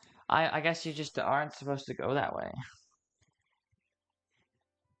 I guess you just aren't supposed to go that way.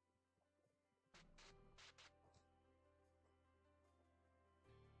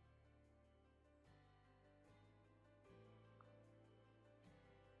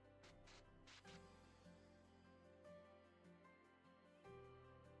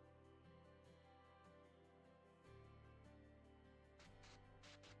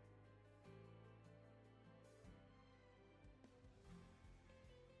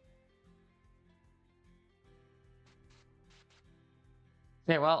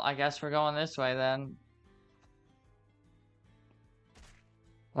 Okay, well, I guess we're going this way then.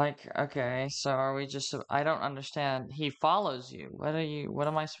 Like, okay, so are we just, I don't understand. He follows you. What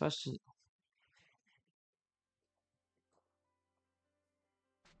am I supposed to,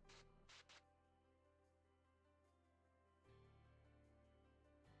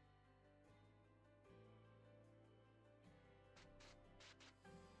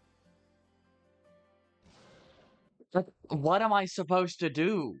 like, what am I supposed to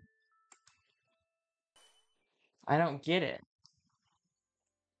do? I don't get it.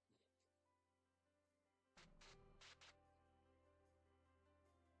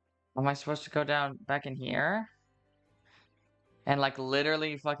 Am I supposed to go down back in here? And like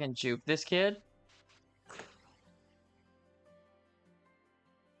literally fucking juke this kid?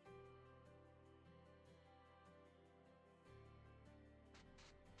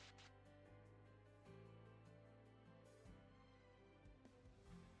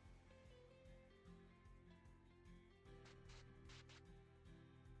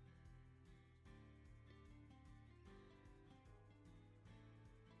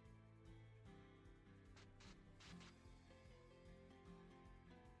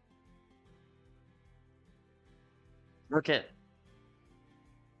 Look at,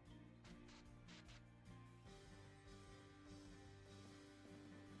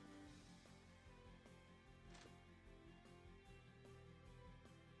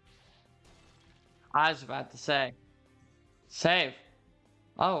 I was about to say, save.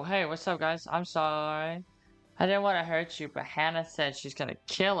 Oh, hey, what's up, guys? I'm sorry. I didn't want to hurt you, but Hannah said she's gonna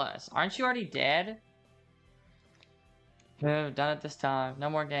kill us. Aren't you already dead? We've done it this time. No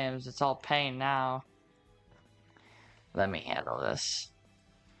more games. It's all pain now. Let me handle this.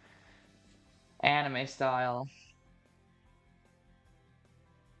 Anime style.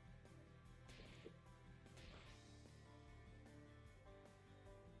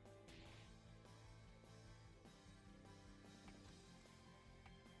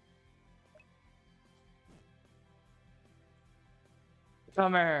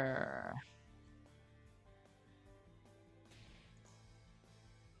 Come here.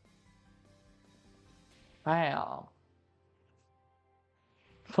 Wow.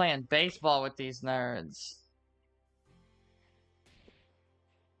 Playing baseball with these nerds.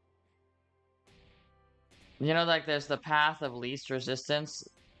 You know, like there's the path of least resistance.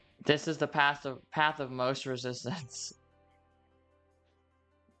 This is the path of most resistance.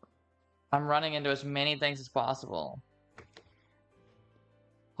 I'm running into as many things as possible.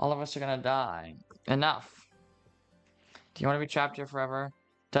 All of us are gonna die. Enough. Do you want to be trapped here forever?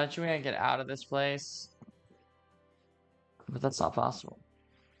 Don't you want to get out of this place? But that's not possible.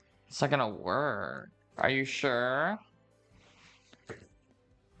 It's not gonna work. Are you sure?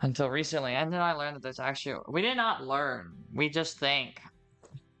 Until recently, and then I learned that there's actually we did not learn. We just think.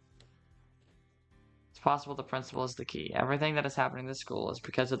 It's possible the principal is the key. Everything that is happening in this school is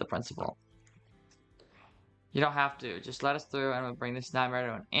because of the principal. You don't have to. Just let us through and we'll bring this nightmare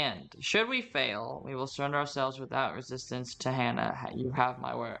to an end. Should we fail, we will surrender ourselves without resistance to Hannah. You have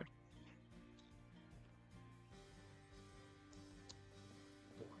my word.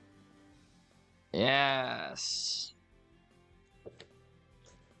 Yes.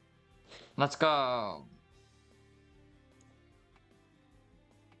 Let's go.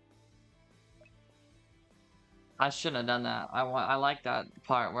 I shouldn't have done that. I like that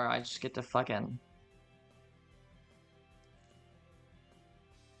part where I just get to fucking...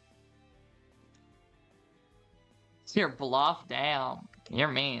 You're bluff down. You're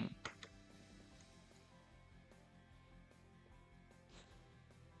mean.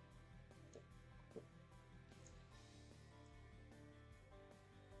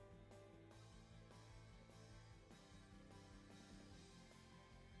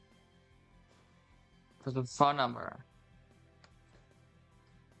 For the phone number.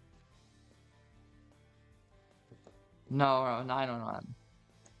 No, 911.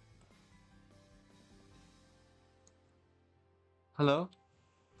 Hello?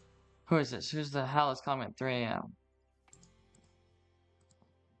 Who is this? Who's the hell is calling me at 3 a.m.?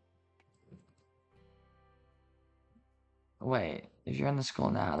 Wait, if you're in the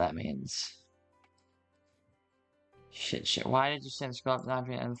school now, that means... Shit. Why did you send school up to 9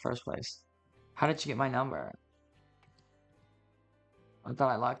 p.m. in the first place? How did you get my number? I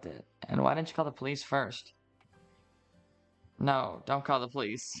thought I locked it. And why didn't you call the police first? No, don't call the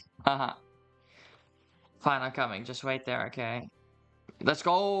police. Haha. Fine, I'm coming. Just wait there, okay? Let's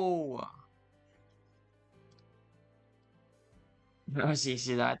go! It was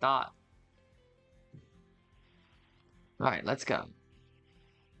easier than I thought. Alright, let's go.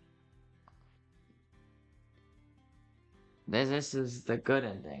 This is the good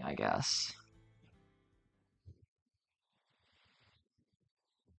ending, I guess.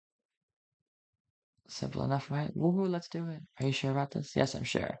 Simple enough, right? Woohoo, let's do it. Are you sure about this? Yes, I'm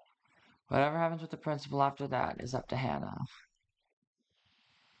sure. Whatever happens with the principal after that is up to Hannah.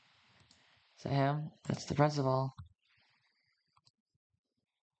 Is that him? That's the principal.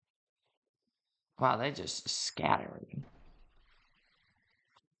 Wow, they just scattered.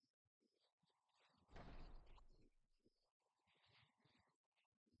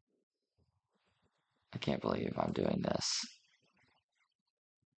 I can't believe I'm doing this.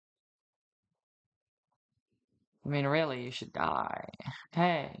 I mean, really, you should die.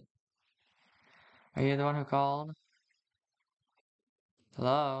 Hey, are you the one who called?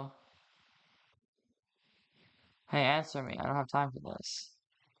 Hello? Hey, answer me. I don't have time for this.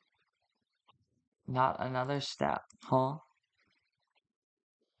 Not another step, huh?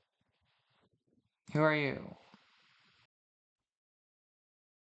 Who are you?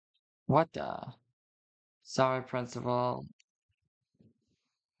 What the? Sorry, principal.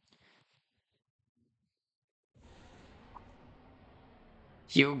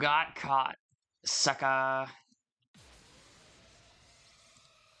 You got caught, sucker.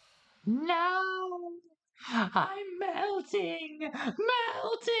 No! I'm melting!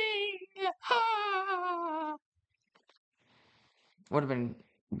 Melting! Ah! Would have been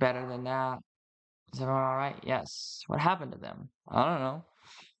better than that. Is everyone alright? Yes. What happened to them? I don't know.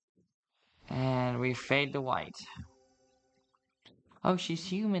 And we fade to white. Oh, she's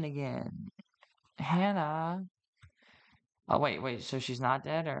human again. Hannah. Oh, wait. So she's not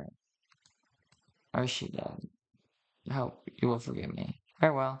dead, or is she dead? I hope you will forgive me.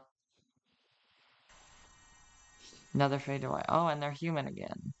 Farewell. Another fade to white. Oh, and they're human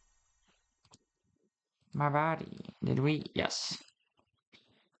again. My body. Did we? Yes.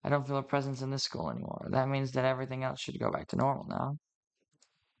 I don't feel a presence in this school anymore. That means that everything else should go back to normal now.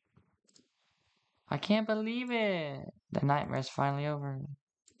 I can't believe it. The nightmare's finally over.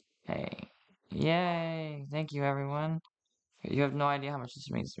 Hey. Yay. Thank you, everyone. You have no idea how much this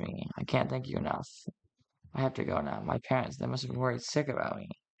means to me. I can't thank you enough. I have to go now. My parents, they must have been worried sick about me.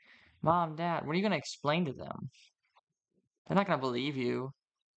 Mom, Dad, what are you going to explain to them? They're not going to believe you.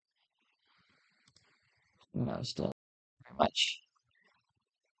 No, still, very much.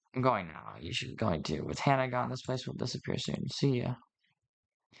 I'm going now. You should be going too. With Hannah gone, this place will disappear soon. See ya.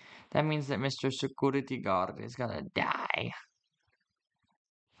 That means that Mr. Security Guard is gonna die.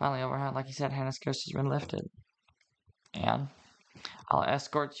 Finally overheard, like he said, Hannah's curse has been lifted. And I'll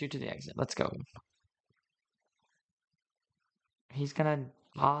escort you to the exit. Let's go. He's gonna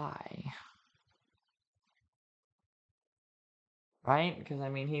die. Right? Because, I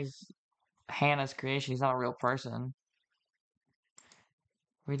mean, he's Hannah's creation. He's not a real person.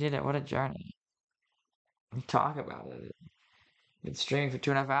 We did it. What a journey. We talk about it. It's streaming for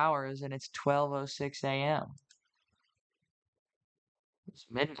 2.5 hours, and it's 12:06 a.m. It's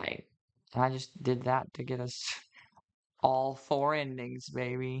midnight. And I just did that to get us all 4 endings,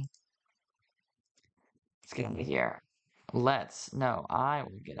 baby. Let's get out of here. No, I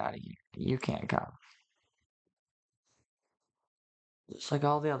will get out of here. You can't come. Just like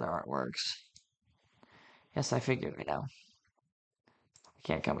all the other artworks. Yes, I figured, I know. I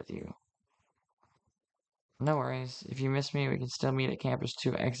can't come with you. No worries. If you miss me, we can still meet at Campus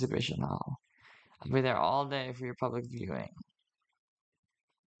 2 Exhibition Hall. I'll be there all day for your public viewing.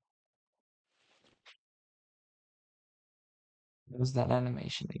 It was that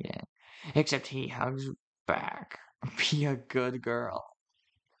animation again. Except he hugs back. Be a good girl.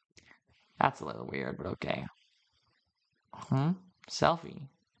 That's a little weird, but okay. Selfie.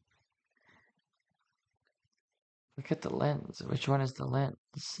 Look at the lens. Which one is the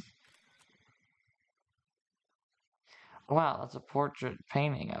lens? Wow, that's a portrait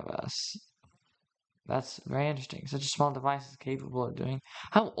painting of us. That's very interesting. Such a small device is capable of doing.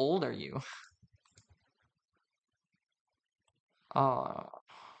 How old are you? Oh,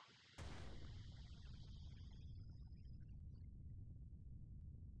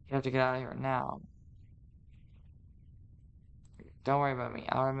 you have to get out of here now. Don't worry about me.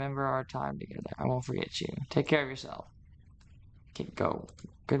 I'll remember our time together. I won't forget you. Take care of yourself. Okay, go.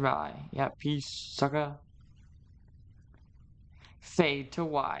 Goodbye. Yeah, peace, sucker. Fade to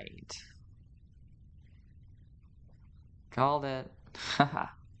white. Called it. Haha.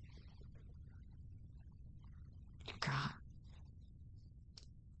 God.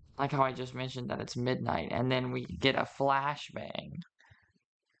 Like how I just mentioned that it's midnight and then we get a flashbang.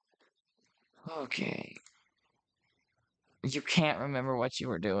 Okay. You can't remember what you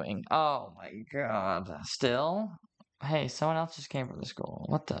were doing. Oh my god. Still? Hey, someone else just came from the school.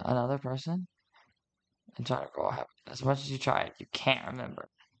 What the? Another person? and try to grow a habit. As much as you try, you can't remember.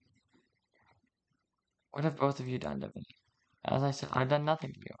 What have both of you done to me? As I said, I've done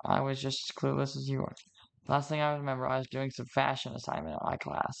nothing to you. I was just as clueless as you are. Last thing I remember, I was doing some fashion assignment in my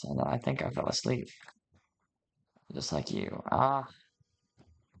class, and then I think I fell asleep. Just like you. Ah,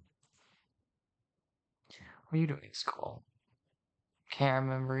 what are you doing in school? Can't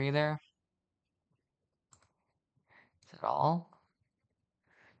remember either. Is it all?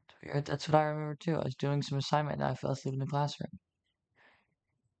 Weird. That's what I remember too. I was doing some assignment and I fell asleep in the classroom.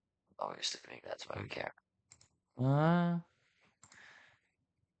 Oh, you're sleeping. That's why we care. Uh,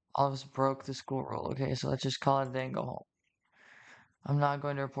 all of us broke the school rule. Okay, so let's just call it a day and go home. I'm not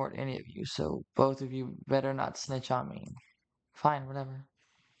going to report any of you, so both of you better not snitch on me. Fine, whatever.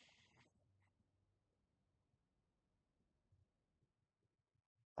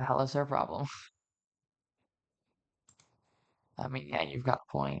 The hell is their problem? I mean, yeah, you've got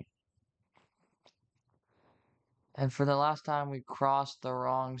a point. And for the last time, we crossed the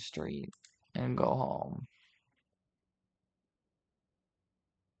wrong street and go home.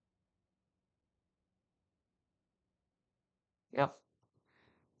 Yep.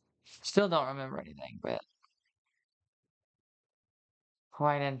 Still don't remember anything, but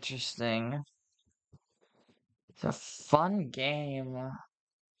quite interesting. It's a fun game.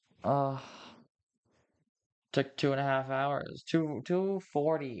 Ugh. Took 2.5 hours.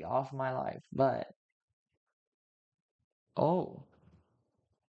 240 off my life. But oh,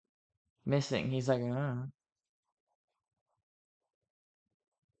 missing. He's like,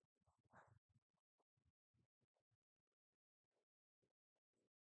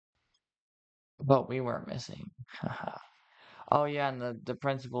 but we weren't missing. Oh yeah, and the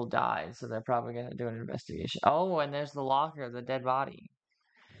principal died, so they're probably gonna do an investigation. Oh, and there's the locker, the dead body.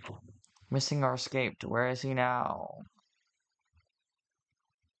 Missing or escaped. Where is he now?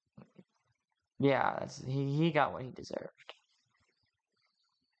 Yeah, he got what he deserved.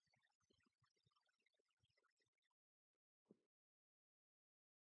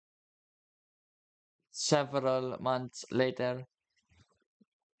 Several months later,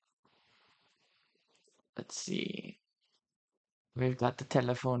 let's see. We've got the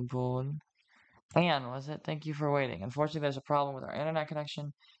telephone pole. Anne, was it? Thank you for waiting. Unfortunately, there's a problem with our internet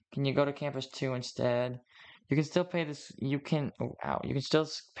connection. Can you go to campus 2 instead? You can still pay this. You can. Oh, ow. You can still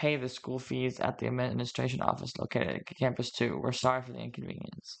pay the school fees at the administration office located at campus 2. We're sorry for the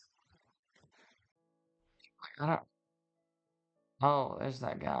inconvenience. I don't. Oh, there's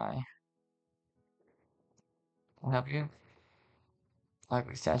that guy. Can I help you?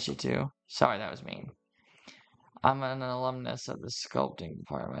 Ugly statue too. Sorry, that was mean. I'm an alumnus of the sculpting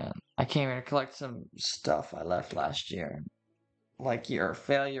department. I came here to collect some stuff I left last year, like your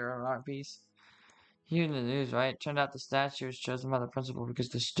failure of art piece. You in the news, right? Turned out the statue was chosen by the principal because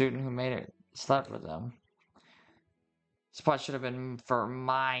the student who made it slept with them. Spot should have been for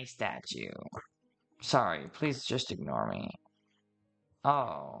my statue. Sorry, please just ignore me.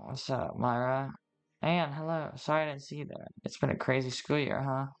 Oh, what's up, Myra? Anne, hello. Sorry I didn't see you there. It's been a crazy school year,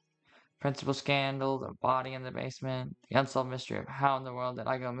 huh? Principal scandal, the body in the basement, the unsolved mystery of how in the world did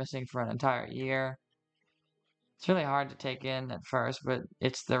I go missing for an entire year. It's really hard to take in at first, but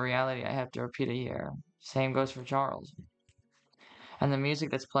it's the reality I have to repeat a year. Same goes for Charles. And the music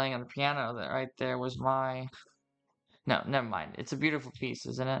that's playing on the piano that right there was my. No, never mind. It's a beautiful piece,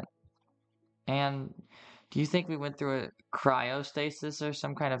 isn't it? And do you think we went through a cryostasis or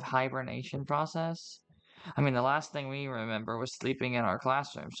some kind of hibernation process? I mean, the last thing we remember was sleeping in our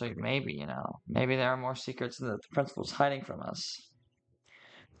classroom, so maybe, maybe there are more secrets that the principal's hiding from us.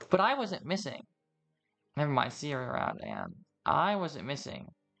 But I wasn't missing. Never mind, see you around, Anne. I wasn't missing.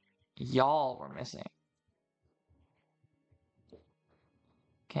 Y'all were missing.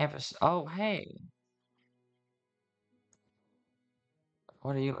 Campus. Oh, hey.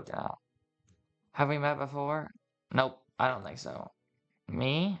 What are you looking at? Have we met before? Nope, I don't think so.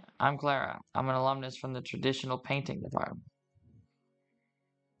 Me? I'm Clara. I'm an alumnus from the traditional painting department.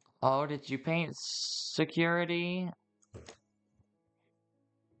 Oh, did you paint security?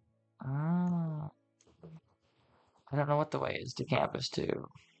 Oh, I don't know what the way is to campus too.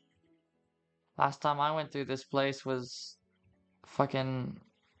 Last time I went through this place was fucking.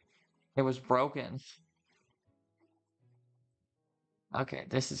 It was broken. Okay,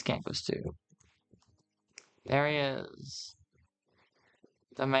 this is campus two. There he is.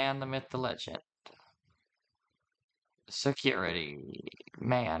 The man, the myth, the legend. Security.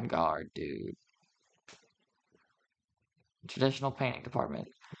 Man guard, dude. Traditional painting department.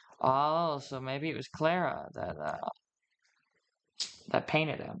 Oh, so maybe it was Clara that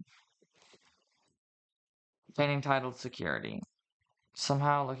painted him. Painting titled Security.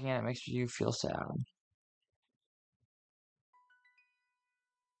 Somehow looking at it makes you feel sad.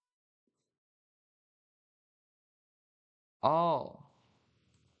 Oh,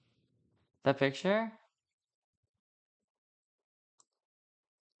 the picture?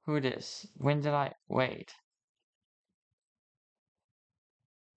 Who this? When did I wait?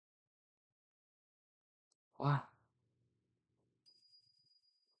 What?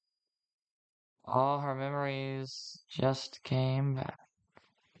 All her memories just came back.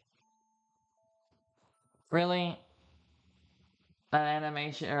 Really? An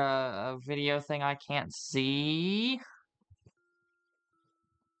animation or a video thing I can't see?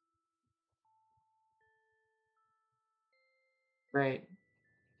 Great.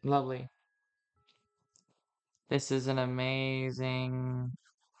 Lovely. This is an amazing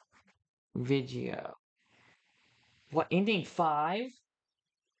video. What, ending 5?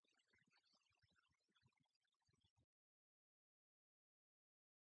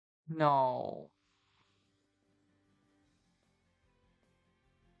 No.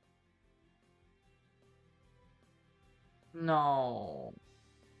 No.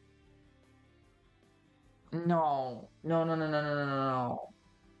 No. No, no, no, no, no, no, no, no.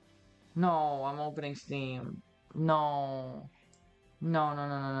 No, I'm opening Steam. No. No, no,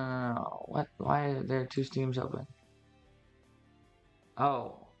 no, no, no, no, no. What? Why are there two Steams open?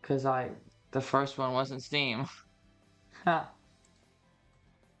 Oh, the first one wasn't Steam. Ha.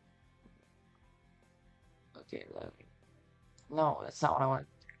 Okay, no, that's not what I want.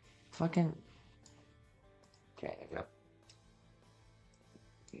 Fucking. Okay, there we go.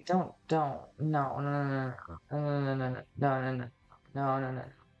 Don't. No, no, no, no, no, no, no, no, no, no, no, no, no,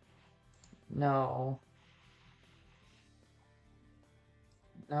 no,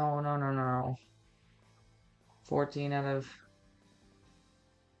 no, no, no, no. 14 out of,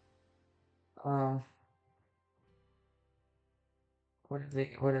 um, what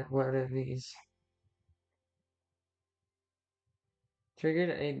are these? Triggered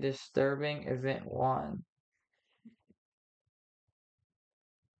a disturbing event 1.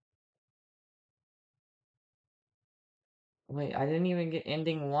 Wait, I didn't even get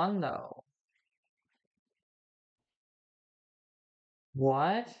ending 1 though.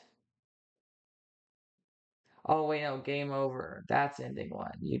 What? Oh wait, no, game over. That's ending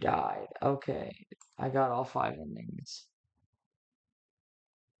 1. You died. Okay. I got all 5 endings.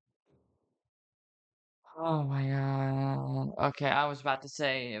 Oh my god. Okay, I was about to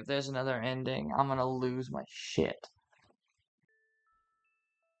say if there's another ending, I'm gonna lose my shit.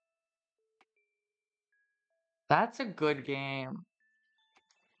 That's a good game.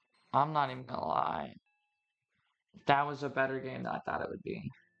 I'm not even gonna lie. That was a better game than I thought it would be.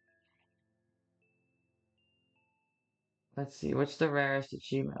 Let's see, what's the rarest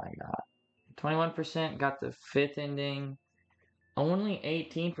achievement I got? 21% got the 5th ending. Only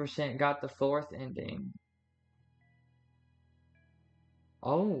 18% got the 4th ending.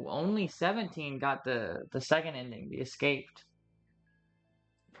 Oh, only 17 got the 2nd ending, the escaped.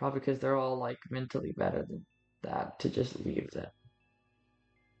 Probably because they're all like mentally better than that to just leave that.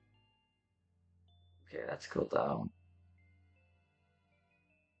 Okay, that's cool though.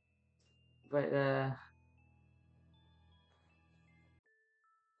 But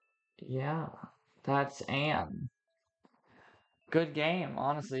yeah, that's Anne. Good game,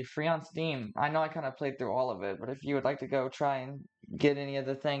 honestly. Free on Steam. I know I kind of played through all of it, but if you would like to go try and get any of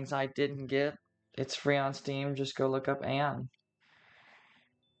the things I didn't get, it's free on Steam. Just go look up Anne.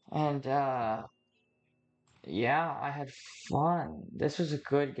 And yeah, I had fun. This was a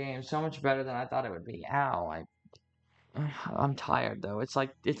good game, so much better than I thought it would be. Ow, I'm tired though. It's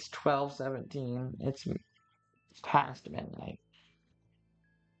 12:17. It's past midnight.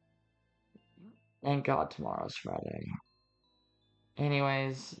 Thank God tomorrow's Friday.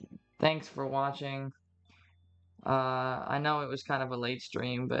 Anyways, thanks for watching. I know it was kind of a late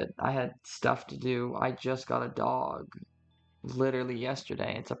stream, but I had stuff to do. I just got a dog literally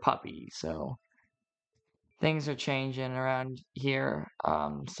yesterday. It's a puppy, so things are changing around here.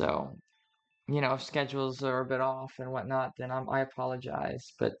 So if schedules are a bit off and whatnot, then I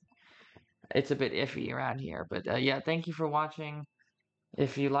apologize, but it's a bit iffy around here. But yeah, thank you for watching.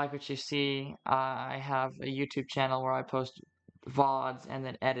 If you like what you see, I have a YouTube channel where I post VODs and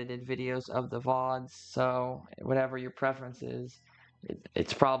then edited videos of the VODs. So whatever your preference is,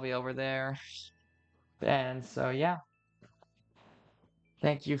 it's probably over there. And so yeah,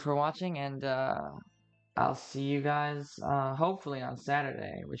 thank you for watching, and I'll see you guys hopefully on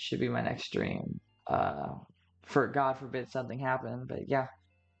Saturday, which should be my next stream. For God forbid something happened, but yeah,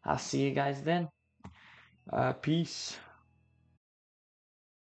 I'll see you guys then. Peace.